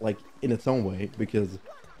 like, in its own way, because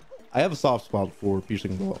I have a soft spot for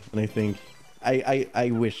Piercing Blow, and I think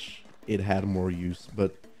I wish it had more use,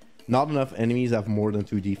 but not enough enemies have more than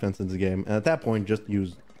 2 defense in the game, and at that point, just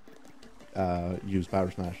use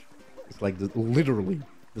Power Smash. It's like literally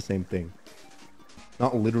the same thing.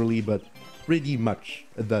 Not literally, but pretty much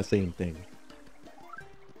the same thing.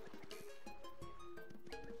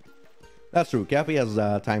 That's true. Cappy has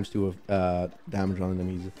 ×2 of damage on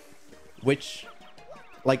enemies, which,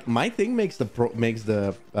 like, my thing makes it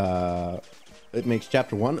makes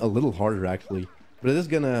chapter 1 a little harder actually, but it is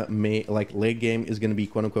gonna make, like, late game is gonna be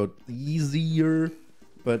quote unquote easier,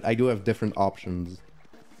 but I do have different options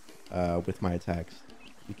with my attacks,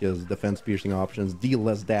 because defense piercing options deal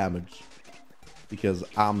less damage because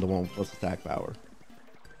I'm the one with plus attack power.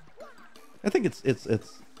 I think it's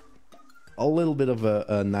a little bit of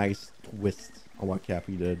a nice twist on what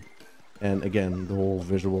Cappy did, and again, the whole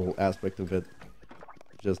visual aspect of it,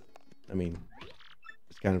 just, I mean,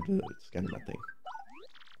 it's kind of my thing.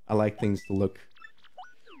 I like things to look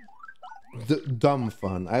dumb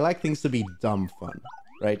fun. I like things to be dumb fun,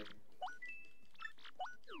 right?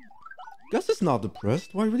 Gus is not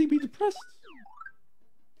depressed. Why would he be depressed?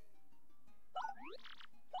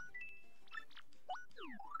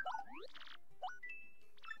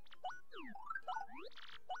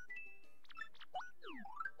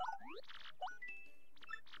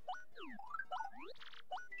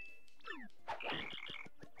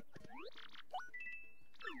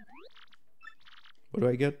 What do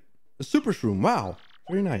I get? A super shroom. Wow.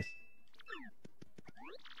 Very nice.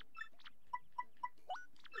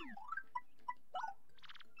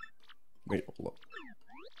 Wait, hold up.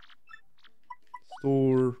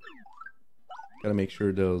 Store. Gotta make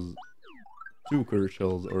sure those 2 curse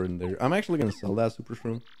shells are in there. I'm actually gonna sell that super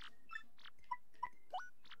shroom.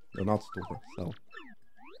 No, not store. Sell.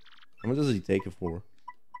 How much does he take it for?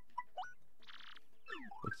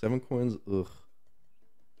 Like 7 coins? Ugh.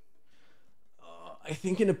 I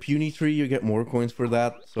think in a puny tree you get more coins for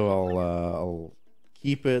that, so I'll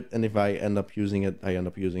keep it, and if I end up using it, I end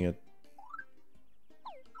up using it.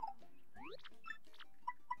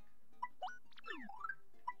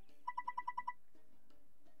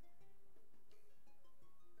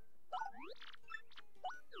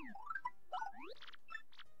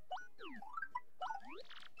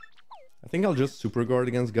 I think I'll just super guard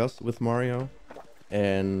against Gus with Mario,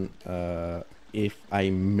 and if I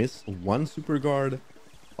miss 1 super guard,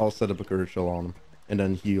 I'll set up a curse shell on him and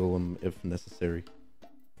then heal him if necessary.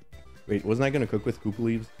 Wait, wasn't I gonna cook with Koopa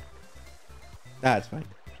leaves? Ah, it's fine.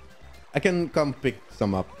 I can come pick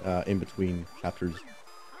some up in between chapters.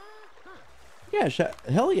 Yeah,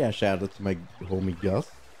 hell yeah, shout out to my homie Gus.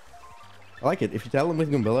 I like it. If you tell him with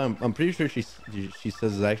Goombella, I'm pretty sure she says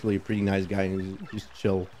he's actually a pretty nice guy and he's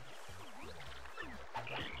chill.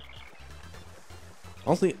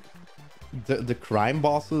 Honestly, the crime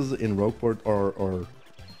bosses in Rogueport are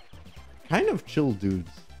kind of chill dudes,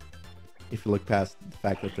 if you look past the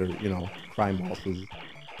fact that they're, you know, crime bosses.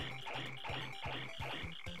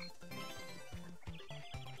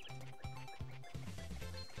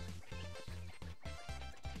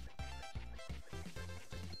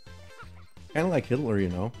 Kind of like Hitler, you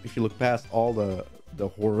know. If you look past all the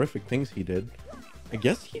horrific things he did, I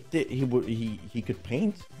guess he could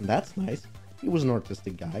paint, and that's nice. He was an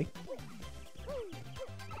artistic guy.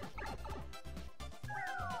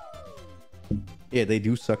 Yeah, they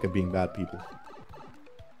do suck at being bad people.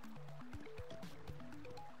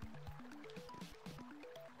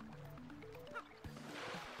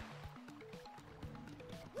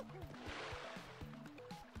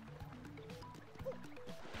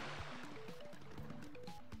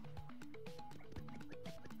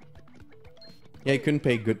 Yeah, he couldn't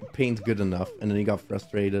paint good enough, and then he got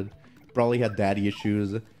frustrated. Probably had daddy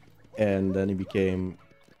issues, and then he became...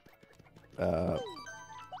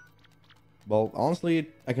 well, honestly,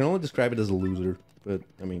 I can only describe it as a loser, but,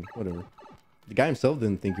 I mean, whatever. The guy himself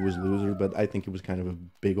didn't think he was a loser, but I think he was kind of a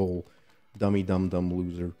big ol' dummy dumb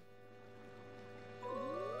loser.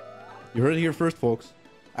 You heard it here first, folks.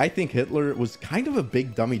 I think Hitler was kind of a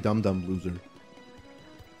big dummy dumb loser.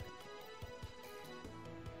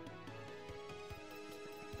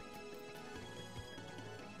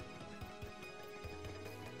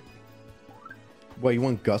 What, you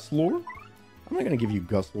want Gus lore? I'm not gonna give you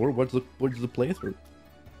Gus lore. What's the playthrough?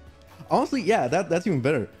 Honestly, yeah, that's even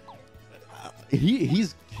better. He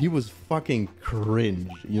was fucking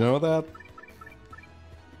cringe. You know that?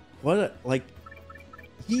 What like,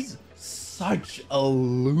 he's such a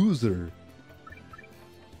loser.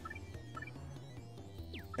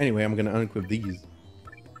 Anyway, I'm gonna unequip these.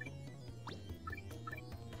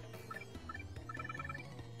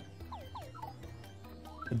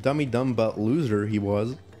 A dummy dumb but loser he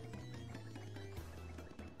was.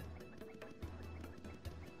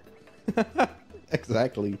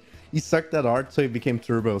 Exactly. He sucked at art, so he became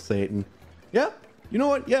Turbo Satan. Yeah, you know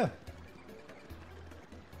what? Yeah.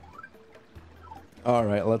 All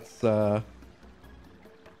right, let's. Did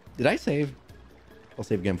I save? I'll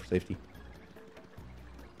save again for safety.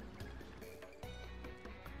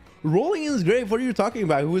 Rolling in his grave, what are you talking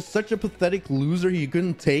about? Who was such a pathetic loser he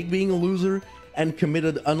couldn't take being a loser and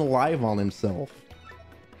committed unalive on himself.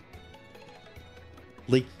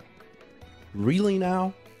 Like, really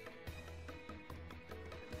now?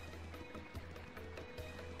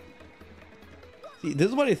 See, this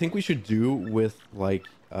is what I think we should do with, like,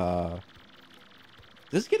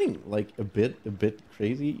 this is getting, like, a bit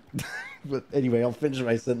crazy. But anyway, I'll finish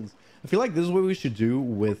my sentence. I feel like this is what we should do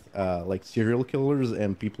with, like, serial killers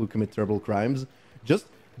and people who commit terrible crimes. Just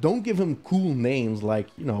don't give them cool names like,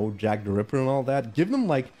 you know, Jack the Ripper and all that. Give them,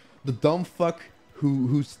 like, the dumb fuck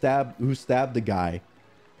who stabbed the guy.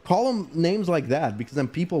 Call them names like that, because then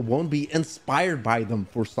people won't be inspired by them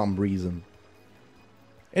for some reason.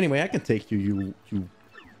 Anyway, I can take you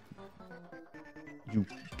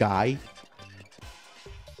guy.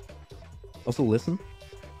 Also, listen.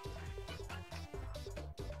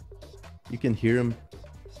 You can hear him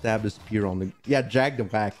stab the spear on the... Yeah, Jack the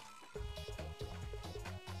Whack.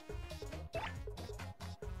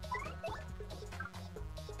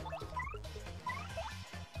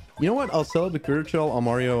 You know what? I'll sell the Courage Shell on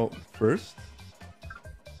Mario first,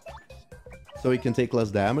 so he can take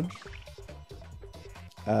less damage.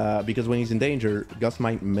 Because when he's in danger, Gus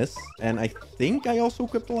might miss. And I think I also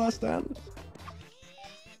equipped the last stand.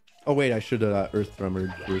 Oh wait, I should Earth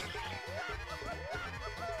Tremor first.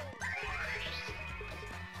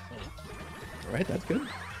 Alright, that's good.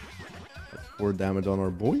 That's 4 damage on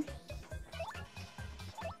our boy.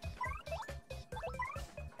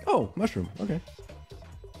 Oh, mushroom. Okay.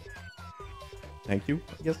 Thank you,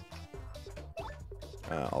 I guess.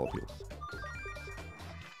 All of you.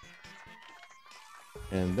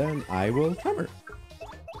 And then I will tremor.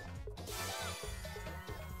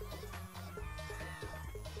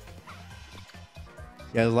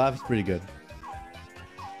 Yeah, the lava is pretty good.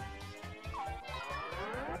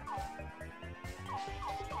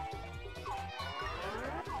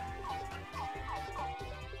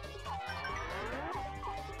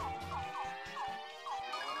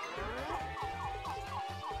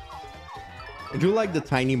 I do like the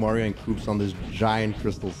tiny Mario and Koops on this giant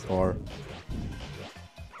crystal star.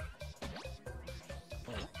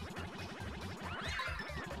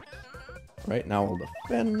 Right now I'll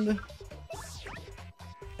defend.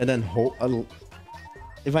 And then hope...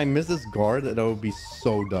 if I miss this guard, that would be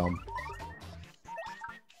so dumb.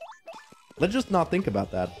 Let's just not think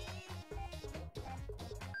about that.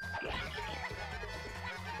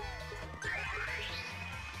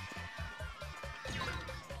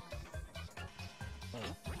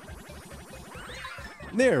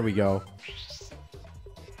 There we go.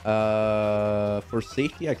 For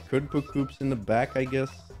safety, I could put Koops in the back, I guess.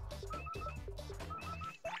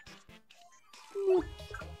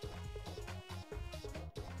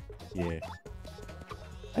 Yeah.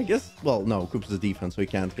 I guess, well, no, Koops is defense, so he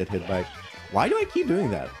can't get hit by... Why do I keep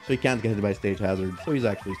doing that? So he can't get hit by stage hazard, so he's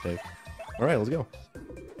actually safe. Alright, let's go.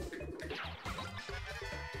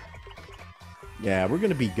 Yeah, we're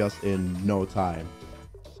gonna beat Gus in no time.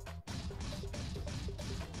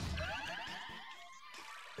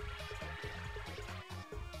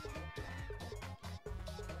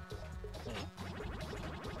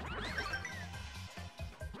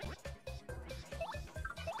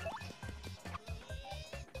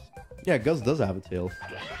 Yeah, Gus does have a tail.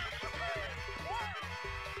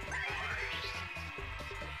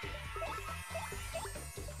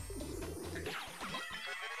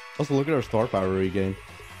 Also, look at our star power regain.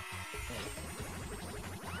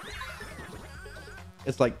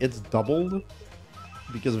 It's like, it's doubled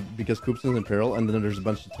because Koops is in peril, and then there's a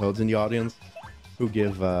bunch of Toads in the audience who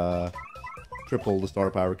give triple the star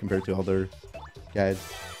power compared to other guys.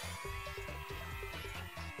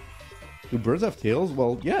 Do birds have tails?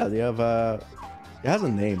 Well, yeah, they have, it has a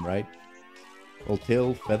name, right? Well,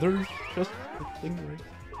 tail feathers, just a thing, right?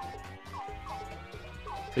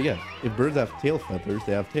 So yeah, if birds have tail feathers,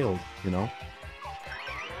 they have tails, you know?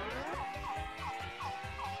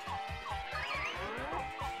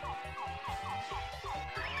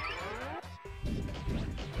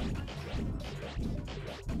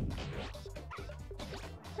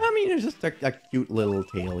 I mean, it's just a cute little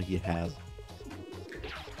tail he has.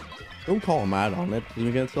 Don't call him out on it, because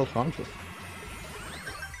you get self-conscious.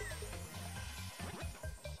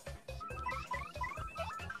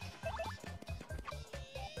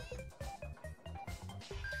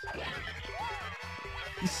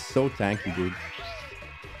 He's so tanky, dude.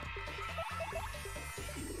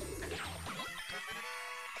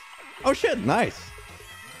 Oh shit, nice!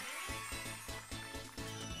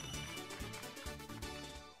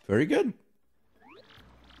 Very good.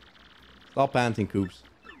 Stop panting, Koops.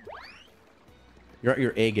 You're at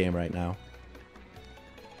your A game right now.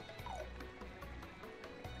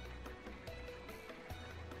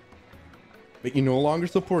 But you no longer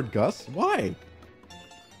support Gus? Why?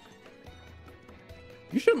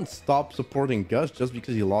 You shouldn't stop supporting Gus just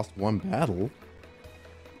because you lost one battle.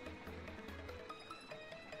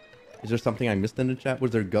 Is there something I missed in the chat?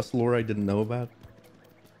 Was there Gus lore I didn't know about?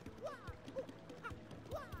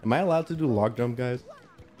 Am I allowed to do log jump, guys?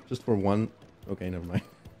 Just for one... Okay, never mind.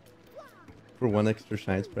 For one extra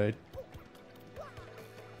shine sprite.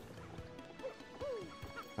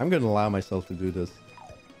 I'm gonna allow myself to do this. Do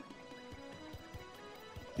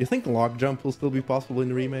you think log jump will still be possible in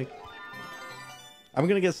the remake? I'm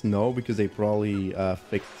gonna guess no, because they probably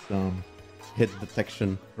fixed some hit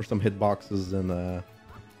detection or some hitboxes and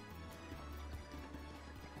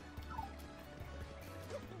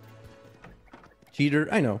cheater.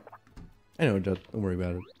 I know, Judd. Don't worry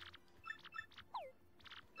about it.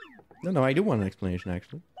 No, I do want an explanation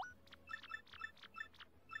actually.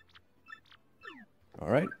 All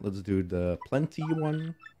right, let's do the plenty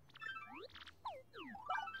one.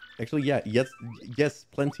 Actually, yeah, yes,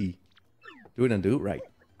 plenty. Do it and do it right.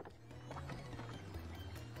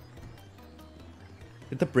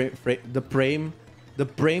 Hit the brain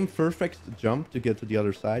perfect jump to get to the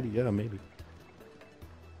other side. Yeah, maybe.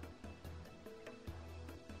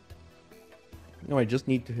 No, I just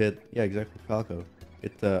need to hit. Yeah, exactly, Falco.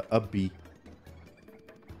 Hit the up B.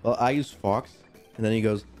 Well, I use Fox, and then he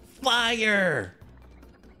goes fire.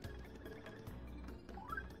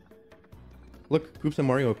 Look, Koops and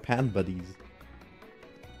Mario are pan buddies.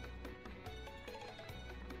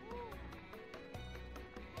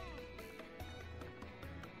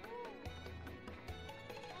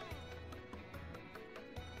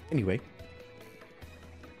 Anyway.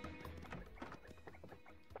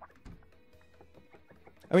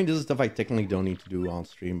 I mean, this is stuff I technically don't need to do on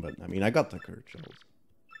stream, but I mean, I got the courage shells.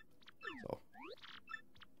 So.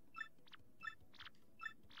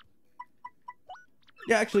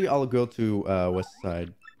 Yeah, actually, I'll go to West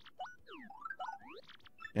Side.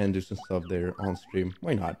 And do some stuff there on stream.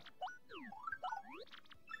 Why not?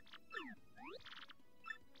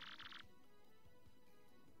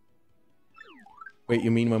 Wait,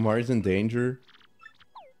 you mean when Mario's in danger?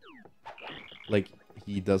 Like,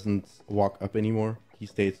 he doesn't walk up anymore? He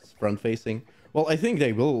stays front-facing? Well, I think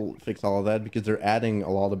they will fix all of that because they're adding a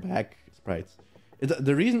lot of back sprites.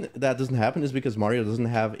 The reason that doesn't happen is because Mario doesn't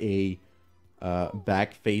have a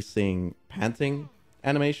back-facing panting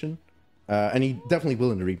animation. And he definitely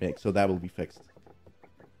will in the remake, so that will be fixed.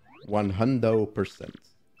 100%.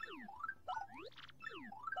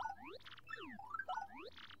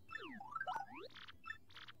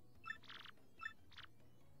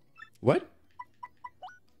 What?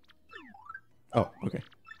 Oh, okay.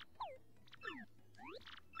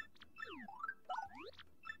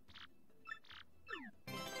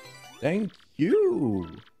 Thank you.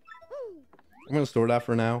 I'm gonna store that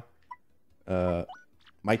for now.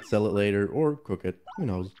 Might sell it later or cook it. Who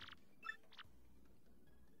knows?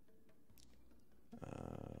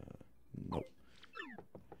 Nope.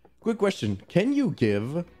 Quick question. Can you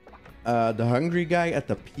give the hungry guy at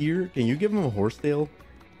the pier, can you give him a horsetail?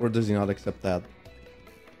 Or does he not accept that?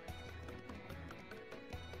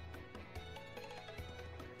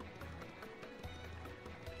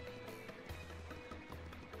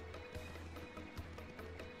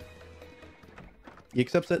 He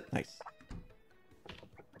accepts it? Nice.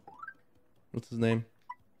 What's his name?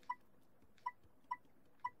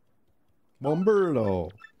 Bomberto.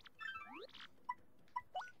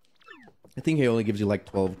 I think he only gives you like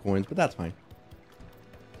 12 coins, but that's fine.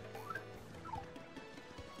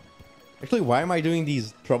 Actually, why am I doing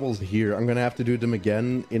these troubles here? I'm gonna have to do them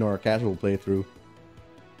again in our casual playthrough.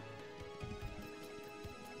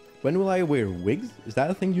 When will I wear wigs? Is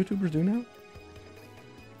that a thing YouTubers do now?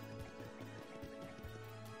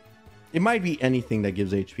 It might be anything that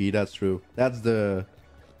gives HP, that's true. That's the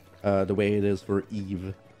way it is for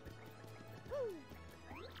Eve.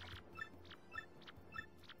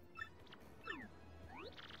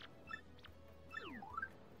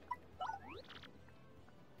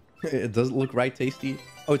 It doesn't look right tasty.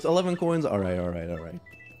 Oh, it's 11 coins? Alright.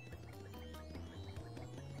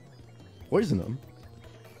 Poison them?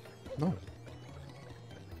 No.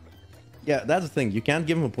 Yeah, that's the thing. You can't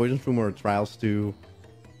give him a poison shroom or a trial stew.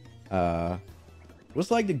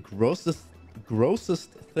 What's like the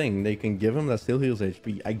grossest thing they can give him that still heals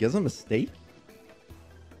HP? I guess a mistake?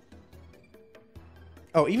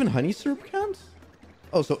 Oh, even honey syrup counts?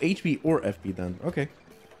 Oh, so HP or FP then. Okay.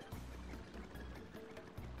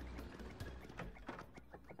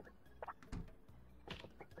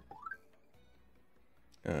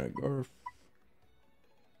 Garf.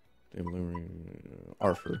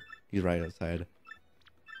 Arthur. He's right outside.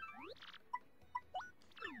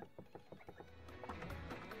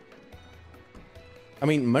 I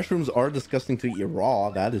mean, mushrooms are disgusting to eat raw.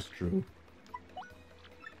 That is true.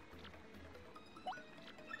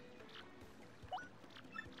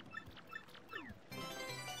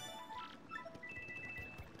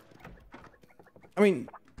 I mean,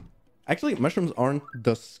 actually, mushrooms aren't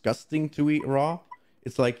disgusting to eat raw.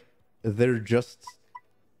 It's like they're just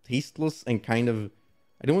tasteless and kind of,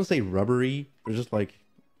 I don't want to say rubbery. They're just like,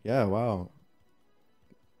 yeah, wow.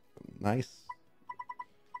 Nice.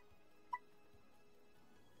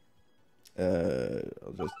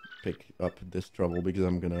 I'll just pick up this trouble because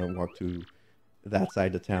I'm gonna walk to that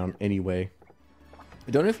side of town anyway.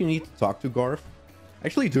 I don't know if you need to talk to Garth.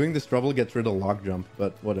 Actually, doing this trouble gets rid of log jump,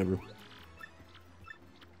 but whatever.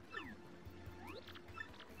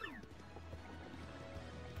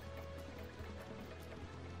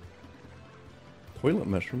 Toilet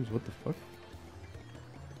mushrooms? What the fuck?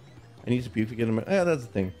 I need to puke to get them. Yeah, that's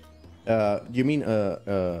the thing. Do you mean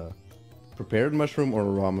prepared mushroom or a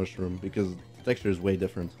raw mushroom? Because the texture is way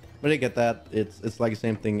different. But I get that. It's like the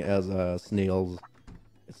same thing as snails.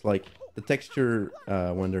 It's like the texture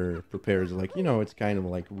when they're prepared is like, you know, it's kind of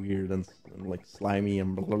like weird and like slimy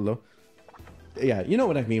and blah blah blah. Yeah, you know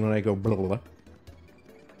what I mean when I go blah blah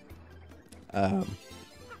blah.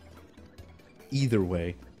 Either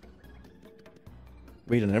way.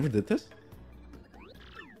 Wait, I never did this?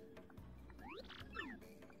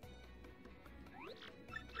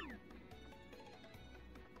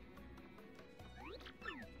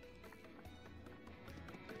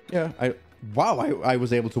 Yeah, wow, I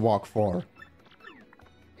was able to walk far.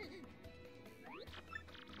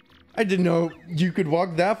 I didn't know you could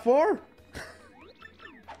walk that far.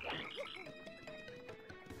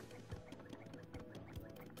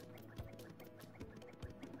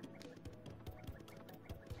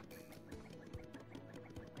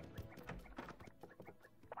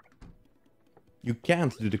 You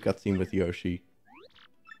can't do the cutscene with Yoshi.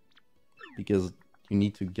 Because you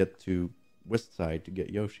need to get to west side to get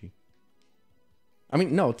Yoshi. I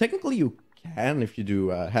mean, no, technically you can if you do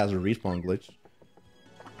has a respawn glitch.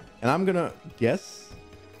 And I'm gonna guess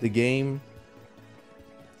the game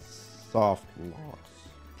soft locks.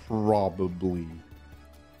 Probably.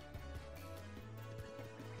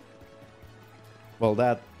 Well,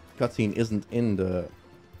 that cutscene isn't in the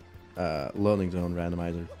loading zone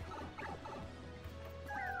randomizer.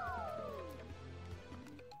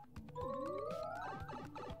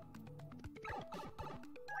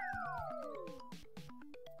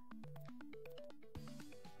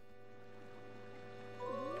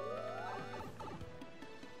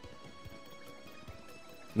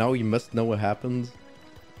 Now you must know what happens.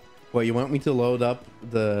 Well, you want me to load up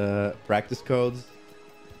the practice codes?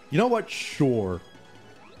 You know what? Sure.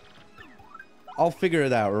 I'll figure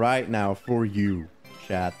it out right now for you,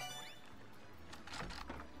 chat.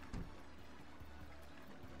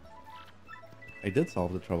 I did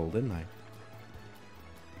solve the trouble, didn't I?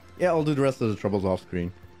 Yeah, I'll do the rest of the troubles off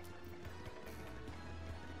screen.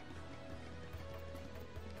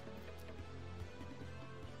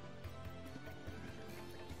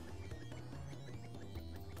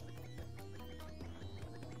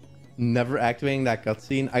 Never activating that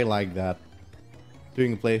cutscene, I like that.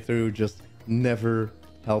 Doing a playthrough, just never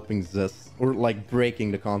helping Zes, or like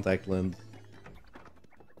breaking the contact lens.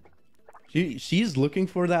 She's looking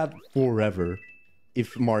for that forever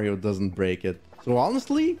if Mario doesn't break it. So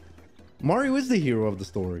honestly, Mario is the hero of the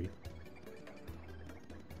story.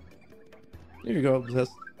 Here you go,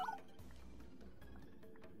 Zest.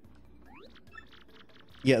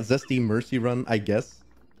 Yeah, Zesty Mercy Run, I guess.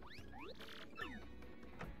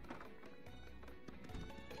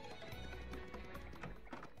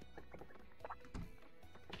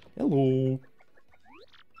 Hello.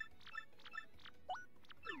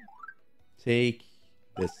 Take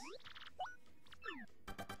this.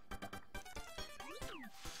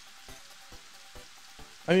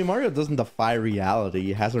 I mean, Mario doesn't defy reality.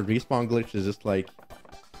 He has a respawn glitch. It's just like...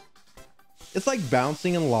 It's like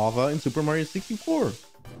bouncing in lava in Super Mario 64.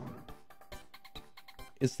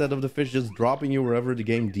 Instead of the fish just dropping you wherever the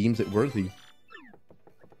game deems it worthy.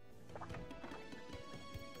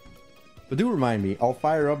 But do remind me, I'll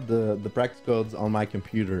fire up the practice codes on my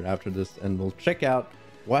computer after this and we'll check out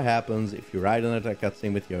what happens if you ride in a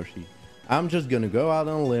cutscene with Yoshi. I'm just gonna go out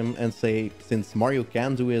on a limb and say, since Mario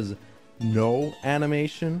can do his no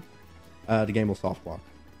animation, the game will soft lock.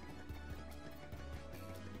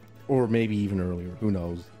 Or maybe even earlier, who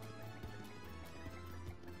knows.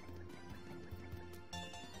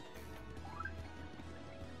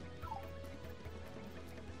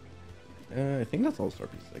 I think that's all the star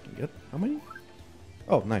pieces I can get. How many?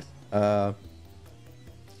 Oh, nice.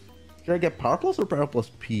 Should I get Power Plus or Power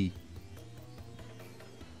Plus P?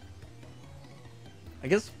 I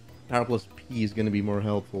guess Power Plus P is gonna be more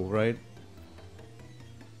helpful, right?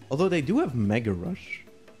 Although they do have Mega Rush.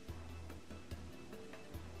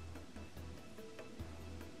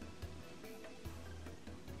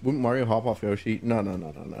 Wouldn't Mario hop off Yoshi? No.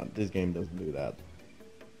 This game doesn't do that.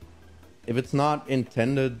 If it's not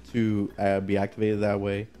intended to be activated that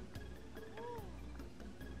way.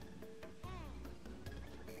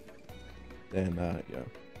 Then, yeah.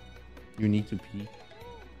 You need to pee.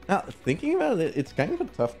 Now, thinking about it, it's kind of a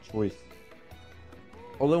tough choice.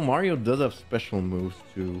 Although Mario does have special moves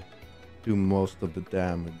to do most of the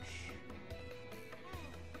damage.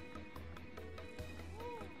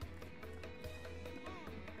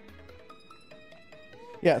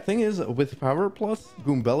 Yeah, thing is, with Power Plus,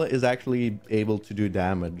 Goombella is actually able to do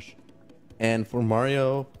damage. And for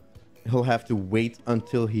Mario, he'll have to wait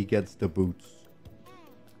until he gets the boots.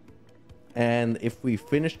 And if we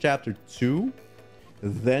finish Chapter 2,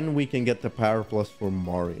 then we can get the Power Plus for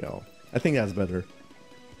Mario. I think that's better.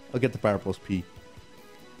 I'll get the Power Plus P.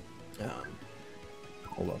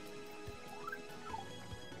 Hold up.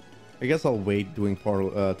 I guess I'll wait doing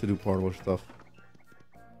to do parlor stuff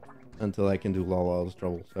until I can do Lala's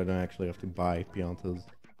Trouble, so I don't actually have to buy Piantas.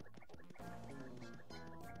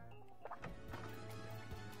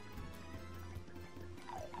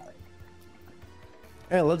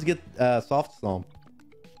 Hey, let's get Soft Stomp.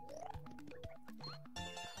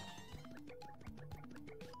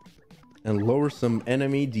 And lower some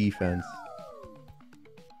enemy defense.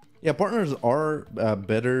 Yeah, partners are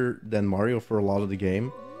better than Mario for a lot of the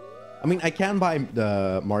game. I mean, I can buy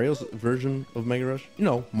Mario's version of Mega Rush. You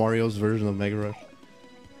know, Mario's version of Mega Rush.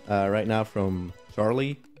 Right now from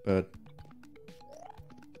Charlie, but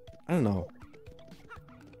I don't know.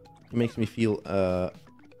 It makes me feel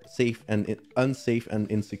safe and unsafe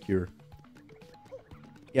and insecure.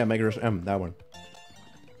 Yeah, Mega Rush M, that one.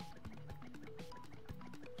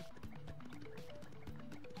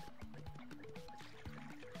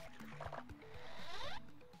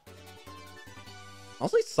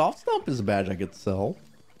 Honestly, Soft Stomp is a badge I could sell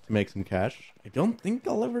to make some cash. I don't think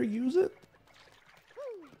I'll ever use it.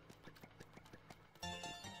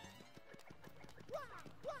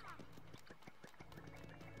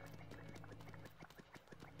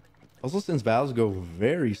 Also, since battles go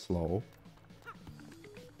very slow,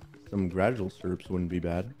 some gradual slurps wouldn't be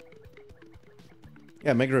bad.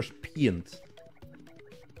 Yeah, Mega Rush Piant.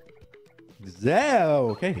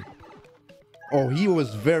 Okay. Oh, he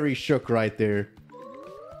was very shook right there.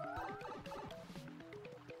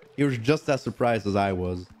 He was just as surprised as I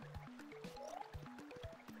was.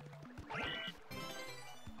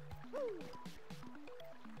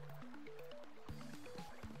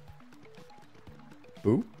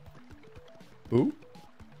 Boo? Boo?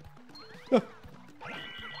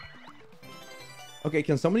 Okay,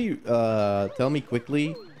 can somebody tell me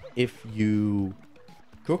quickly if you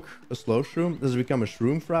cook a slow shroom, does it become a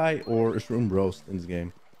shroom fry or a shroom roast in this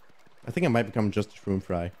game? I think it might become just a shroom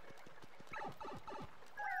fry.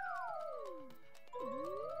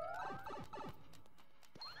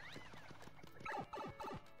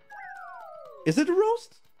 Is it a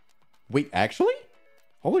roast? Wait, actually?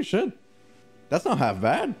 Holy shit. That's not half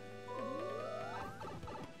bad.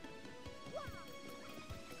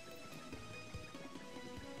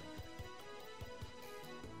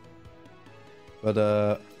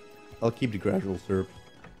 But, I'll keep the gradual syrup.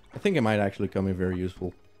 I think it might actually come in very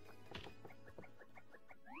useful.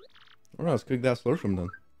 Alright, let's cook that slow shroom then.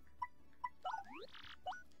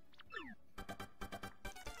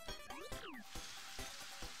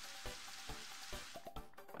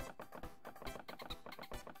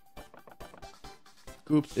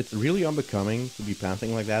 Oops, it's really unbecoming to be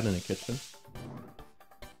panting like that in a kitchen.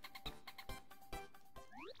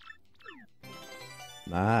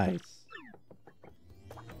 Nice.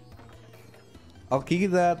 I'll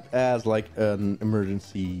keep that as like an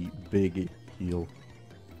emergency big heal.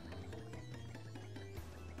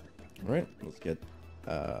 Alright, let's get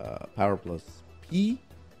Power Plus P.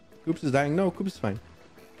 Koops is dying. No, Koops is fine.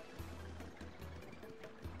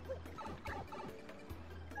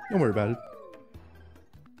 Don't worry about it.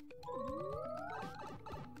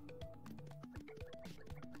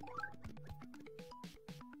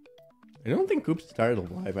 I don't think Koops is tired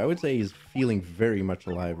of alive. I would say he's feeling very much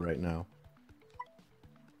alive right now.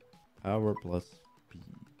 Power Plus P.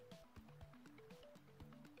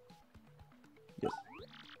 Yes.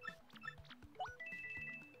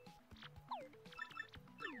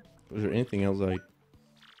 Was there anything else I...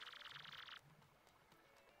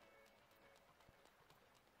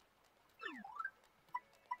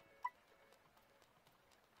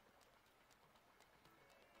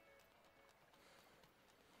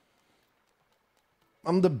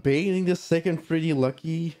 I'm debating the second Pretty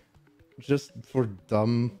Lucky just for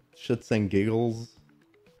dumb shits and giggles.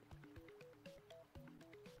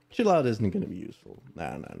 Chill Out isn't gonna be useful.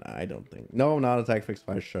 Nah, I don't think. No, not Attack Fix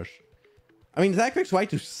Y, shush. I mean, Attack Fix Y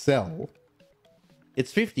to sell.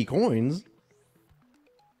 It's 50 coins.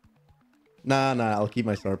 Nah, I'll keep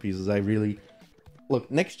my star pieces. I really...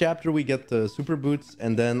 Look, next chapter we get the super boots,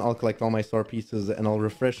 and then I'll collect all my star pieces, and I'll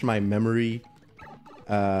refresh my memory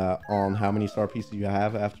on how many star pieces you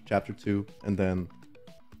have after chapter 2, and then...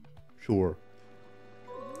 Sure.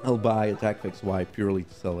 I'll buy Attack Fix Y purely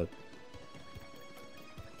to sell it.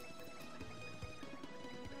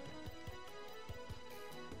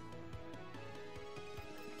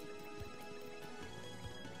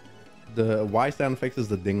 The Y sound effect is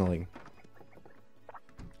the dingling.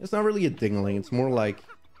 It's not really a dingling, it's more like...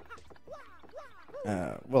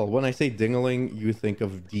 well, when I say dingling, you think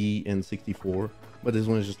of D in 64, but this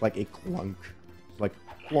one is just like a clunk. It's like,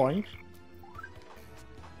 clunk.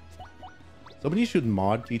 Somebody should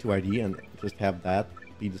mod TTYD and just have that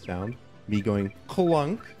be the sound. Me going,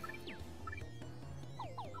 clunk.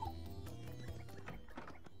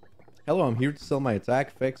 Hello, I'm here to sell my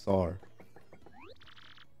Attack Fix R.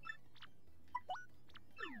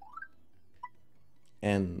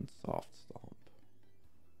 And soft stomp.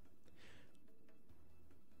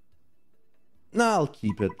 No, I'll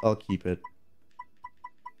keep it. I'll keep it.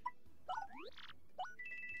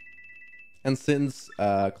 And since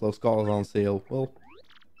Close Call is on sale, well,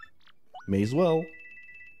 may as well.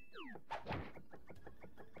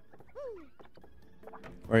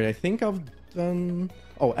 Alright, I think I've done...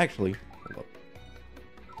 Oh, actually, hold up.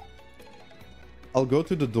 I'll go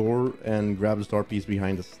to the door and grab the star piece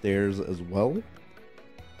behind the stairs as well.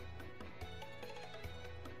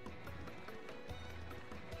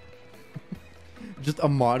 Just a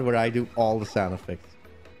mod where I do all the sound effects.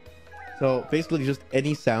 So basically just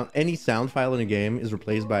any sound file in a game is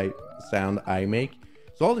replaced by sound I make.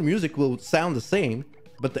 So all the music will sound the same,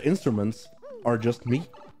 but the instruments are just me.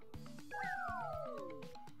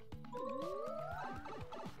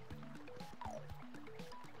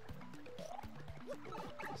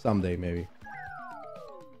 Someday, maybe.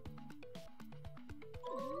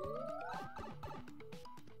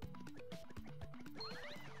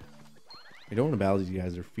 I don't want to battle these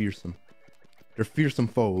guys, they're fearsome. They're fearsome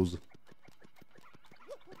foes.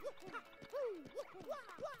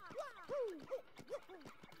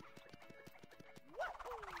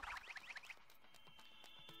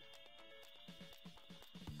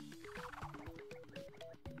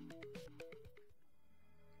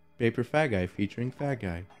 Paper Fat Guy featuring Fat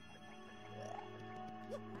Guy.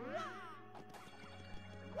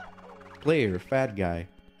 Player Fat Guy.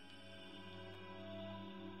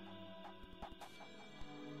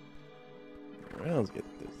 Well, let's get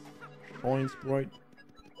this coin sprite.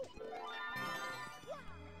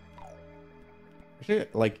 Actually,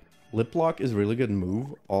 like, Lip Lock is a really good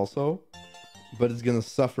move also, but it's gonna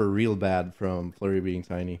suffer real bad from Flurry being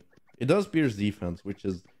tiny. It does pierce defense, which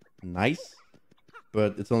is nice,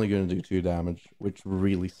 but it's only gonna do 2 damage, which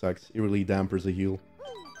really sucks. It really dampers a heal.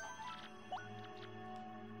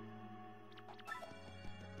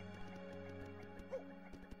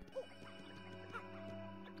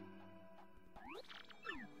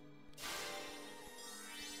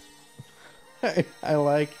 I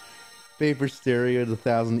like Paper Stereo, the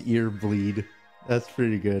 1000 ear bleed. That's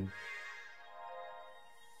pretty good.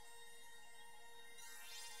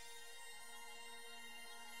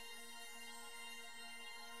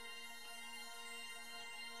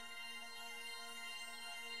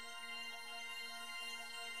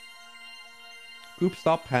 Coop,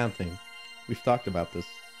 stop panting. We've talked about this.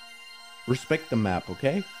 Respect the map,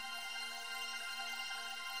 okay?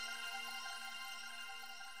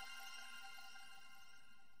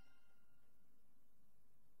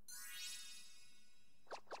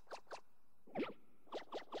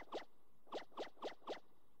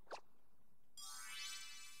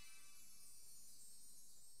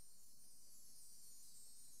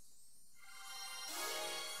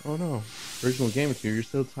 Oh no. Original game material, you're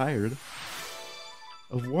so tired.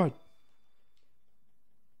 Of what?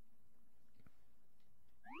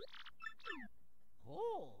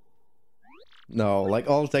 No, like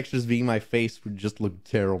all the textures being my face would just look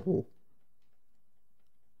terrible.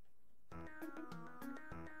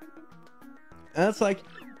 And that's like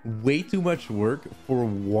way too much work for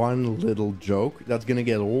one little joke that's gonna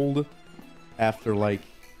get old after like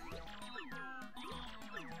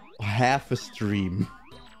half a stream.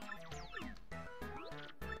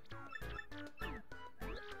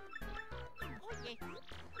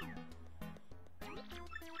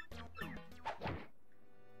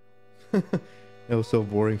 It was so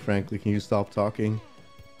boring, frankly. Can you stop talking?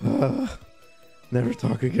 Never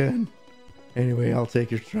talk again. Anyway, I'll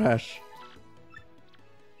take your trash.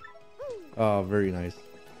 Oh, very nice.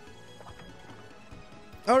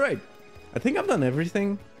 Alright. I think I've done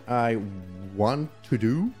everything I want to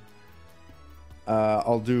do.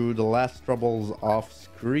 I'll do the last troubles off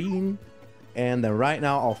screen. And then right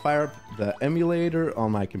now I'll fire up the emulator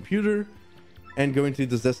on my computer and go into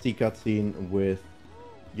the zesty cutscene with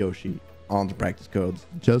Yoshi on the practice codes.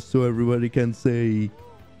 Just so everybody can say...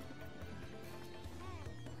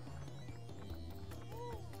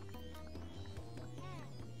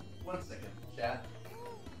 One second, chat.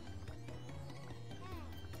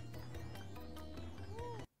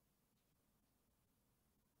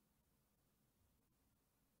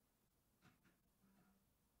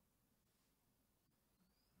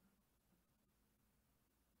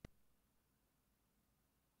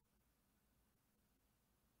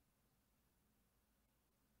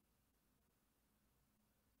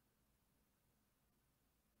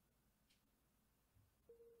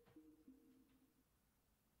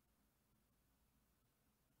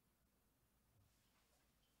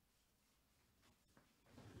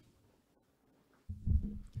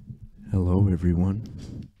 Hello, everyone.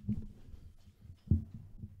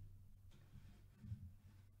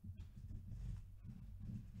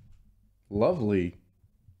 Lovely.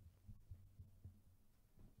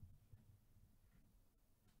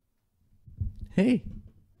 Hey.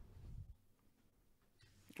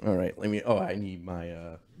 All right, let me... Oh, I need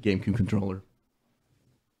my GameCube controller.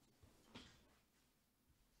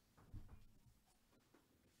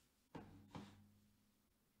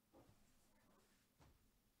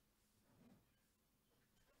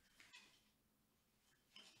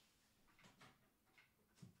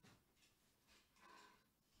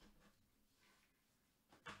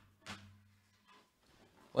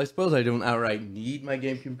 Well, I suppose I don't outright need my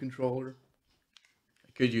GameCube controller.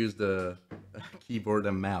 I could use the keyboard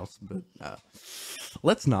and mouse, but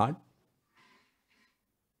let's not.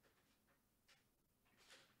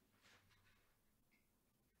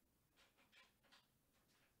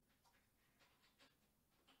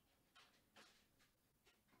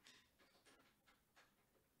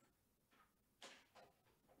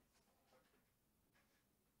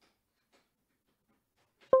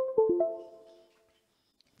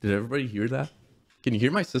 Did everybody hear that? Can you hear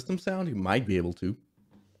my system sound? You might be able to.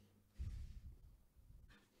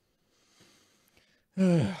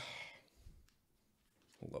 Hold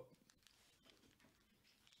up.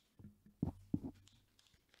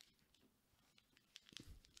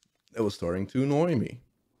 It was starting to annoy me.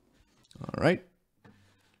 All right.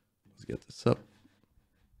 Let's get this up.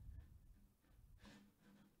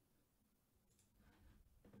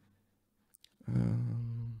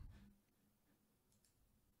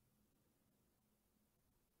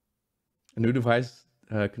 A new device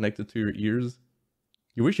connected to your ears.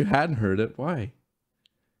 You wish you hadn't heard it. Why?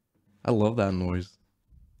 I love that noise.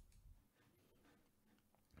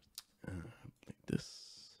 Like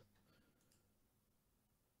this.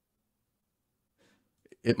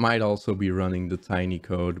 It might also be running the tiny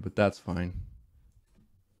code, but that's fine.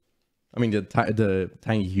 I mean, the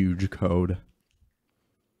tiny huge code.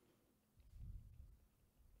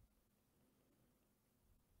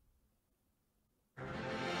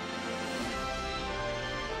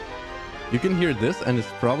 You can hear this, and it's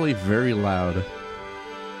probably very loud.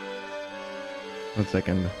 1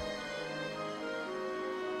 second.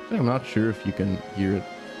 I'm not sure if you can hear it.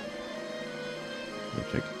 Let me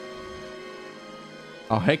check.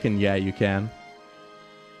 Oh, heckin' yeah, you can.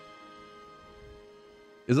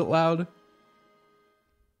 Is it loud?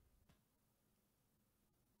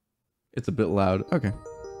 It's a bit loud. Okay.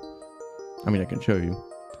 I mean, I can show you.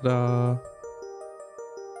 Ta-da!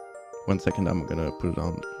 1 second, I'm gonna put it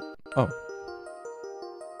on. Oh.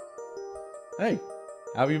 Hey,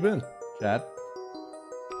 how have you been, Chad?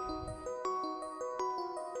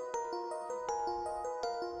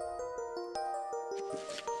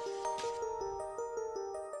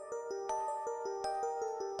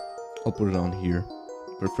 I'll put it on here,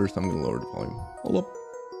 but first I'm gonna lower the volume. Hold up.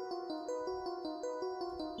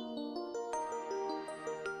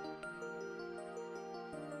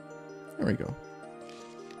 There we go.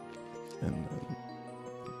 And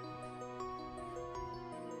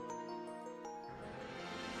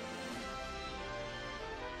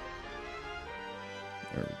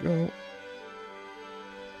there we go.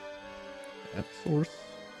 Add source.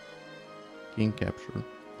 Game capture.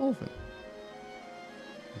 Dolphin.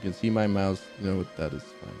 You can see my mouse. You know what that is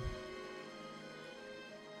fine.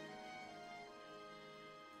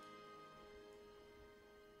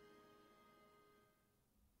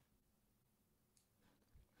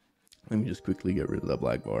 Let me just quickly get rid of that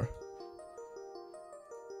black bar.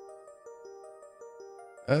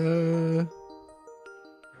 There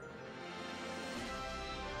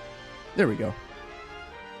we go.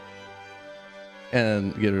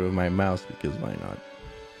 And get rid of my mouse because why not?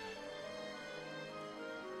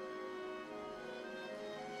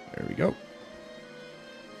 There we go.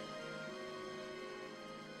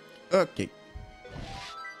 Okay.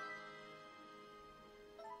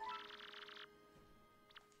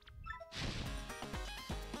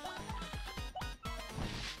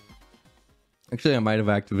 Actually, I might have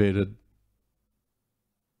activated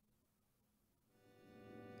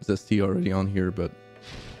ZT already on here, but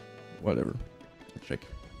whatever. Let's check.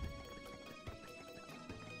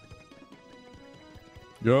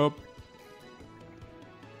 Yup.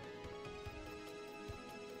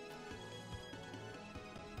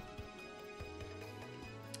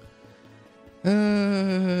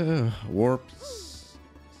 Warps.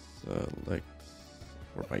 Select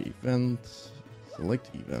for my event.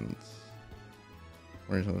 Select event.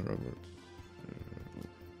 Horizontal robot.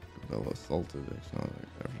 Compeller assaulted.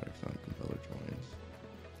 Compeller joins.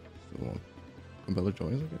 Still want compeller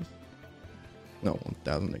joins, I guess. No,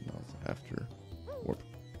 1000 ignores after warp.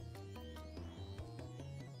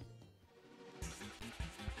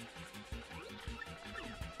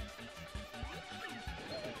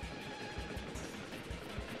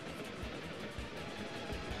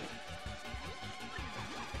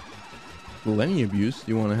 Lenny abuse.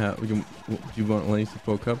 Do you want to have? Do you want Lenny to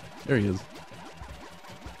poke up? There he is.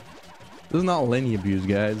 This is not Lenny abuse,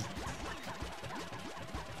 guys.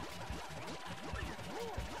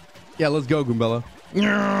 Yeah, let's go, Goombella.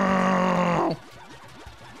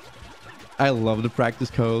 I love the practice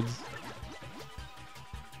codes.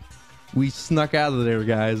 We snuck out of there,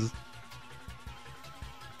 guys.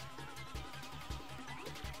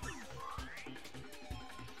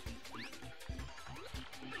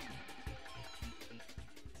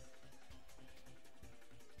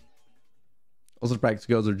 Also, practice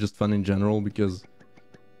codes are just fun in general because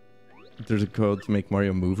there's a code to make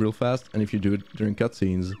Mario move real fast, and if you do it during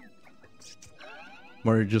cutscenes,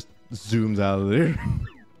 Mario just zooms out of there.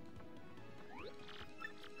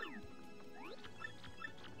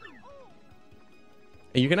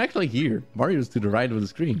 And you can actually hear Mario's to the right of the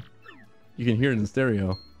screen. You can hear it in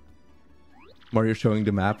stereo. Mario showing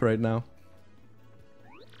the map right now.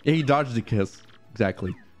 Yeah, he dodged the kiss.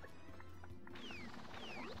 Exactly.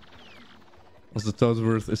 Also,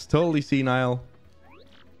 Toadsworth is totally senile.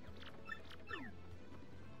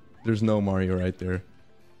 There's no Mario right there.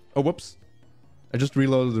 Oh, whoops. I just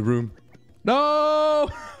reloaded the room. No!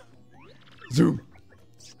 Zoom.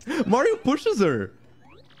 Mario pushes her.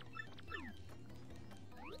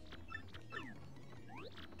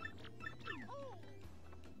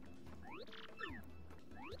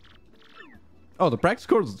 Oh, the practice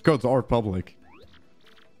codes are public.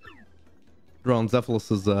 They're on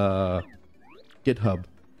ZEPHILES' GitHub.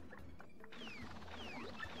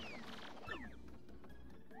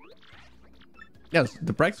 Yes,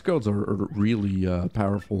 the practice codes are really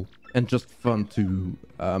powerful and just fun to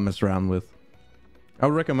mess around with. I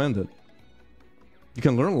would recommend it. You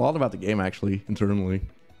can learn a lot about the game actually internally.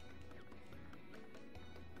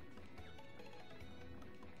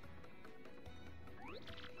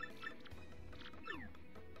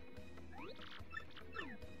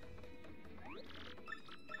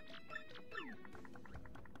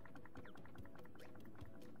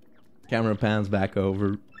 Camera pans back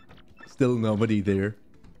over. Still nobody there.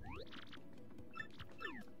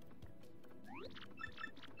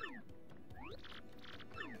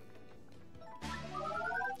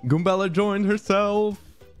 Goombella joined herself.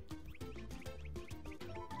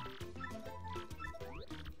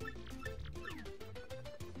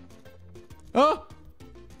 Oh!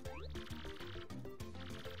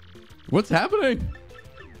 What's happening?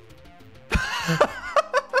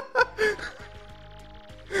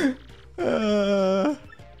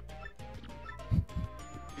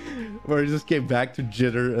 Or just came back to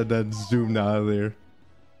jitter and then zoomed out of there.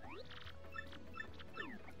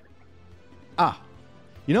 Ah,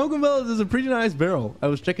 you know, Goombella is a pretty nice barrel. I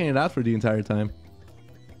was checking it out for the entire time.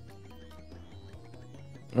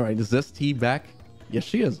 All right, is this T back? Yes,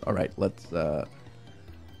 she is. All right, let's stats,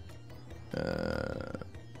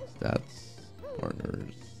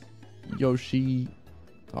 partners, Yoshi,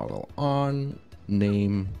 toggle on,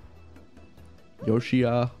 name,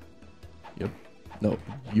 Yoshia. Yep. No,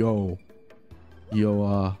 Yoab.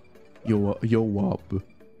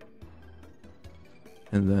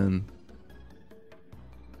 And then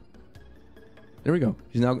there we go.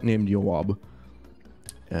 He's now named Yoab.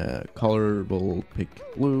 Color, we'll pick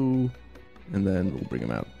blue, and then we'll bring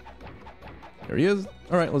him out. There he is.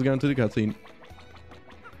 All right, let's go into the cutscene.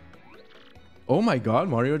 Oh my god,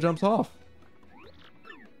 Mario jumps off.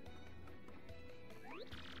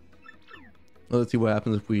 Well, let's see what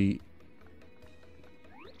happens if we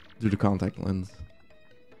do the contact lens.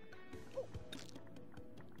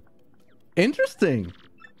 Interesting.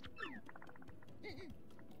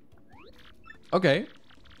 Okay.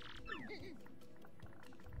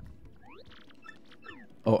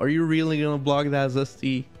 Oh, are you really gonna block that,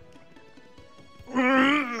 Zesty?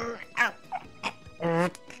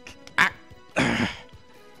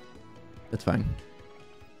 That's fine.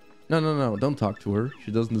 No, no, no. Don't talk to her.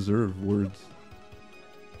 She doesn't deserve words.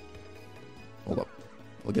 Hold up.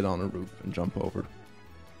 We'll get on the roof and jump over.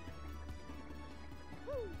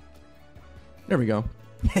 There we go.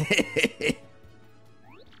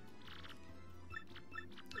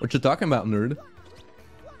 What you talking about, nerd?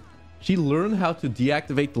 She learned how to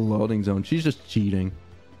deactivate the loading zone. She's just cheating.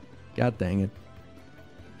 God dang it.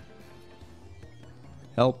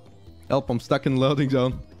 Help. Help, I'm stuck in the loading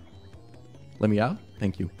zone. Let me out.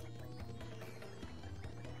 Thank you.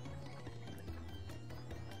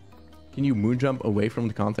 Can you moon jump away from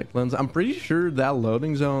the contact lens? I'm pretty sure that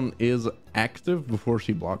loading zone is active before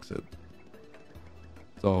she blocks it.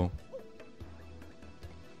 So.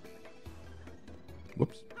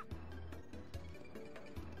 Whoops.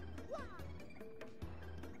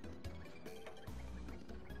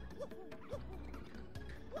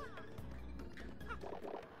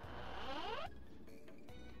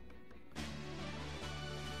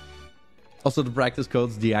 Also, the practice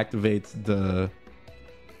codes deactivate the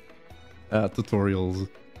tutorials.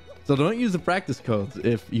 So don't use the practice codes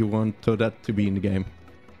if you want Toadette to be in the game.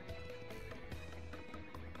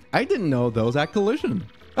 I didn't know those had collision.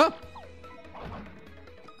 Oh!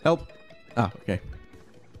 Help. Ah, okay.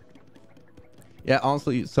 Yeah,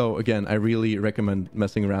 honestly, so again, I really recommend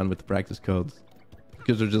messing around with the practice codes.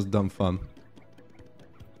 Because they're just dumb fun.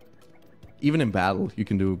 Even in battle, you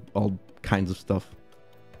can do all kinds of stuff.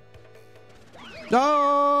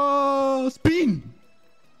 Oh, spin!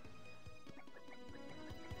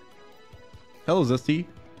 Hello, Zesty.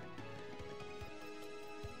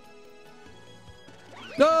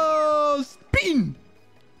 No, spin!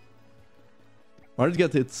 Mario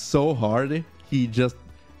gets hit so hard, he just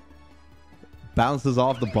bounces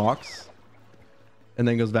off the box and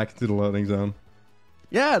then goes back into the loading zone.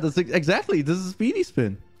 Yeah, that's exactly. This is a speedy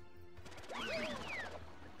spin.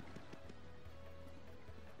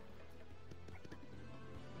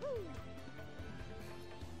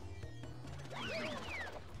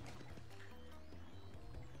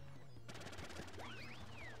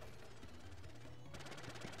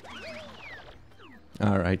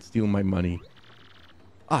 All right, steal my money.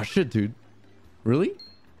 Ah, shit, dude. Really?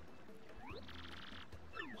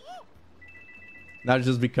 Now it's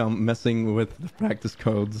just become messing with the practice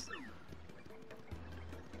codes.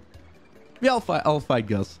 Yeah, I'll fight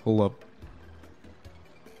Gus. Hold up.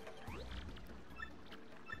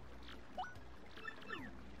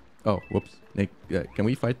 Oh, whoops. Nick, can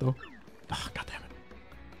we fight though? Oh, God damn it.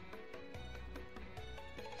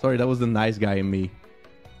 Sorry, that was the nice guy in me.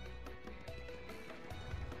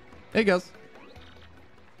 Hey, Gus.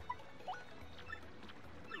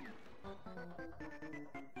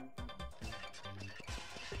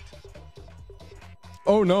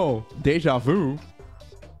 Oh no, deja vu.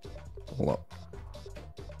 Hold up.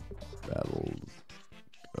 Battles.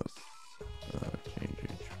 Gus. Change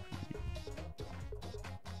HP.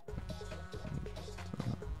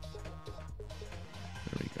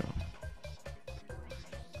 There we go.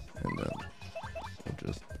 And then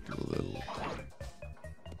we'll just do a little.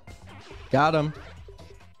 Got him.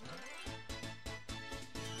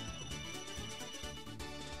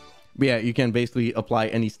 But yeah, you can basically apply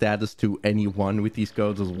any status to anyone with these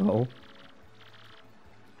codes as well.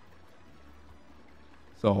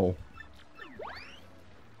 So,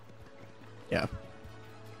 yeah.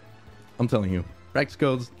 I'm telling you, practice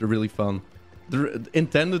codes, they're really fun. They're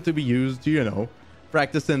intended to be used to, you know,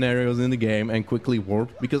 practice scenarios in the game and quickly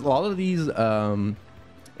warp. Because a lot of these,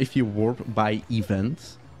 if you warp by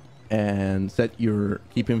events and set your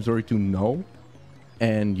keep inventory to no,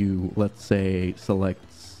 and you, let's say, select,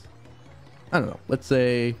 I don't know, let's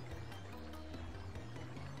say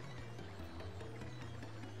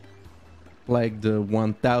like the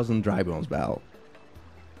 1000 dry bones battle.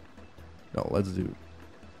 No, let's do,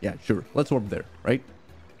 yeah, sure, let's warp there, right?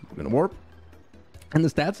 We're gonna warp, and the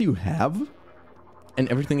stats you have and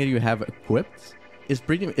everything that you have equipped is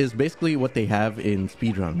basically what they have in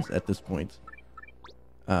speedruns at this point.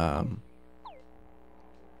 I'm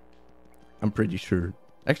pretty sure.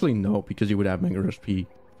 Actually, no, because you would have Mega Rush P.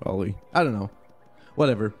 Probably. I don't know.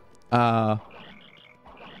 Whatever.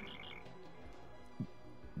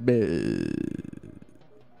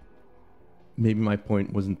 maybe my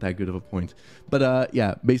point wasn't that good of a point, but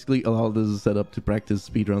yeah, basically a lot of this is set up to practice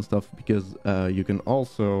speedrun stuff, because you can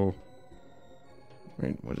also,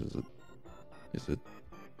 right, what is it? Is it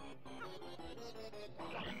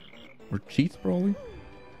or cheats probably?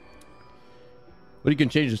 But you can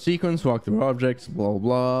change the sequence, walk through objects, blah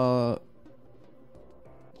blah.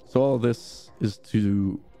 So all this is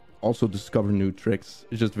to also discover new tricks.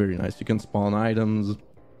 It's just very nice. You can spawn items, you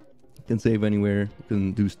can save anywhere, you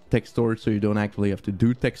can do text storage, so you don't actually have to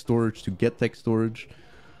do text storage to get text storage.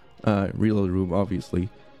 Reload room, obviously.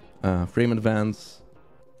 Frame advance,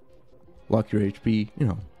 lock your HP, you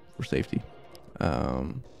know, for safety. I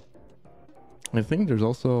think there's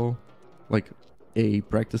also like a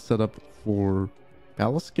practice setup for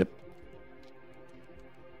palace skip.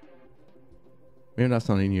 Maybe that's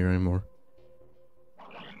not in here anymore.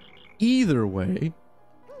 Either way.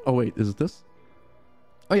 Oh wait, is it this?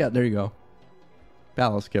 Oh yeah, there you go.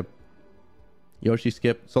 Palace skip. Yoshi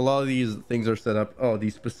skip. So a lot of these things are set up. Oh,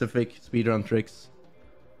 these specific speedrun tricks.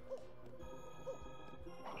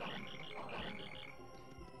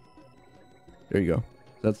 There you go.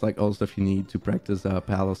 That's like all the stuff you need to practice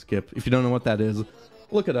palace skip. If you don't know what that is,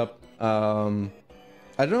 look it up.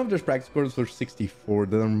 I don't know if there's practice codes for 64.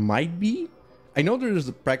 There might be. I know there's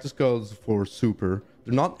practice codes for Super.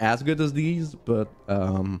 They're not as good as these, but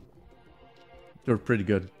they're pretty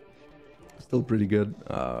good. Still pretty good.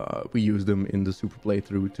 We used them in the Super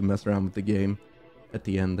playthrough to mess around with the game at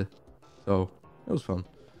the end. So it was fun.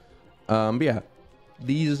 But yeah,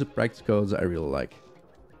 these practice codes I really like.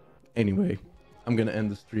 Anyway, I'm gonna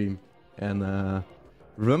end the stream, and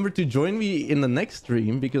remember to join me in the next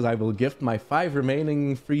stream, because I will gift my 5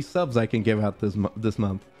 remaining free subs I can give out this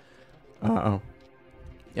month.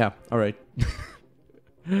 Yeah, all right.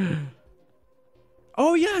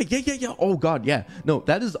 Oh yeah. Oh god, yeah. No,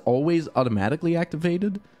 that is always automatically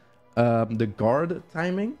activated. The guard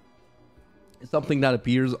timing is something that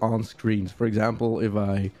appears on screens. For example, if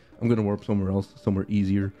I'm gonna warp somewhere else, somewhere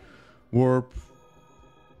easier. Warp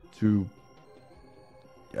to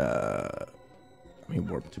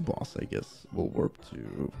warp to boss, I guess. We'll warp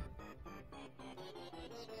to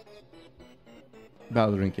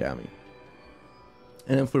Bowser and Cammy.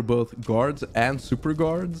 And then for both guards and super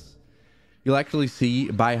guards, you'll actually see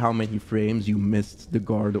by how many frames you missed the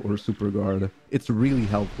guard or super guard. It's really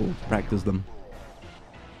helpful to practice them.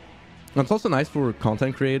 And it's also nice for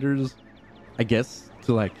content creators, I guess,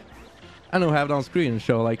 to like, I don't know, have it on screen and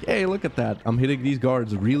show like, hey, look at that. I'm hitting these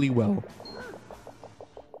guards really well.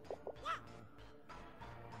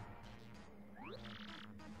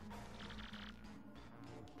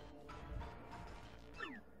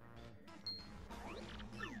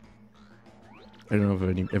 I don't know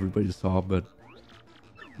if everybody saw, but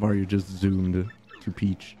Mario just zoomed to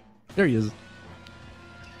Peach. There he is.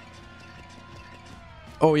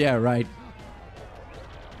 Oh yeah, right.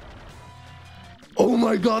 Oh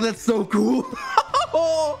my god, that's so cool.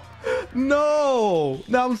 Oh, no.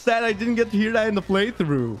 Now I'm sad I didn't get to hear that in the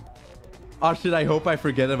playthrough. Oh shit, I hope I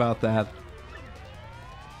forget about that.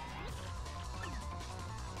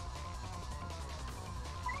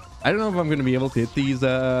 I don't know if I'm going to be able to hit these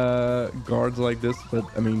guards like this, but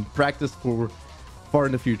I mean, practice for far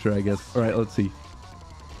in the future, I guess. All right, let's see.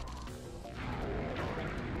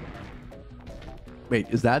 Wait,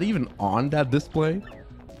 is that even on that display?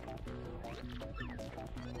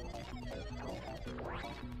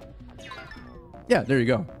 Yeah, there you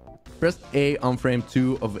go. Press A on frame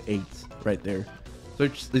 2 of 8 right there. So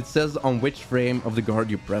it says on which frame of the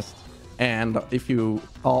guard you pressed. And if you,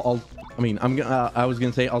 I was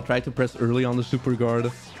gonna say I'll try to press early on the super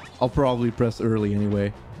guard. I'll probably press early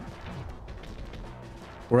anyway.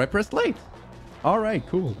 Or I pressed late. All right,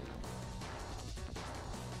 cool.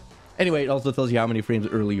 Anyway, it also tells you how many frames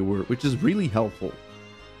early you were, which is really helpful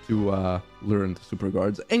to learn the super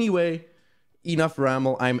guards. Anyway, enough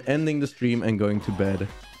ramble. I'm ending the stream and going to bed.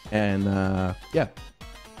 And yeah,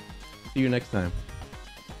 see you next time.